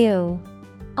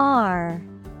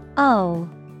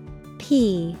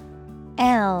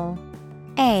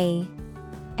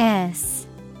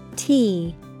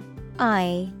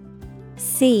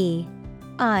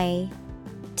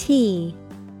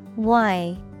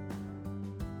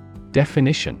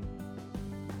 Definition: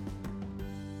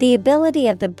 the ability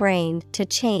of the brain to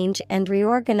change and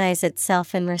reorganize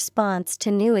itself in response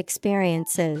to new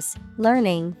experiences,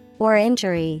 learning, or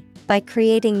injury, by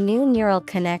creating new neural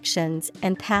connections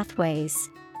and pathways.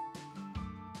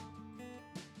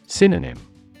 Synonym: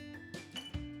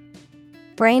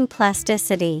 brain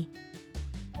plasticity,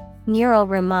 neural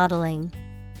remodeling,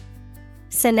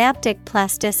 synaptic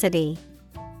plasticity.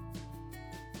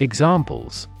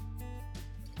 Examples: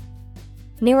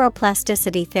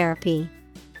 neuroplasticity therapy,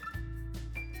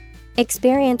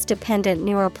 experience-dependent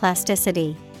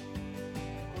neuroplasticity.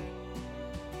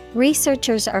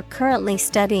 Researchers are currently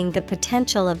studying the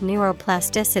potential of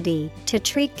neuroplasticity to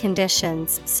treat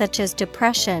conditions such as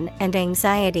depression and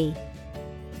anxiety.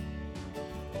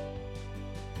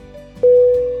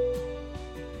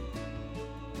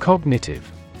 Cognitive.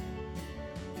 Cognitive.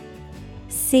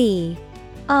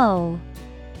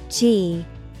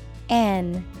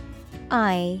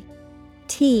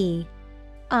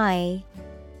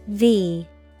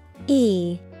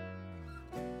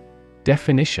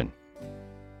 Definition: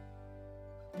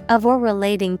 of or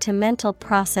relating to mental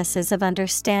processes of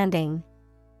understanding.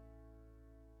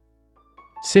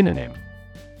 Synonym: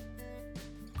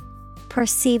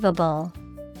 perceivable,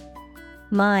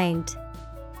 mind,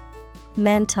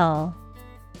 mental.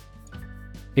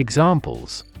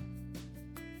 Examples: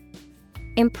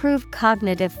 improve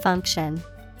cognitive function.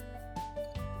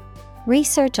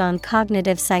 Research on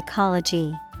cognitive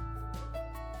psychology.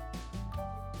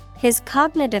 His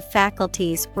cognitive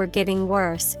faculties were getting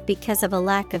worse because of a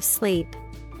lack of sleep.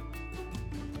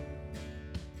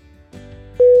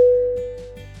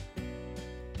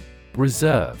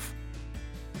 Reserve.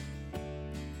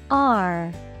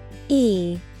 RESERVE.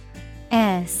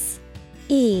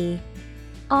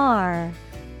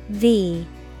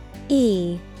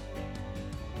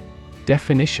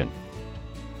 Definition: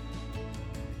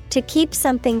 to keep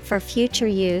something for future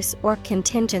use or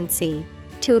contingency,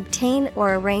 to obtain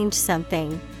or arrange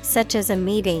something, such as a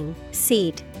meeting,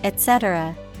 seat,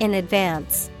 etc., in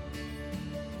advance.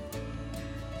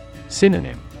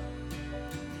 Synonym: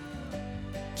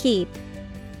 keep,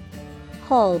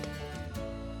 hold,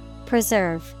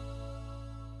 preserve.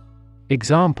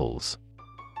 Examples: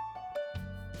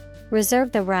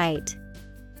 reserve the right,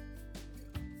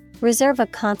 reserve a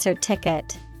concert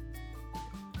ticket.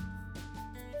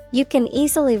 You can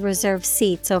easily reserve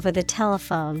seats over the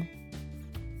telephone.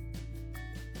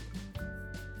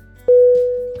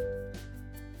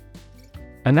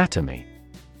 Anatomy.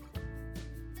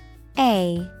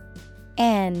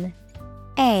 ANATOMY.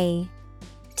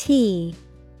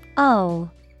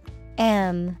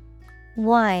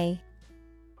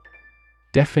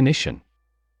 Definition: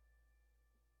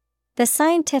 the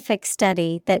scientific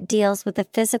study that deals with the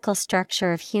physical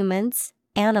structure of humans,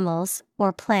 animals,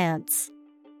 or plants.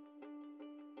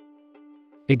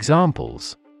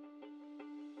 Examples: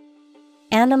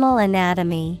 animal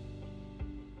anatomy,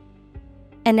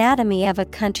 anatomy of a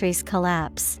country's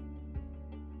collapse.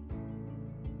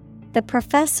 The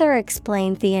professor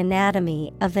explained the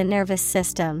anatomy of the nervous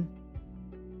system.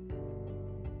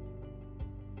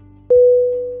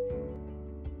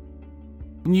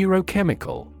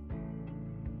 Neurochemical.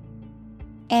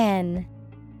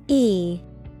 NEUROCHEMICAL.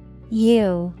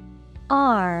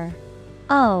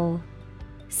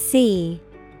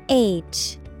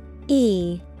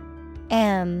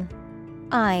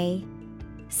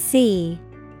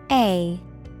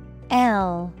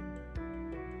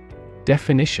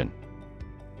 Definition: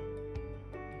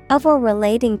 of or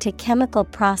relating to chemical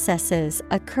processes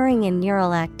occurring in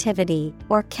neural activity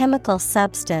or chemical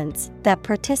substance that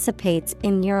participates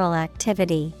in neural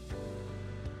activity.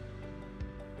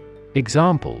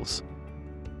 Examples: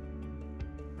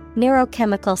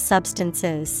 neurochemical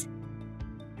substances,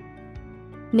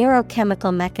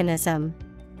 neurochemical mechanism.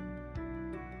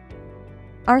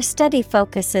 Our study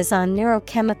focuses on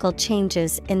neurochemical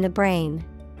changes in the brain.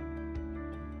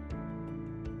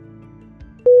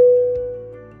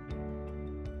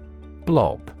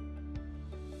 Blob.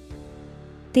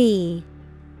 BLOB.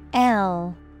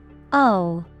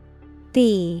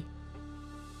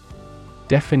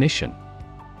 Definition: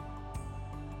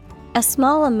 A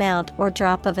small amount or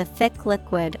drop of a thick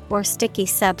liquid or sticky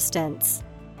substance.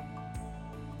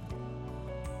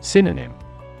 Synonym: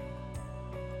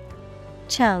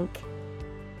 Chunk,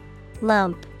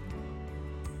 lump,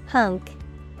 hunk.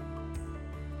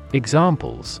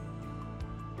 Examples: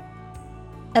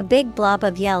 A big blob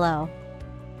of yellow.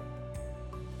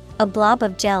 A blob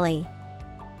of jelly.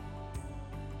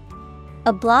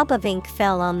 A blob of ink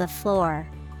fell on the floor.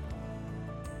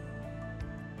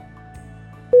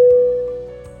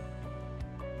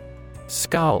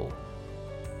 Skull.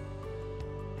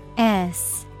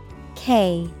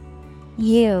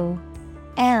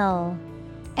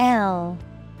 S-K-U-L-L.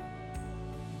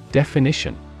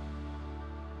 Definition: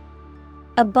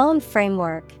 A bone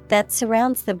framework that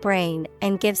surrounds the brain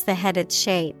and gives the head its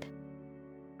shape.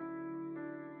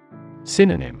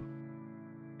 Synonym: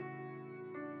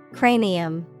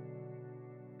 Cranium,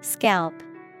 scalp,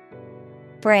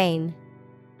 brain.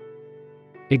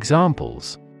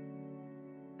 Examples: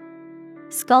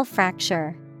 Skull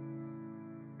fracture.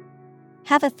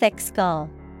 Have a thick skull.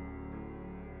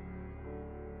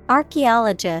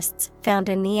 Archaeologists found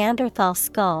a Neanderthal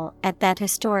skull at that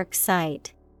historic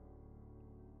site.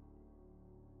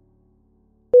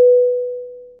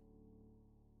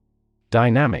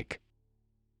 Dynamic.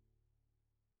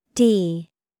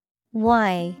 D-Y-N-A-M-I-C.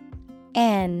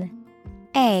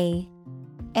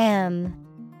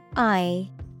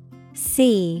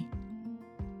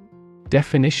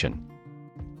 Definition: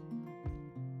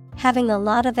 Having a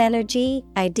lot of energy,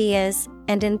 ideas,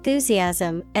 and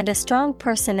enthusiasm and a strong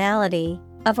personality,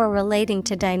 of or relating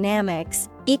to dynamics,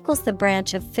 equals the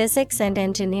branch of physics and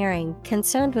engineering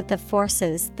concerned with the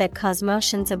forces that cause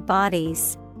motions of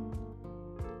bodies.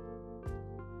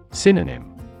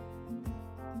 Synonym: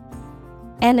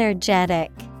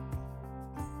 Energetic,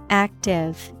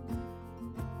 active,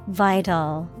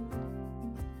 vital.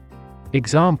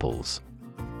 Examples: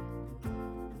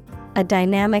 A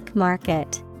dynamic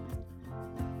market.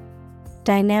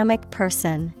 Dynamic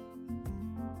person.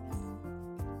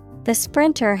 The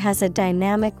sprinter has a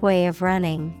dynamic way of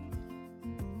running.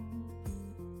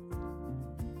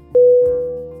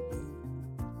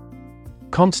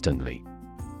 Constantly.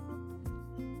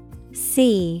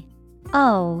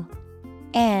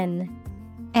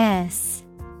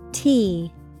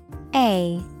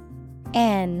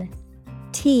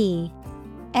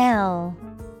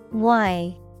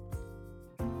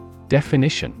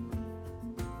 Definition: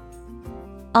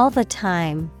 All the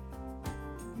time.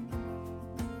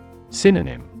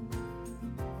 Synonym: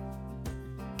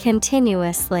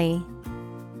 Continuously.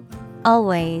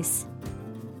 Always.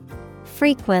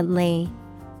 Frequently.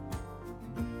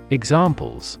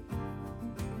 Examples: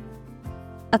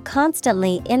 A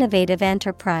constantly innovative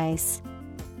enterprise.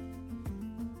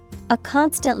 A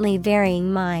constantly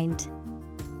varying mind.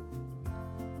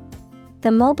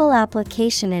 The mobile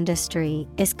application industry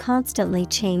is constantly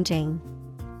changing.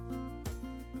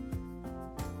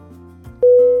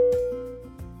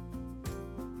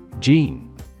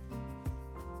 Gene.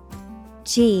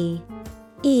 G-E-N-E.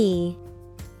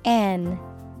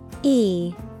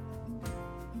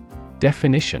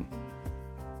 Definition: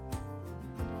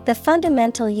 The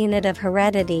fundamental unit of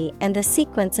heredity and the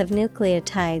sequence of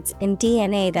nucleotides in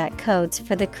DNA that codes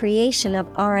for the creation of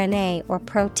RNA or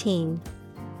protein.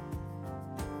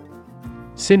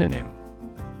 Synonym: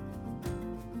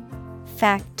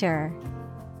 Factor,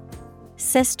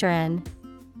 cistern.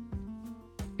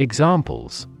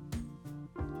 Examples: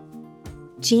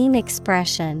 Gene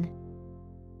expression.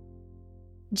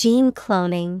 Gene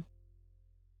cloning.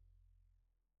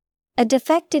 A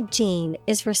defective gene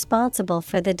is responsible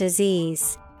for the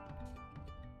disease.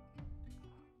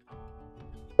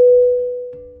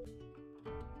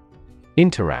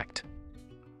 Interact.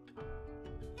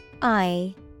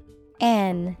 I-N-T-E-R-A-C-T.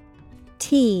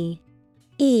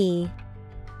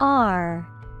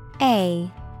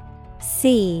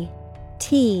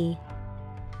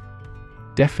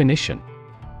 Definition: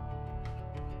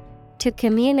 To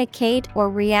communicate or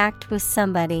react with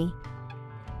somebody.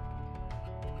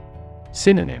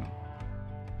 Synonym: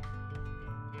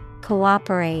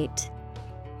 Cooperate,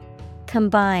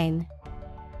 combine,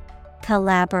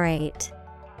 collaborate.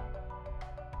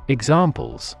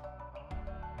 Examples: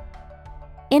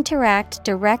 Interact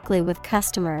directly with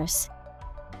customers.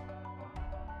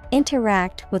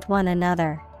 Interact with one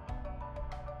another.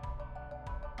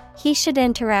 He should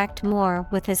interact more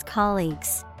with his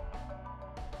colleagues.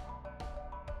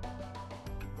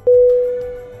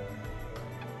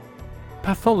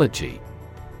 Pathology.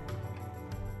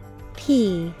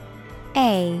 P-A-T-H-O-L-O-G-Y.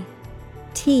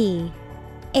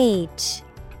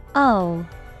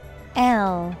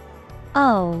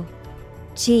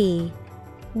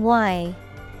 Why?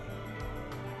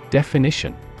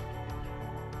 Definition: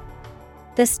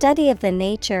 The study of the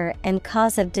nature and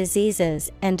cause of diseases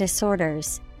and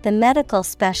disorders, the medical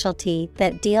specialty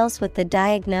that deals with the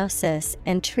diagnosis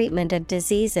and treatment of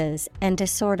diseases and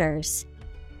disorders.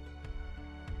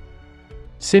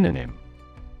 Synonym: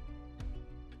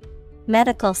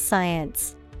 Medical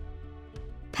science,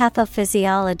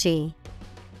 pathophysiology.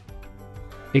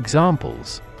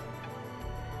 Examples: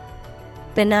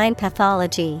 Benign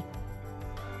pathology,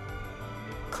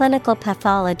 clinical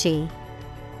pathology.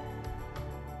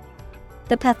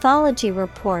 The pathology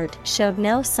report showed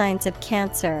no signs of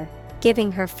cancer,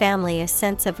 giving her family a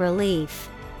sense of relief.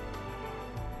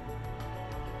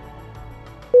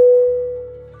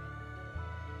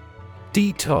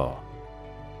 Detour.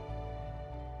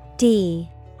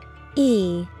 D-E-T-O-U-R.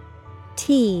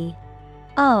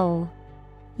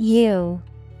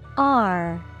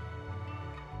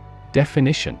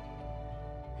 Definition: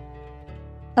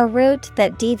 A route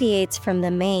that deviates from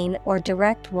the main or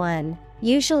direct one,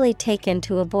 usually taken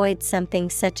to avoid something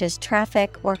such as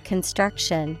traffic or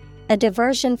construction, a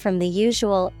diversion from the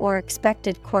usual or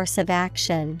expected course of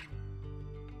action.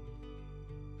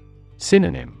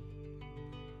 Synonym: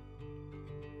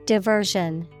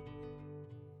 Diversion,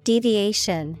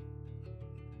 deviation,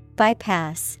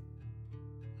 bypass.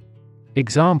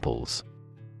 Examples: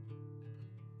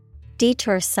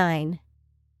 Detour sign,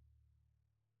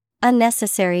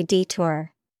 unnecessary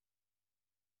detour.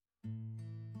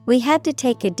 We had to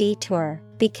take a detour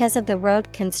because of the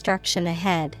road construction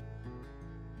ahead.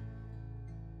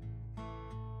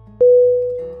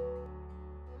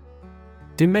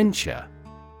 Dementia.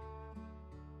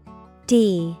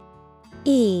 D-E-M-E-N-T-I-A.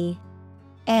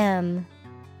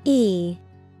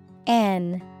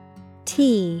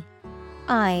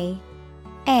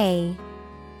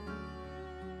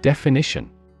 Definition: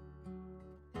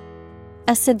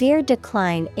 A severe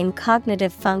decline in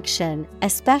cognitive function,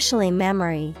 especially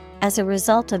memory, as a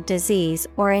result of disease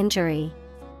or injury.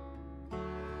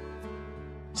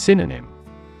 Synonym: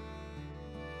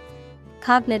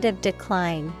 Cognitive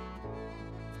decline,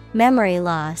 memory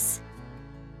loss,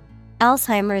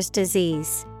 Alzheimer's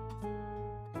disease.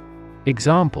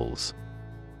 Examples: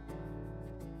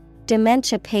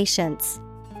 Dementia patients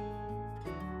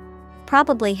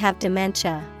probably have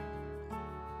dementia.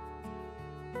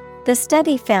 The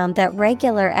study found that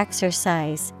regular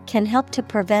exercise can help to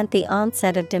prevent the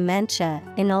onset of dementia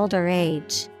in older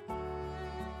age.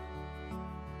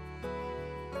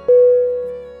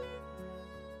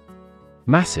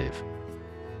 Massive.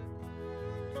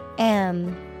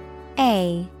 M-A-S-S-I-V-E.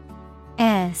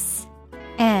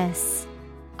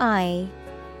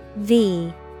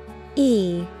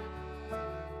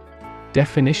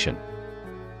 Definition: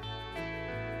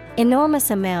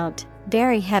 Enormous amount,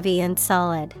 very heavy and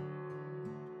solid.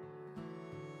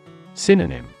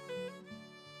 Synonym: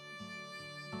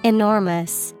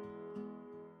 Enormous,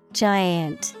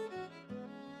 giant,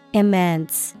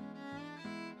 immense.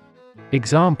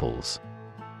 Examples: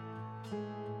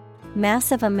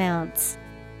 Massive amounts,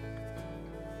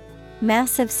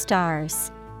 massive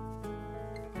stars.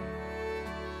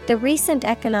 The recent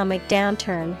economic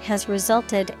downturn has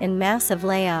resulted in massive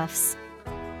layoffs.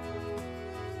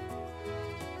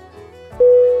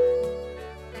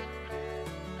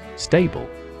 Stable.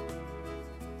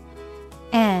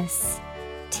 S-T-A-B-L-E.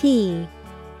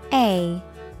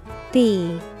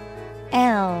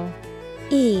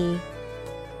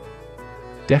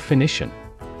 Definition: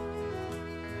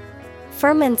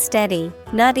 Firm and steady,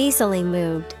 not easily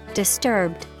moved,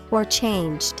 disturbed, or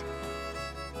changed.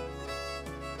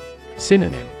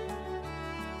 Synonym: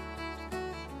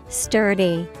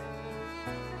 Sturdy,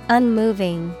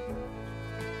 unmoving,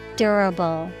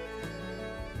 durable.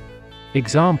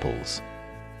 Examples: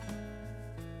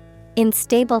 In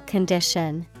stable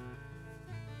condition.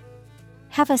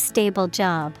 Have a stable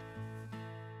job.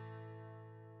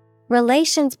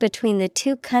 Relations between the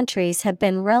two countries have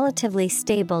been relatively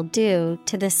stable due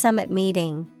to the summit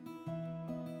meeting.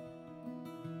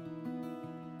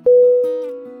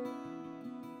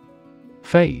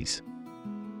 Phase.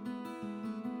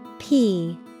 P-H-A-S-E.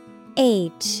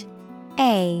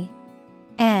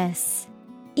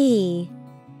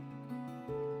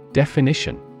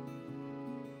 Definition: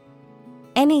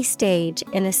 Any stage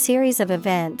in a series of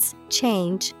events,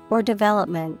 change, or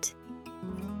development.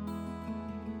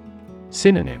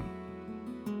 Synonym: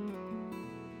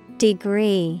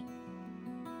 Degree,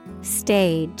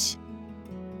 stage,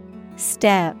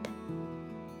 step.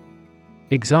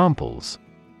 Examples: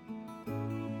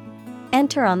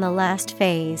 Enter on the last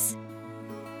phase.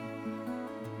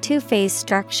 Two-phase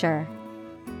structure.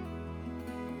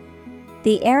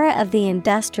 The era of the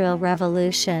Industrial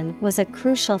Revolution was a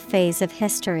crucial phase of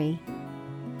history.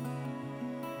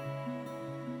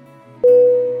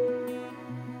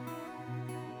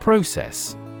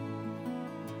 Process.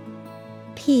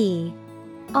 Process.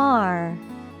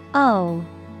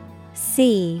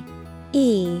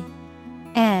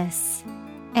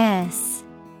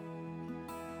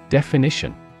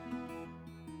 Definition.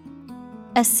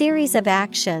 A series of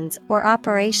actions or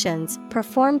operations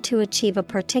performed to achieve a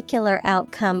particular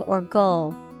outcome or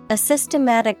goal, a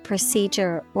systematic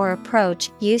procedure or approach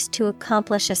used to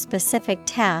accomplish a specific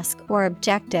task or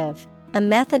objective, a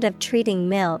method of treating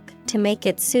milk to make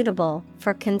it suitable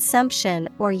for consumption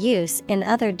or use in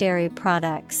other dairy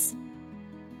products.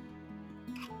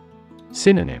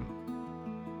 Synonym.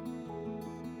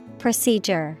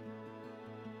 Procedure,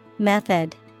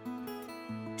 method,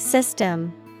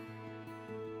 system.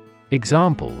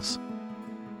 Examples.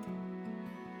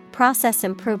 Process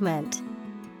improvement,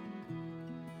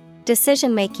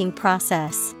 decision-making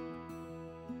process.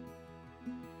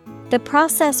 The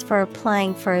process for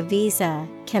applying for a visa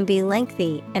can be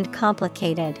lengthy and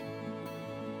complicated.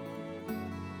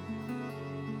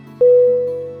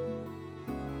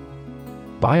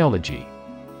 Biology.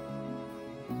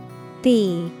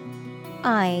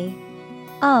 Biology.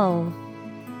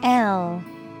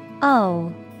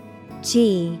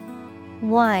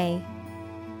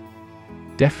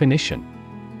 Definition.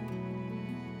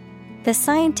 The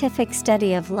scientific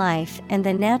study of life and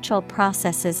the natural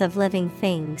processes of living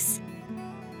things.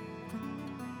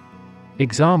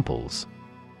 Examples.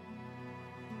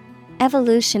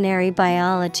 Evolutionary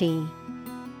biology,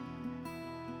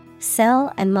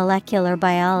 cell and molecular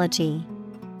biology.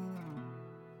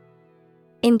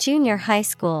 In junior high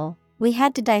school, we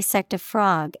had to dissect a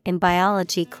frog in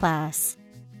biology class.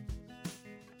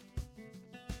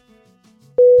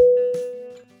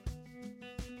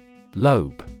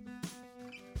 Lobe.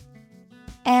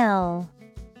 Lobe.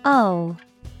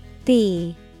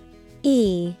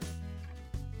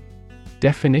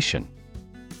 Definition.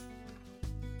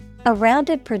 A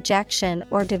rounded projection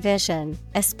or division,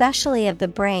 especially of the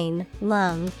brain,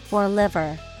 lung, or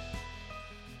liver.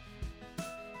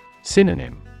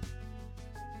 Synonym.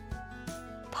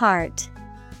 Part,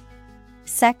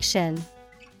 section,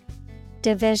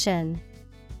 division.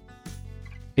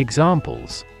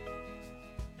 Examples.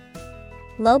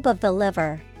 Lobe of the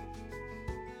liver,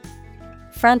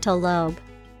 frontal lobe.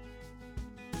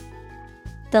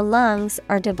 The lungs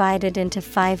are divided into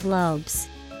 5 lobes.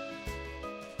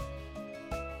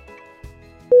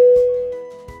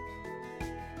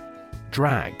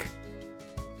 Drag.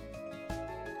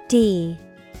 D-R-A-G.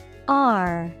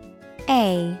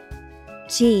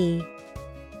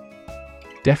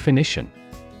 Definition.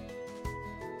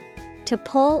 To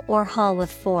pull or haul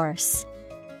with force.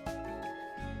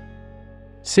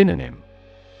 Synonym.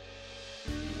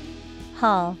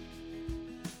 Haul,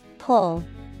 pull,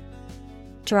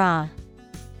 draw.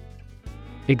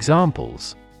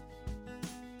 Examples.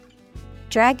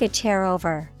 Drag a chair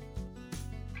over.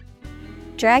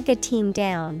 Drag a team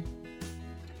down.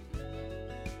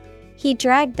 He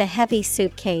dragged the heavy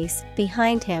suitcase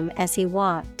behind him as he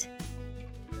walked.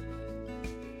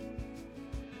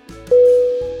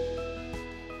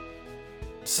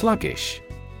 Sluggish.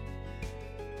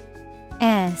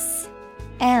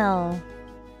 S-L-U-G-G-I-S-H.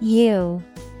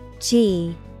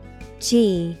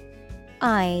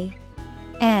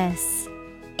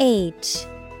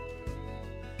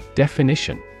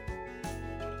 Definition.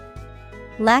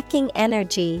 Lacking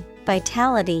energy,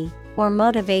 vitality, or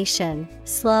motivation,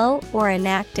 slow or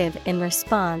inactive in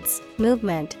response,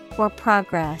 movement, or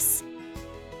progress.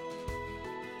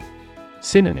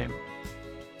 Synonym.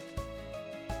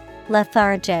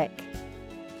 Lethargic,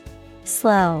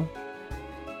 slow,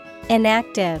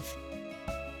 inactive.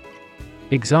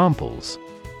 Examples.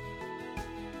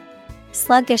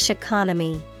 Sluggish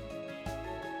economy.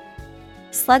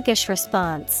 Sluggish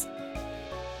response.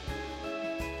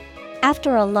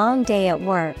 After a long day at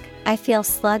work, I feel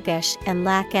sluggish and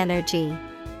lack energy.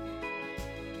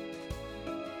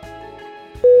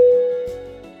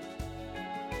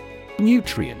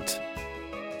 Nutrient.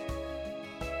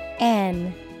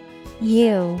 N-U-T-R-I-E-N-T.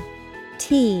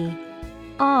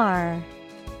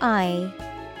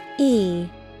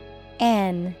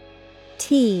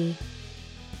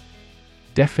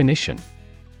 Definition.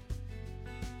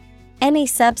 Any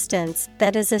substance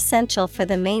that is essential for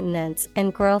the maintenance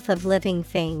and growth of living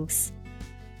things.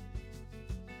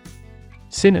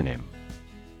 Synonym.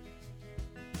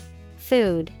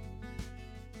 Food,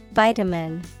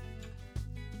 vitamin.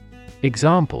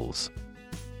 Examples.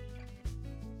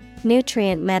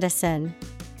 Nutrient medicine.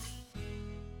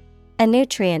 A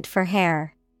nutrient for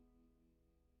hair.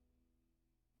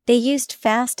 They used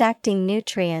fast-acting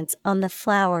nutrients on the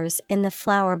flowers in the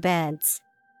flower beds.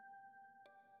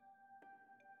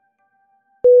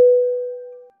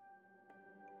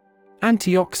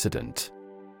 Antioxidant.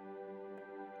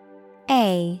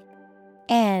 A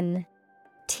N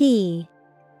T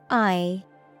I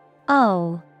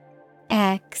O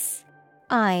X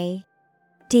I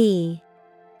D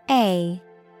A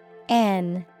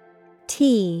N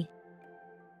T.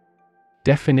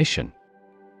 Definition.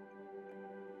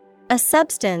 A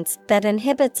substance that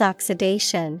inhibits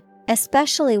oxidation,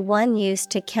 especially one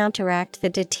used to counteract the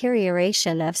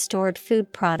deterioration of stored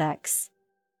food products.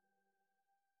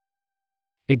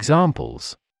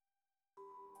 Examples.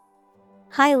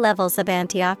 High levels of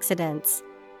antioxidants.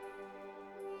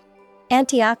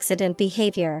 Antioxidant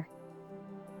behavior.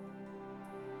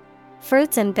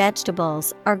 Fruits and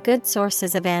vegetables are good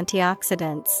sources of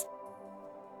antioxidants.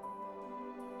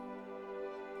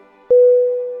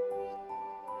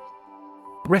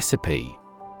 Recipe.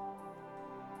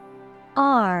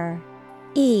 R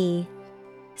E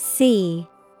C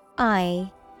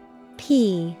I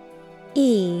P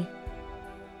E.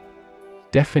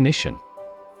 Definition.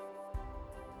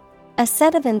 A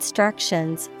set of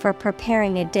instructions for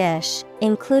preparing a dish,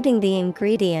 including the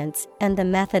ingredients and the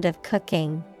method of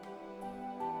cooking.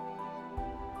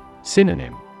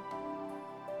 Synonym.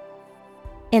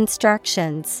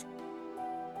 Instructions.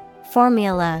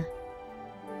 Formula.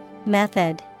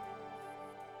 Method.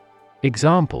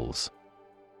 Examples.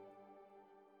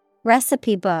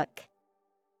 Recipe book.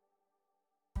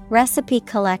 Recipe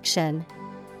collection.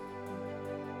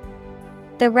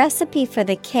 The recipe for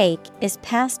the cake is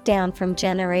passed down from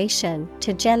generation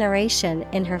to generation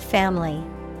in her family.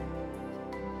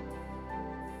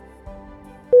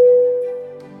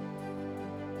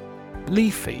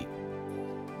 Leafy.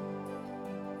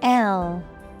 L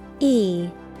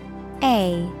E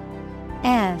A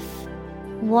F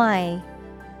Y.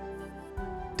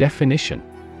 Definition.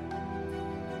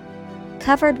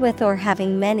 Covered with or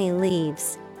having many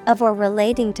leaves, of or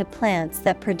relating to plants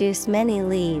that produce many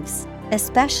leaves,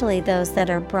 especially those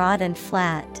that are broad and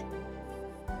flat.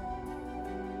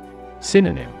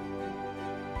 Synonym.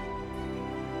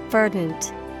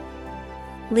 Verdant.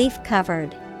 Leaf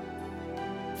covered.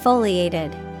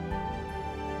 Foliated.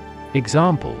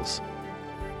 Examples.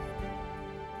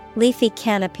 Leafy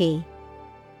canopy.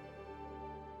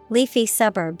 Leafy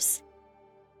suburbs.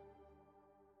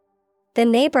 The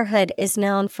neighborhood is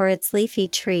known for its leafy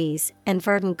trees and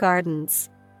verdant gardens.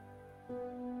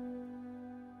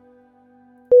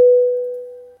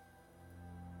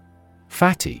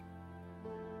 Fatty.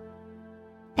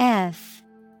 F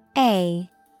A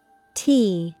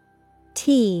T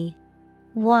T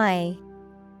Y.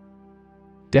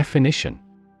 Definition.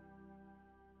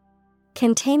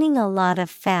 Containing a lot of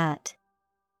fat.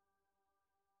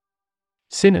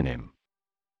 Synonym.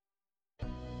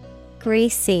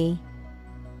 Greasy.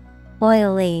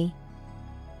 Oily.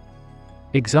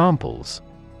 Examples.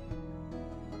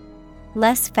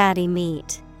 Less fatty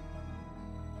meat.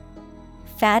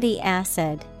 Fatty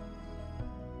acid.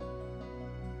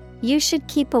 You should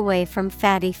keep away from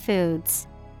fatty foods.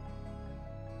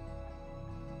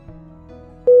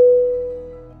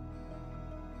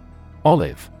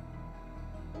 Olive.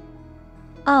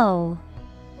 O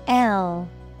L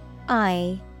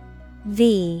I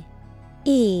V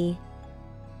E.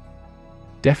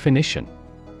 Definition.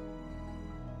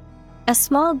 A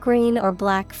small green or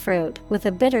black fruit with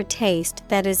a bitter taste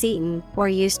that is eaten or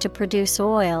used to produce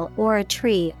oil, or a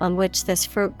tree on which this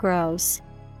fruit grows.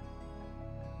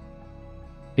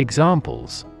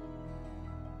 Examples.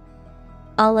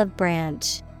 Olive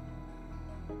branch.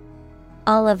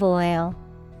 Olive oil.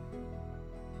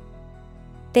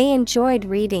 They enjoyed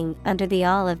reading under the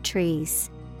olive trees.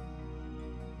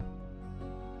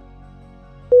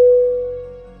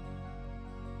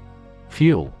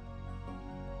 Fuel.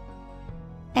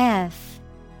 F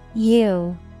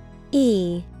U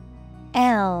E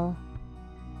L.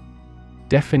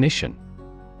 Definition.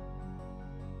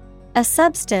 A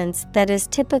substance that is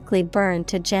typically burned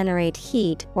to generate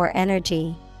heat or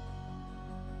energy.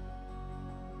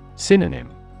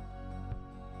 Synonym.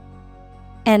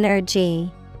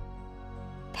 Energy.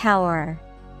 Power.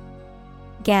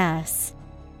 Gas.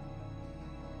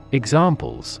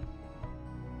 Examples.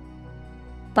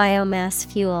 Biomass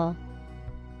fuel.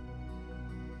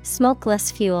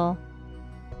 Smokeless fuel.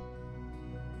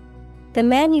 The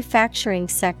manufacturing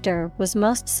sector was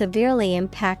most severely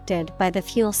impacted by the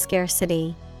fuel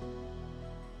scarcity.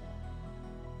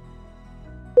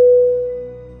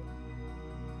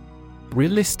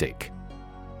 Realistic.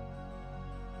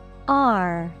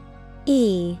 R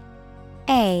E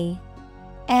A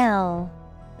L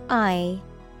I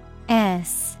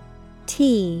S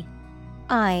T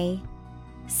I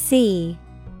C.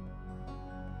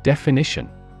 Definition: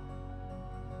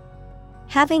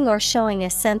 Having or showing a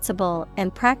sensible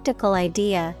and practical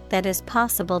idea that is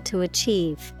possible to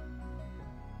achieve.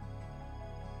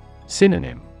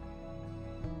 Synonym: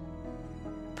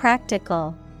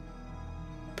 Practical,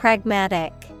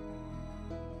 pragmatic,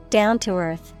 down to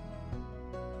earth.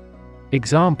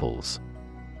 Examples: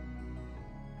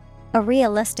 A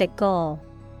realistic goal.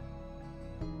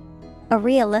 A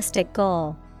realistic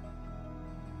goal.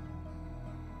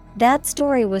 That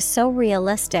story was so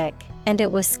realistic, and it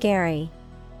was scary.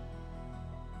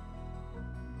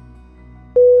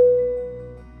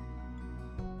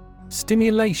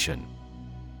 Stimulation.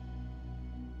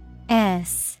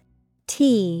 S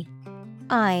T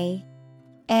I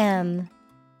M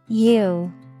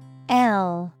U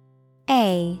L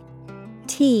A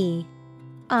T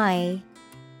I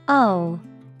O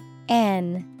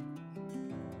N.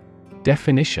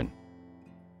 Definition: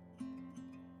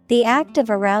 The act of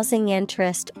arousing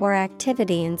interest or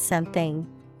activity in something,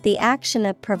 the action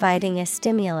of providing a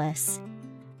stimulus.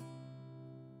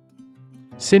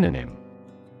 Synonym: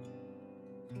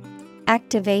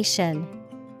 Activation,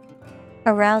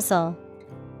 arousal,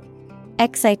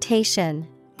 excitation.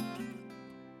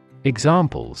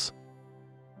 Examples: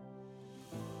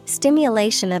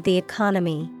 Stimulation of the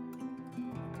economy.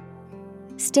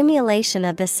 Stimulation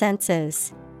of the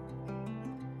senses.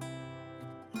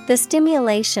 The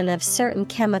stimulation of certain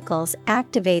chemicals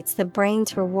activates the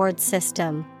brain's reward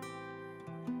system.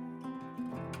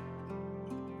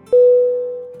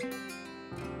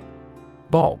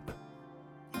 Bob.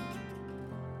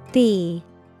 B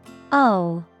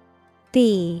O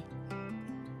B.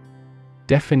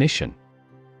 Definition: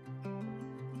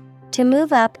 To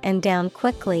move up and down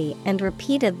quickly and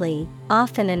repeatedly,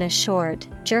 often in a short,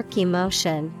 jerky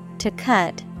motion, to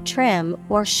cut, trim,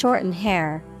 or shorten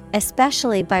hair,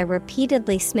 especially by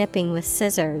repeatedly snipping with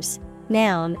scissors.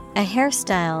 Noun, a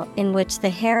hairstyle in which the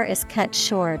hair is cut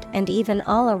short and even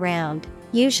all around,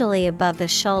 usually above the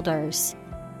shoulders.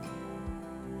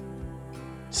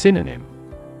 Synonym: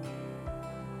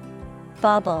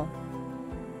 Bobble,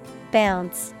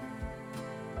 bounce,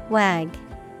 wag.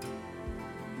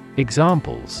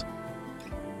 Examples: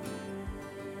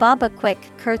 Bob a quick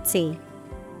curtsy.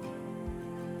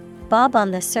 Bob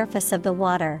on the surface of the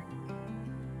water.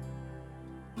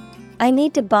 I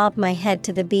need to bob my head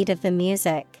to the beat of the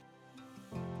music.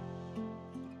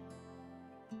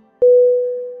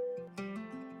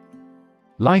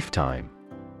 Lifetime.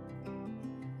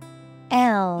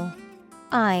 L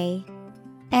I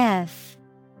F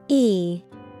E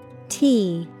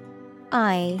T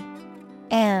I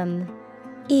M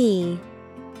E.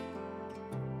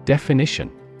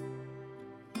 Definition: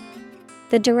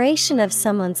 The duration of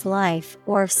someone's life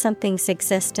or of something's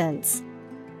existence.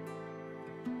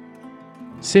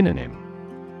 Synonym: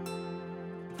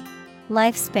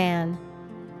 Lifespan,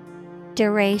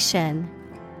 duration.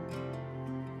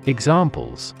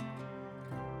 Examples: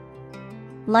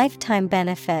 Lifetime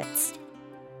benefits.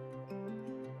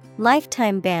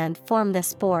 Lifetime ban formed the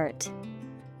sport.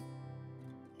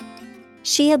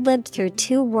 She had lived through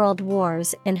 2 world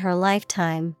wars in her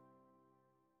lifetime.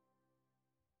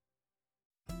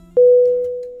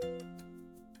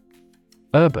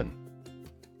 Urban.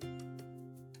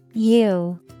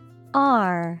 U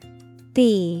R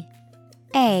B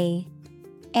A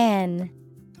N.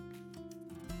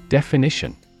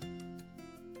 Definition: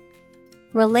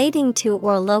 Relating to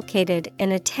or located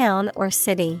in a town or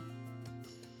city.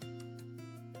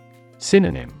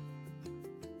 Synonym: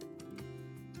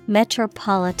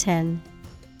 Metropolitan,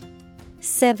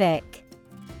 civic.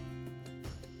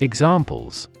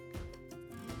 Examples: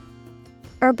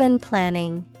 Urban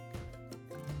planning.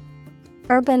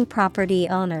 Urban property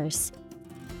owners.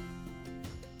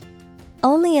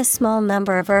 Only a small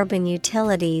number of urban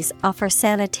utilities offer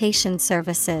sanitation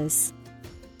services.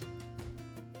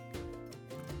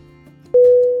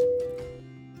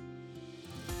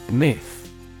 Myth.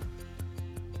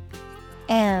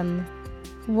 M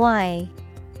Y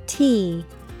T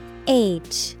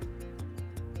H.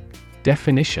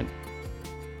 Definition: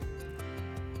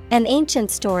 An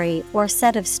ancient story or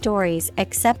set of stories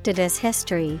accepted as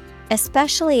history,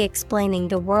 especially explaining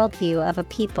the worldview of a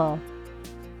people.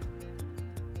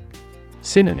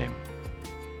 Synonym: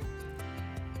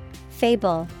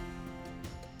 Fable,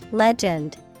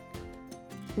 legend,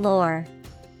 lore.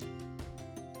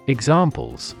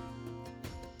 Examples: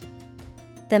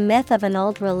 The myth of an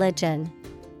old religion.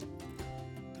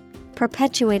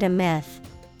 Perpetuate a myth.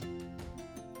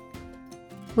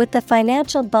 With the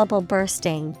financial bubble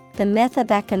bursting, the myth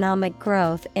of economic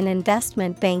growth in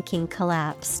investment banking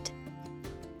collapsed.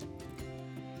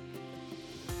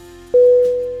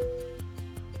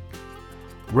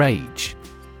 Rage.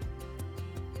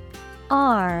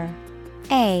 R-A-G-E.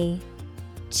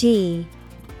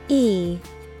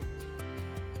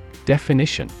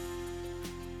 Definition: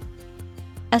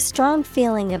 a strong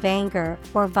feeling of anger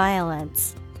or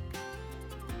violence.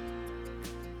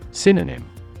 Synonym: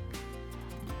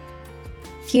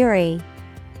 Fury,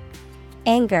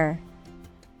 anger,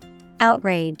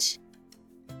 outrage.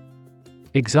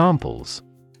 Examples: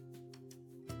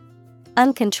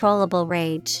 Uncontrollable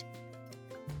rage.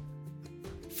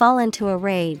 Fall into a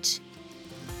rage.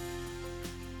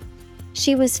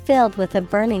 She was filled with a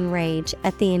burning rage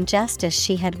at the injustice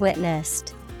she had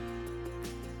witnessed.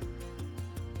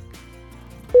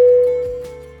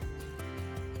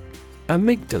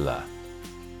 Amygdala.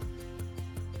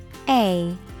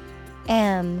 A-M-Y-G-D-A-L-A.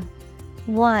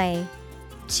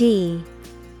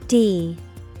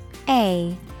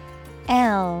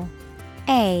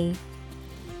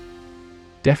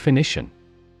 Definition: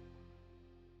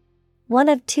 one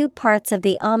of two parts of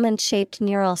the almond-shaped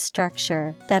neural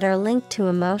structure that are linked to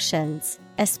emotions,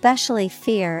 especially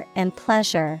fear and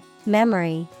pleasure,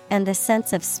 memory, and the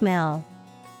sense of smell.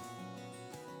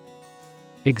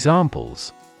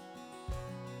 Examples: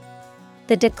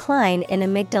 the decline in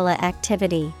amygdala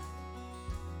activity.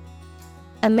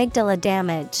 Amygdala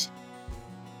damage.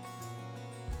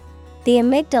 The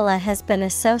amygdala has been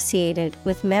associated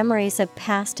with memories of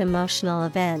past emotional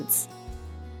events.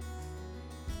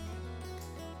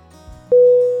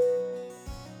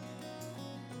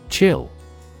 Chill.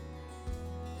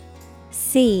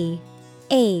 C-H-I-L-L.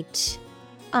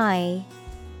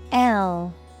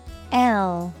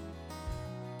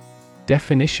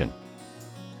 Definition: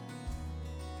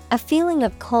 a feeling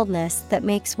of coldness that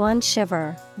makes one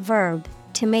shiver. Verb,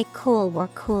 to make cool or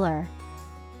cooler.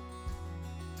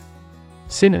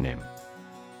 Synonym: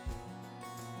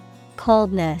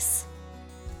 coldness,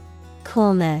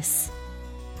 coolness.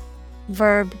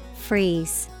 Verb,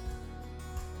 freeze.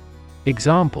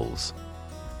 Examples: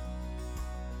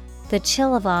 the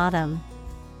chill of autumn.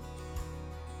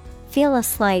 Feel a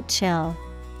slight chill.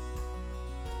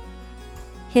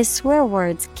 His swear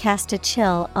words cast a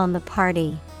chill on the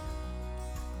party.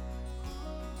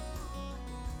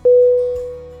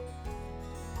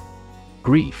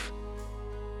 Grief.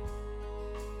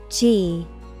 G-R-I-E-F.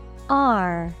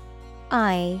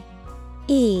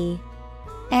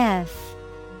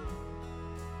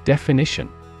 Definition: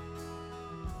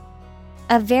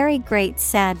 a very great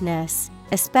sadness,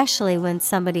 especially when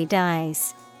somebody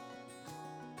dies.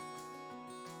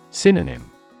 Synonym: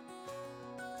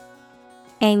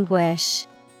 anguish,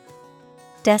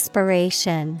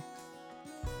 desperation,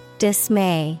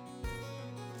 dismay.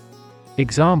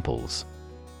 Examples: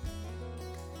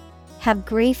 have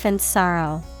grief and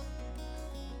sorrow.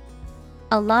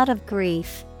 A lot of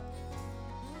grief.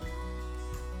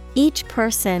 Each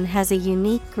person has a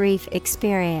unique grief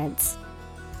experience.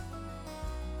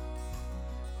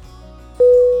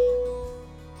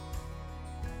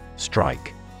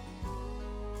 Strike.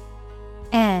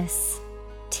 S-T-R-I-K-E.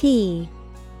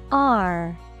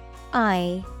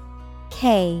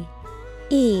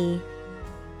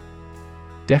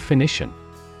 Definition: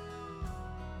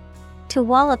 to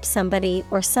wallop somebody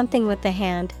or something with the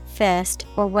hand, fist,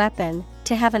 or weapon,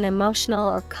 to have an emotional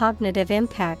or cognitive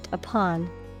impact upon.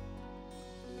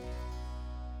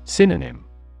 Synonym: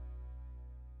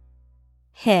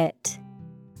 hit,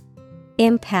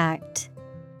 impact,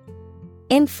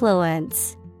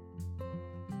 influence.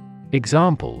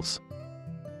 Examples: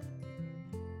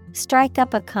 strike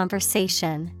up a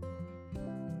conversation.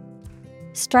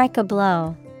 Strike a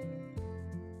blow.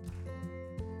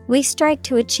 We strike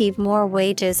to achieve more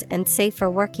wages and safer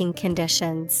working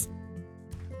conditions.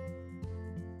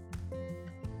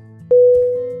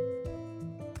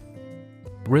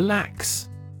 Relax.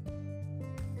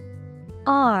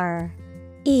 R-E-L-A-X.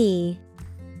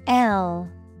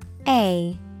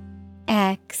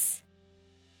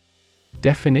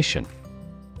 Definition: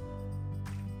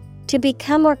 to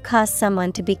become or cause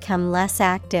someone to become less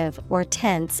active or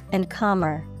tense and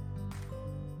calmer.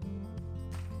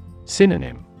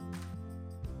 Synonym: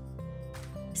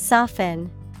 soften,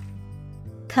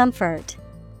 comfort,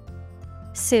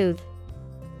 soothe.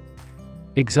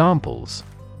 Examples: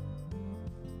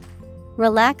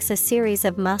 relax a series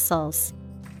of muscles.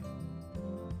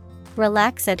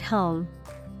 Relax at home.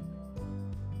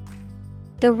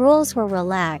 The rules were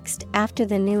relaxed after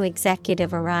the new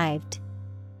executive arrived.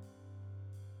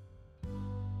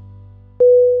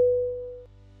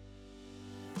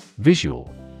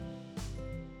 Visual.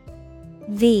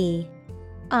 V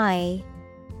I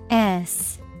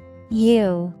S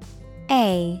U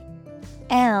A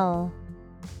L.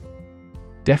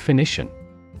 Definition: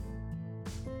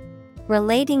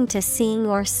 Relating to seeing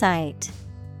or sight.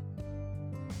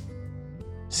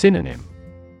 Synonym: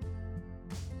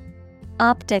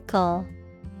 Optical,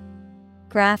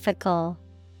 graphical,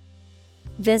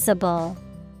 visible.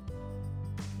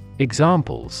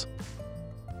 Examples: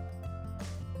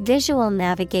 Visual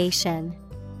navigation.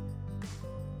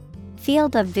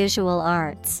 Field of visual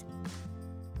arts.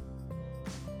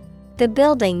 The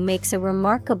building makes a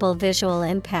remarkable visual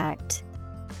impact.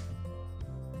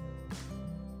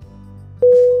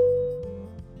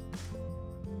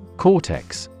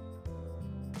 Cortex.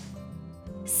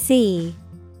 C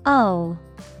O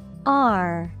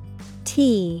R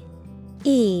T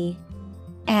E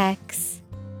X.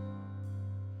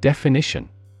 Definition: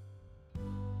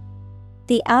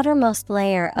 The outermost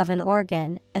layer of an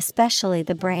organ, especially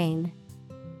the brain.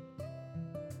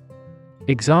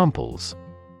 Examples: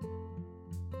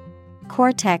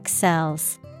 Cortex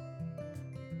cells.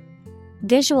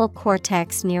 Visual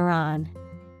cortex neuron.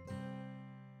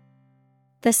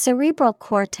 The cerebral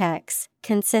cortex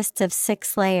consists of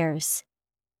 6 layers.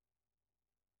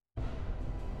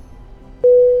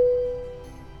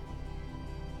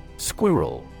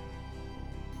 Squirrel.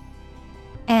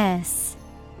 S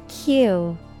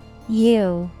Q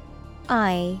U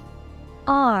I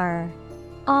R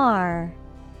R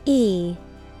E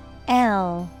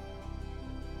L.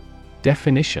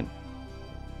 Definition: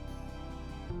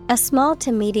 A small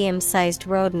to medium-sized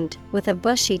rodent with a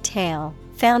bushy tail,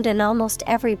 found in almost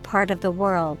every part of the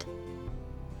world.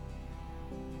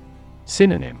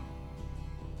 Synonym: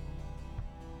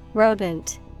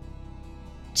 Rodent,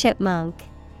 chipmunk,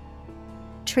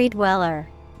 tree dweller.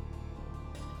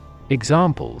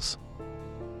 Examples: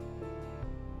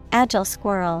 Agile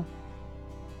squirrel,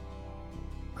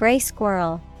 gray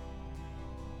squirrel.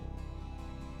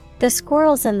 The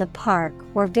squirrels in the park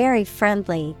were very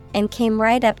friendly and came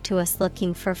right up to us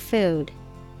looking for food.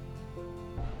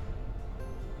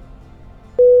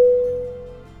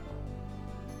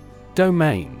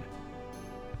 Domain.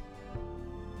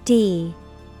 D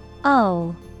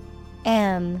O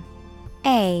M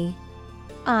A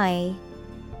I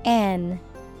N.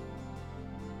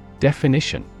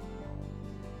 Definition: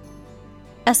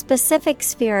 A specific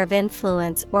sphere of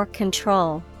influence or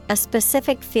control, a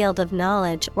specific field of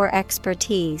knowledge or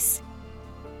expertise.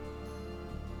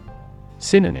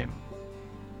 Synonym: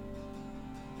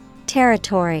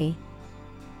 Territory,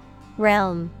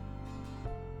 realm,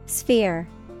 sphere.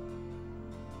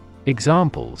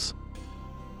 Examples: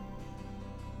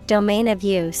 Domain of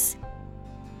use.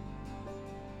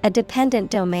 A dependent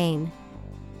domain.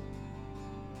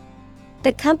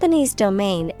 The company's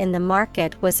domain in the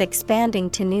market was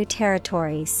expanding to new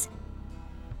territories.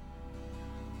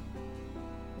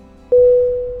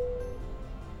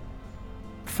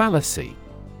 Fallacy.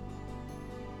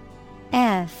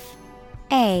 F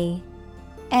A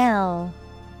L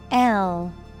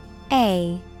L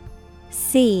A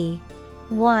C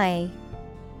Y.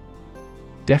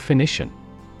 Definition: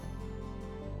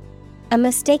 A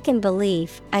mistaken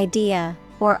belief, idea,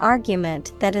 or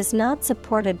argument that is not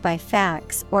supported by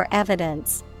facts or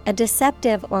evidence, a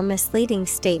deceptive or misleading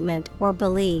statement or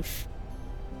belief.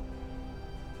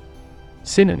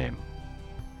 Synonym: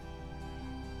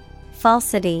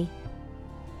 Falsity,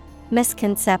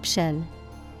 misconception,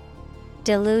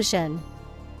 delusion.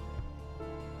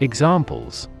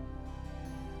 Examples: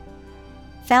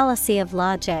 Fallacy of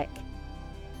logic.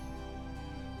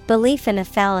 Belief in a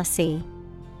fallacy.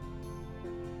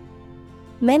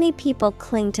 Many people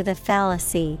cling to the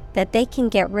fallacy that they can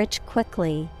get rich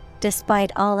quickly,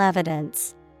 despite all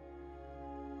evidence.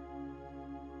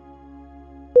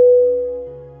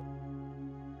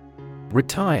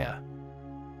 Retire.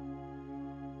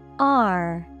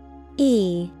 R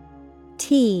E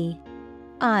T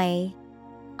I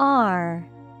R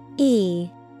E.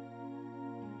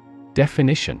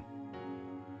 Definition: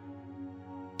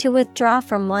 To withdraw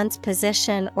from one's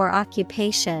position or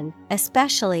occupation,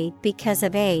 especially because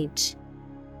of age.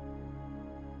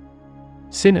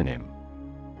 Synonym: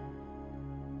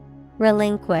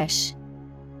 Relinquish,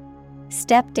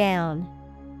 step down,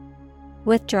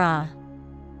 withdraw.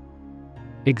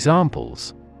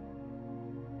 Examples: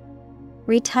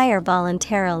 Retire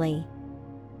voluntarily.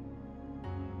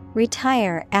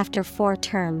 Retire after 4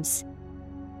 terms.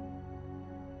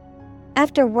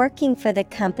 After working for the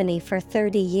company for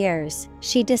 30 years,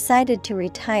 she decided to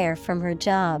retire from her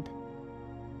job.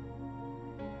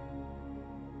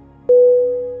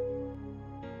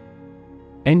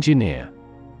 Engineer.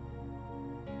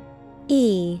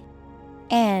 E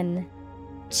N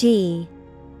G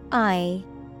I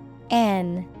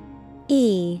N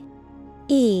E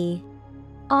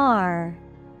R.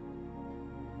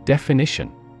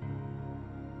 Definition: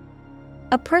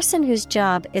 A person whose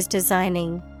job is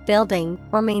designing, building,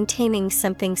 or maintaining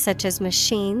something such as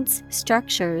machines,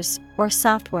 structures, or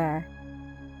software.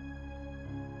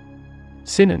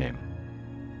 Synonym: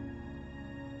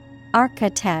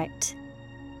 Architect,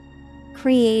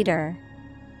 creator,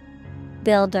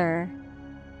 builder.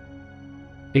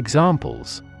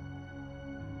 Examples: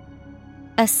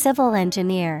 A civil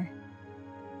engineer.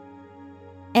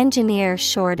 Engineer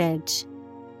shortage.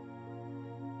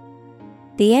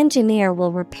 The engineer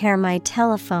will repair my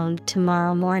telephone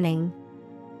tomorrow morning.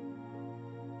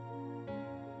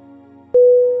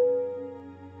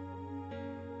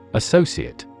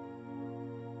 Associate.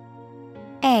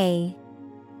 A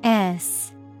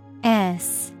S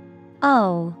S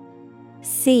O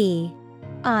C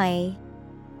I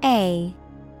A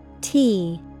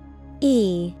T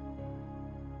E.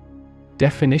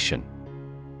 Definition: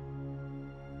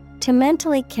 To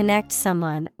mentally connect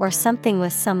someone or something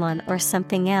with someone or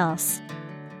something else.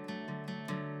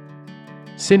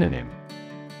 Synonym: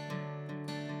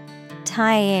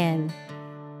 Tie in,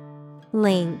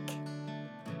 link,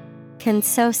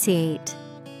 consociate.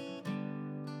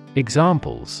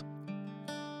 Examples: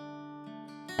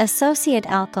 Associate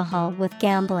alcohol with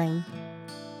gambling.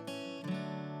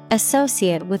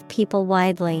 Associate with people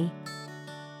widely.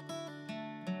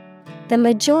 The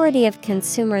majority of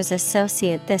consumers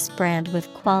associate this brand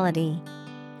with quality.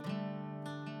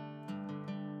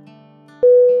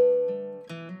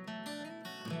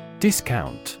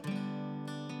 Discount.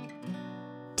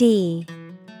 D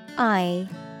I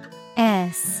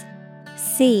S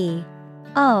C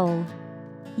O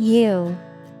U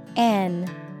N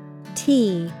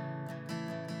T.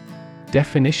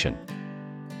 Definition: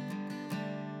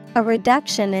 A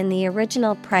reduction in the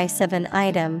original price of an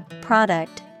item,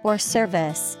 product, or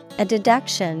service, a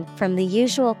deduction from the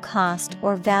usual cost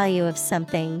or value of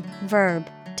something. Verb: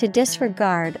 to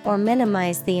disregard or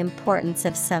minimize the importance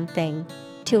of something.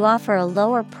 To offer a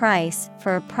lower price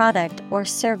for a product or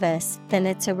service than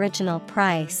its original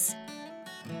price.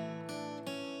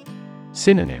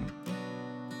 Synonym: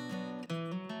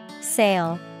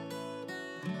 Sale,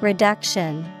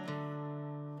 reduction.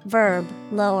 Verb: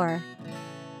 lower.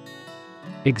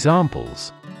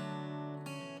 Examples: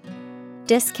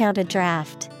 Discounted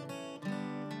draft.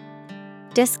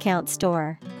 Discount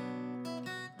store.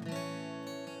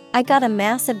 I got a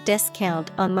massive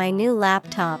discount on my new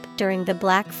laptop during the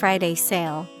Black Friday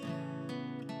sale.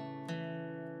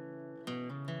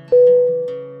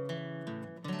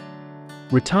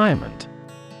 Retirement.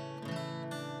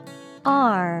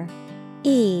 R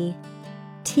E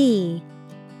T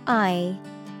I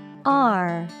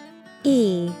R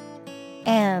E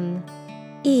M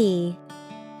E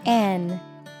N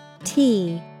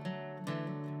T.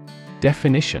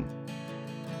 Definition: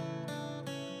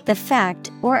 The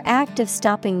fact or act of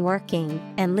stopping working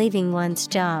and leaving one's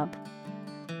job.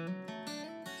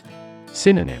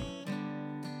 Synonym: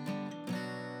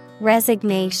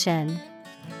 Resignation,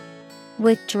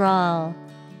 withdrawal,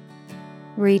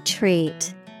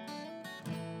 retreat.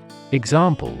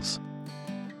 Examples: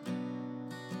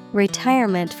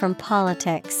 Retirement from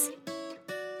politics.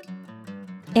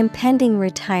 Impending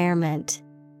retirement.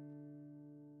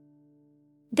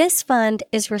 This fund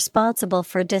is responsible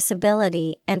for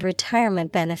disability and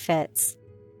retirement benefits.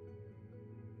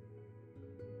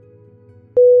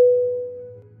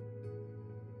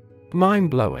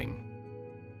 Mind-blowing.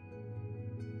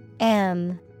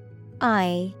 M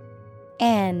I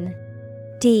N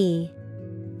D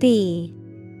B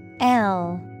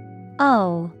L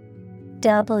O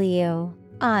W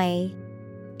I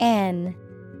N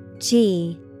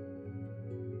G.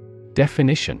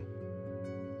 Definition: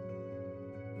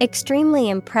 Extremely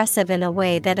impressive in a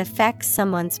way that affects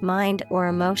someone's mind or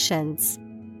emotions.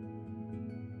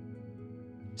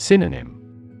 Synonym: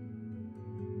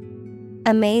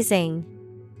 Amazing,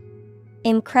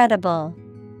 incredible,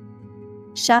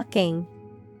 shocking.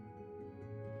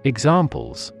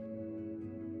 Examples: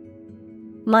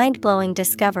 Mind-blowing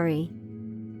discovery.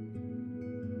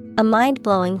 A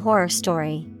mind-blowing horror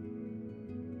story.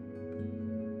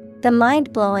 The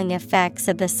mind-blowing effects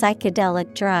of the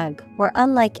psychedelic drug were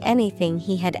unlike anything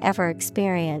he had ever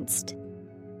experienced.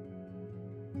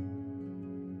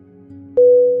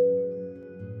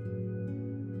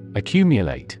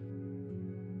 Accumulate.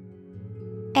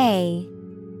 A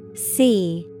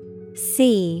C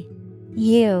C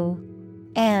U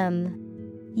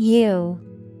M U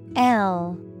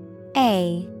L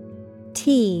A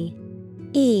T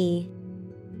E.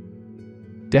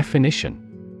 Definition: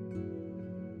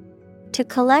 to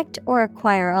collect or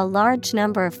acquire a large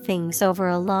number of things over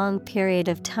a long period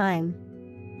of time.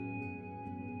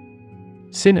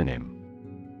 Synonym: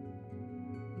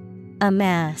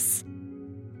 Amass,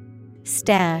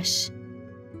 stash,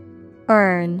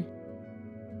 earn.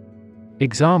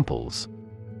 Examples: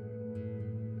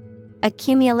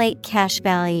 Accumulate cash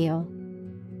value.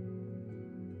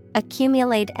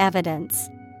 Accumulate evidence.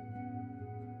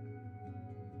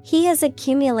 He has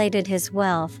accumulated his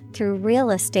wealth through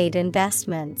real estate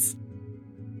investments.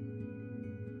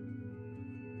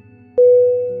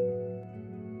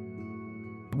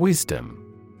 Wisdom.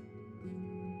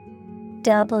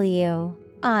 W-I-S-D-O-M.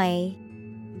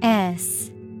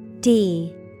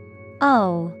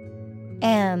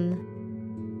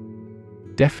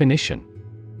 Definition: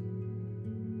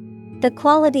 the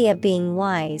quality of being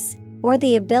wise, or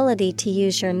the ability to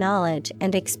use your knowledge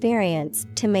and experience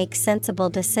to make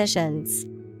sensible decisions.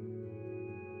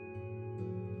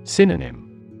 Synonym: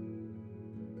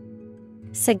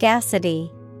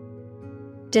 Sagacity,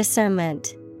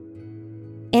 discernment,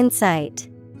 insight.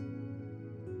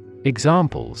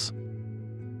 Examples: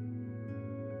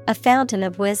 A fountain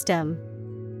of wisdom.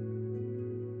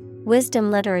 Wisdom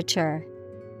literature.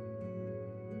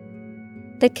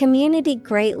 The community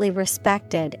greatly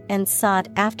respected and sought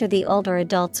after the older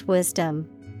adult's wisdom.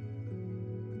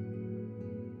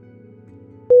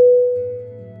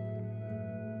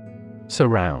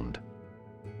 Surround.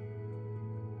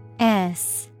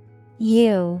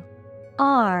 S-U-R-R-O-U-N-D.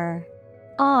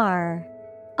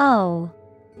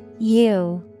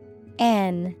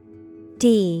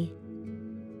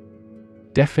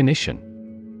 Definition: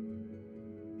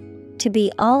 to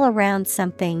be all around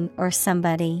something or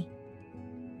somebody.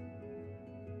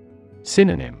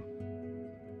 Synonym: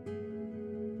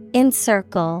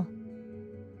 encircle,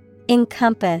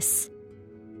 encompass,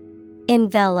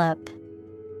 envelop.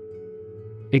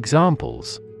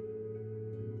 Examples: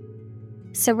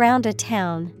 surround a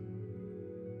town.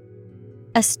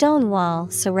 A stone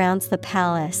wall surrounds the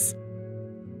palace.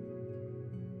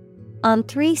 On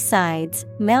 3 sides,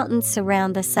 mountains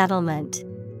surround the settlement.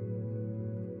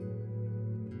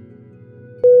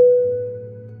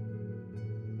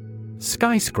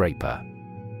 Skyscraper.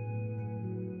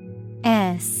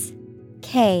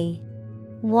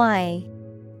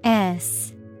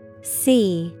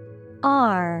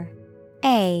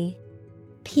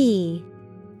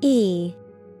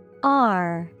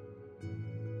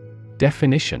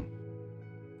 Definition: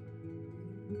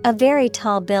 a very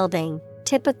tall building,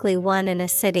 typically one in a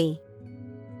city.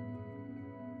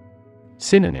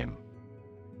 Synonym: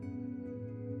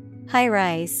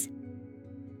 high-rise,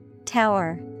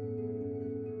 tower.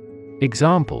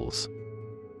 Examples: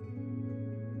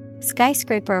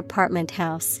 skyscraper apartment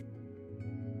house.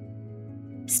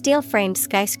 Steel-framed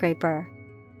skyscraper.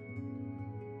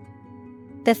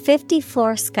 The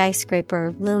 50-floor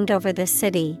skyscraper loomed over the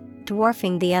city,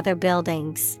 dwarfing the other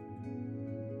buildings.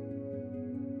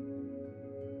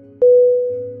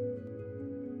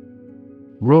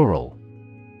 Rural.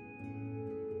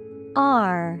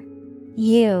 R-U-R-A-L.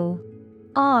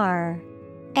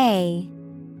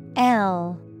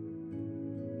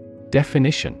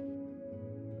 Definition: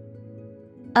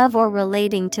 of or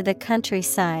relating to the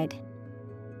countryside.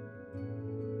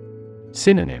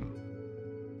 Synonym: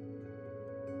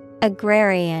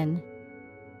 agrarian,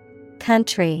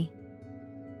 country,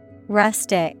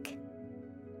 rustic.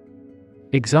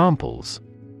 Examples: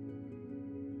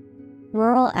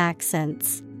 rural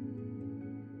accents.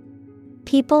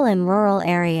 People in rural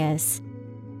areas.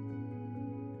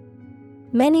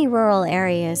 Many rural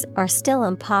areas are still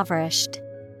impoverished.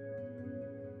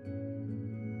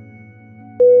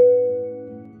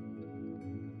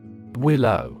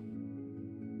 Willow.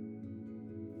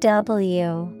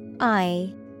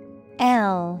 W-I-L-L-O-W.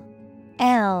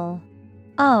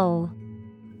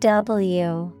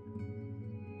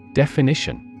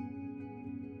 Definition: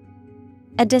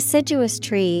 a deciduous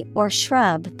tree or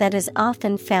shrub that is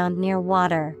often found near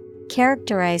water,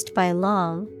 characterized by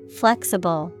long,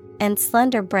 flexible, and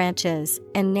slender branches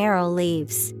and narrow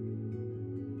leaves.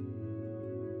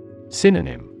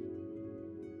 Synonym: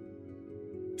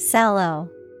 sallow,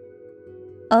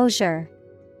 osier,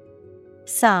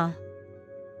 saw.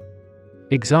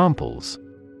 Examples: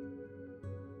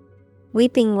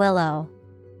 weeping willow.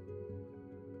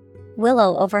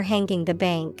 Willow overhanging the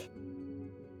bank.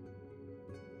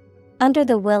 Under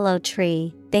the willow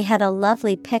tree, they had a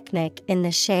lovely picnic in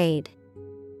the shade.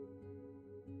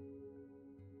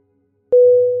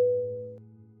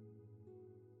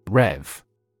 Rev.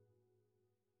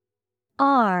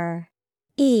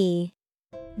 R-E-V.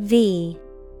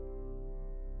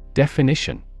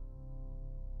 Definition: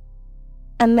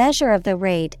 a measure of the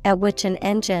rate at which an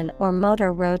engine or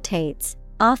motor rotates,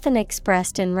 often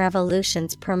expressed in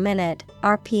revolutions per minute,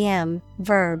 RPM.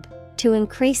 Verb, to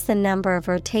increase the number of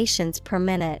rotations per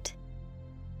minute.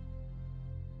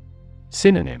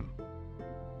 Synonym: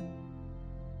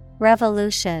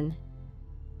 Revolution,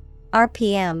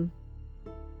 RPM,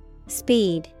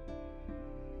 speed.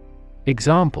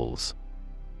 Examples: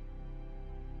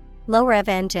 Low rev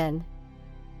engine.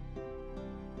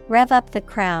 Rev up the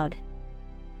crowd.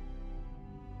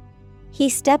 He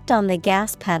stepped on the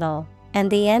gas pedal,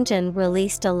 and the engine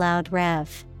released a loud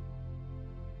rev.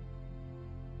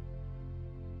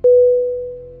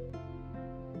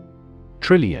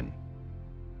 Trillion.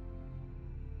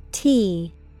 TRILLION.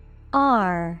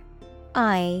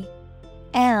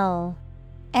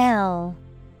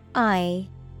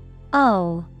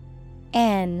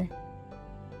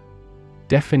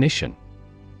 Definition: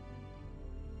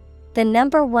 the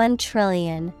number 1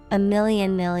 trillion, a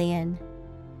million million.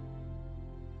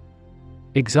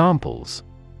 Examples: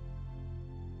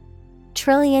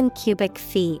 Trillion cubic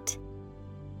feet.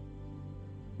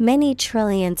 Many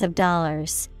trillions of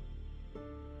dollars.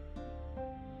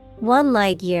 1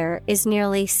 light year is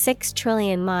nearly 6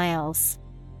 trillion miles.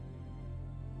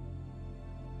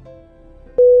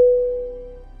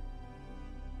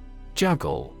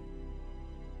 Juggle.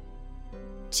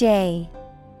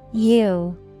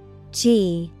 JUGGLE.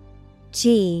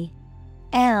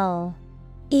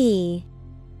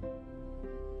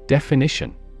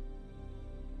 Definition: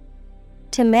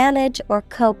 to manage or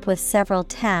cope with several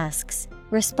tasks,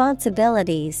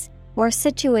 responsibilities, or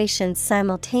situations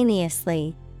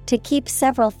simultaneously, to keep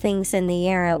several things in the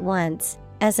air at once,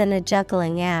 as in a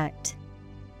juggling act.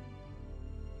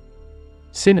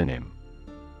 Synonym: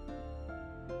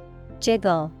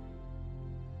 Jiggle,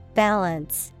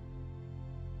 balance,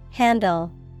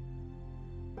 handle.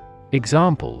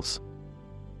 Examples: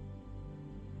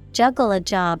 juggle a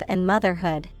job and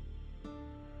motherhood.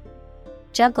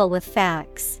 Juggle with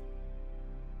facts.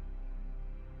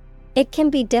 It can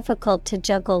be difficult to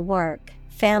juggle work,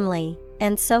 family,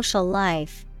 and social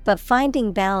life, but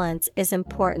finding balance is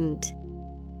important.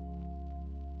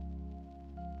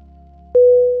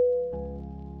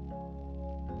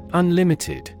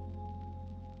 Unlimited.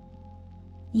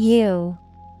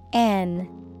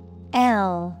 UNLIMITED.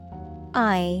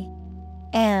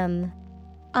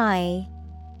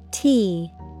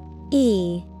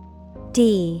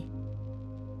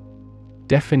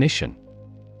 Definition: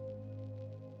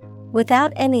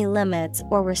 without any limits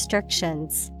or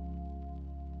restrictions.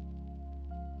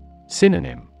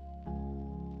 Synonym: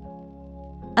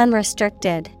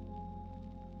 unrestricted,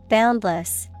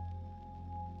 boundless,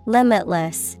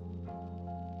 limitless.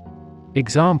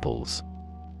 Examples: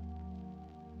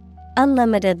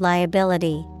 unlimited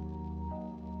liability.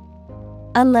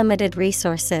 Unlimited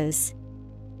resources.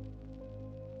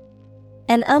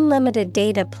 An unlimited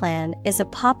data plan is a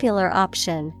popular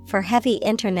option for heavy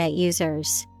internet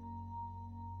users.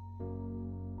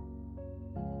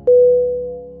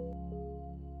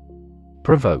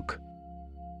 Provoke.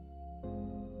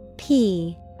 PROVOKE.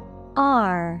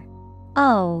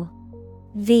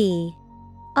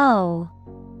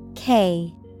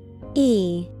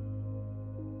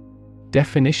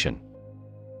 Definition: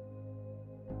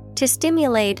 to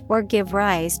stimulate or give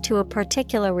rise to a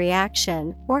particular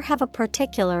reaction or have a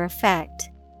particular effect.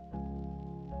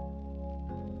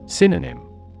 Synonym: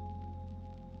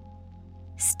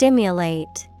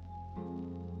 stimulate,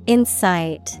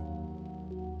 incite,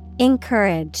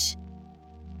 encourage.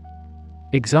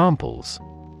 Examples: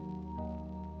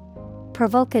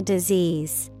 provoke a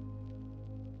disease.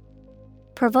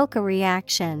 Provoke a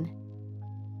reaction.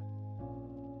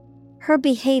 Her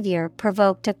behavior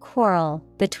provoked a quarrel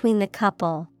between the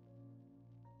couple.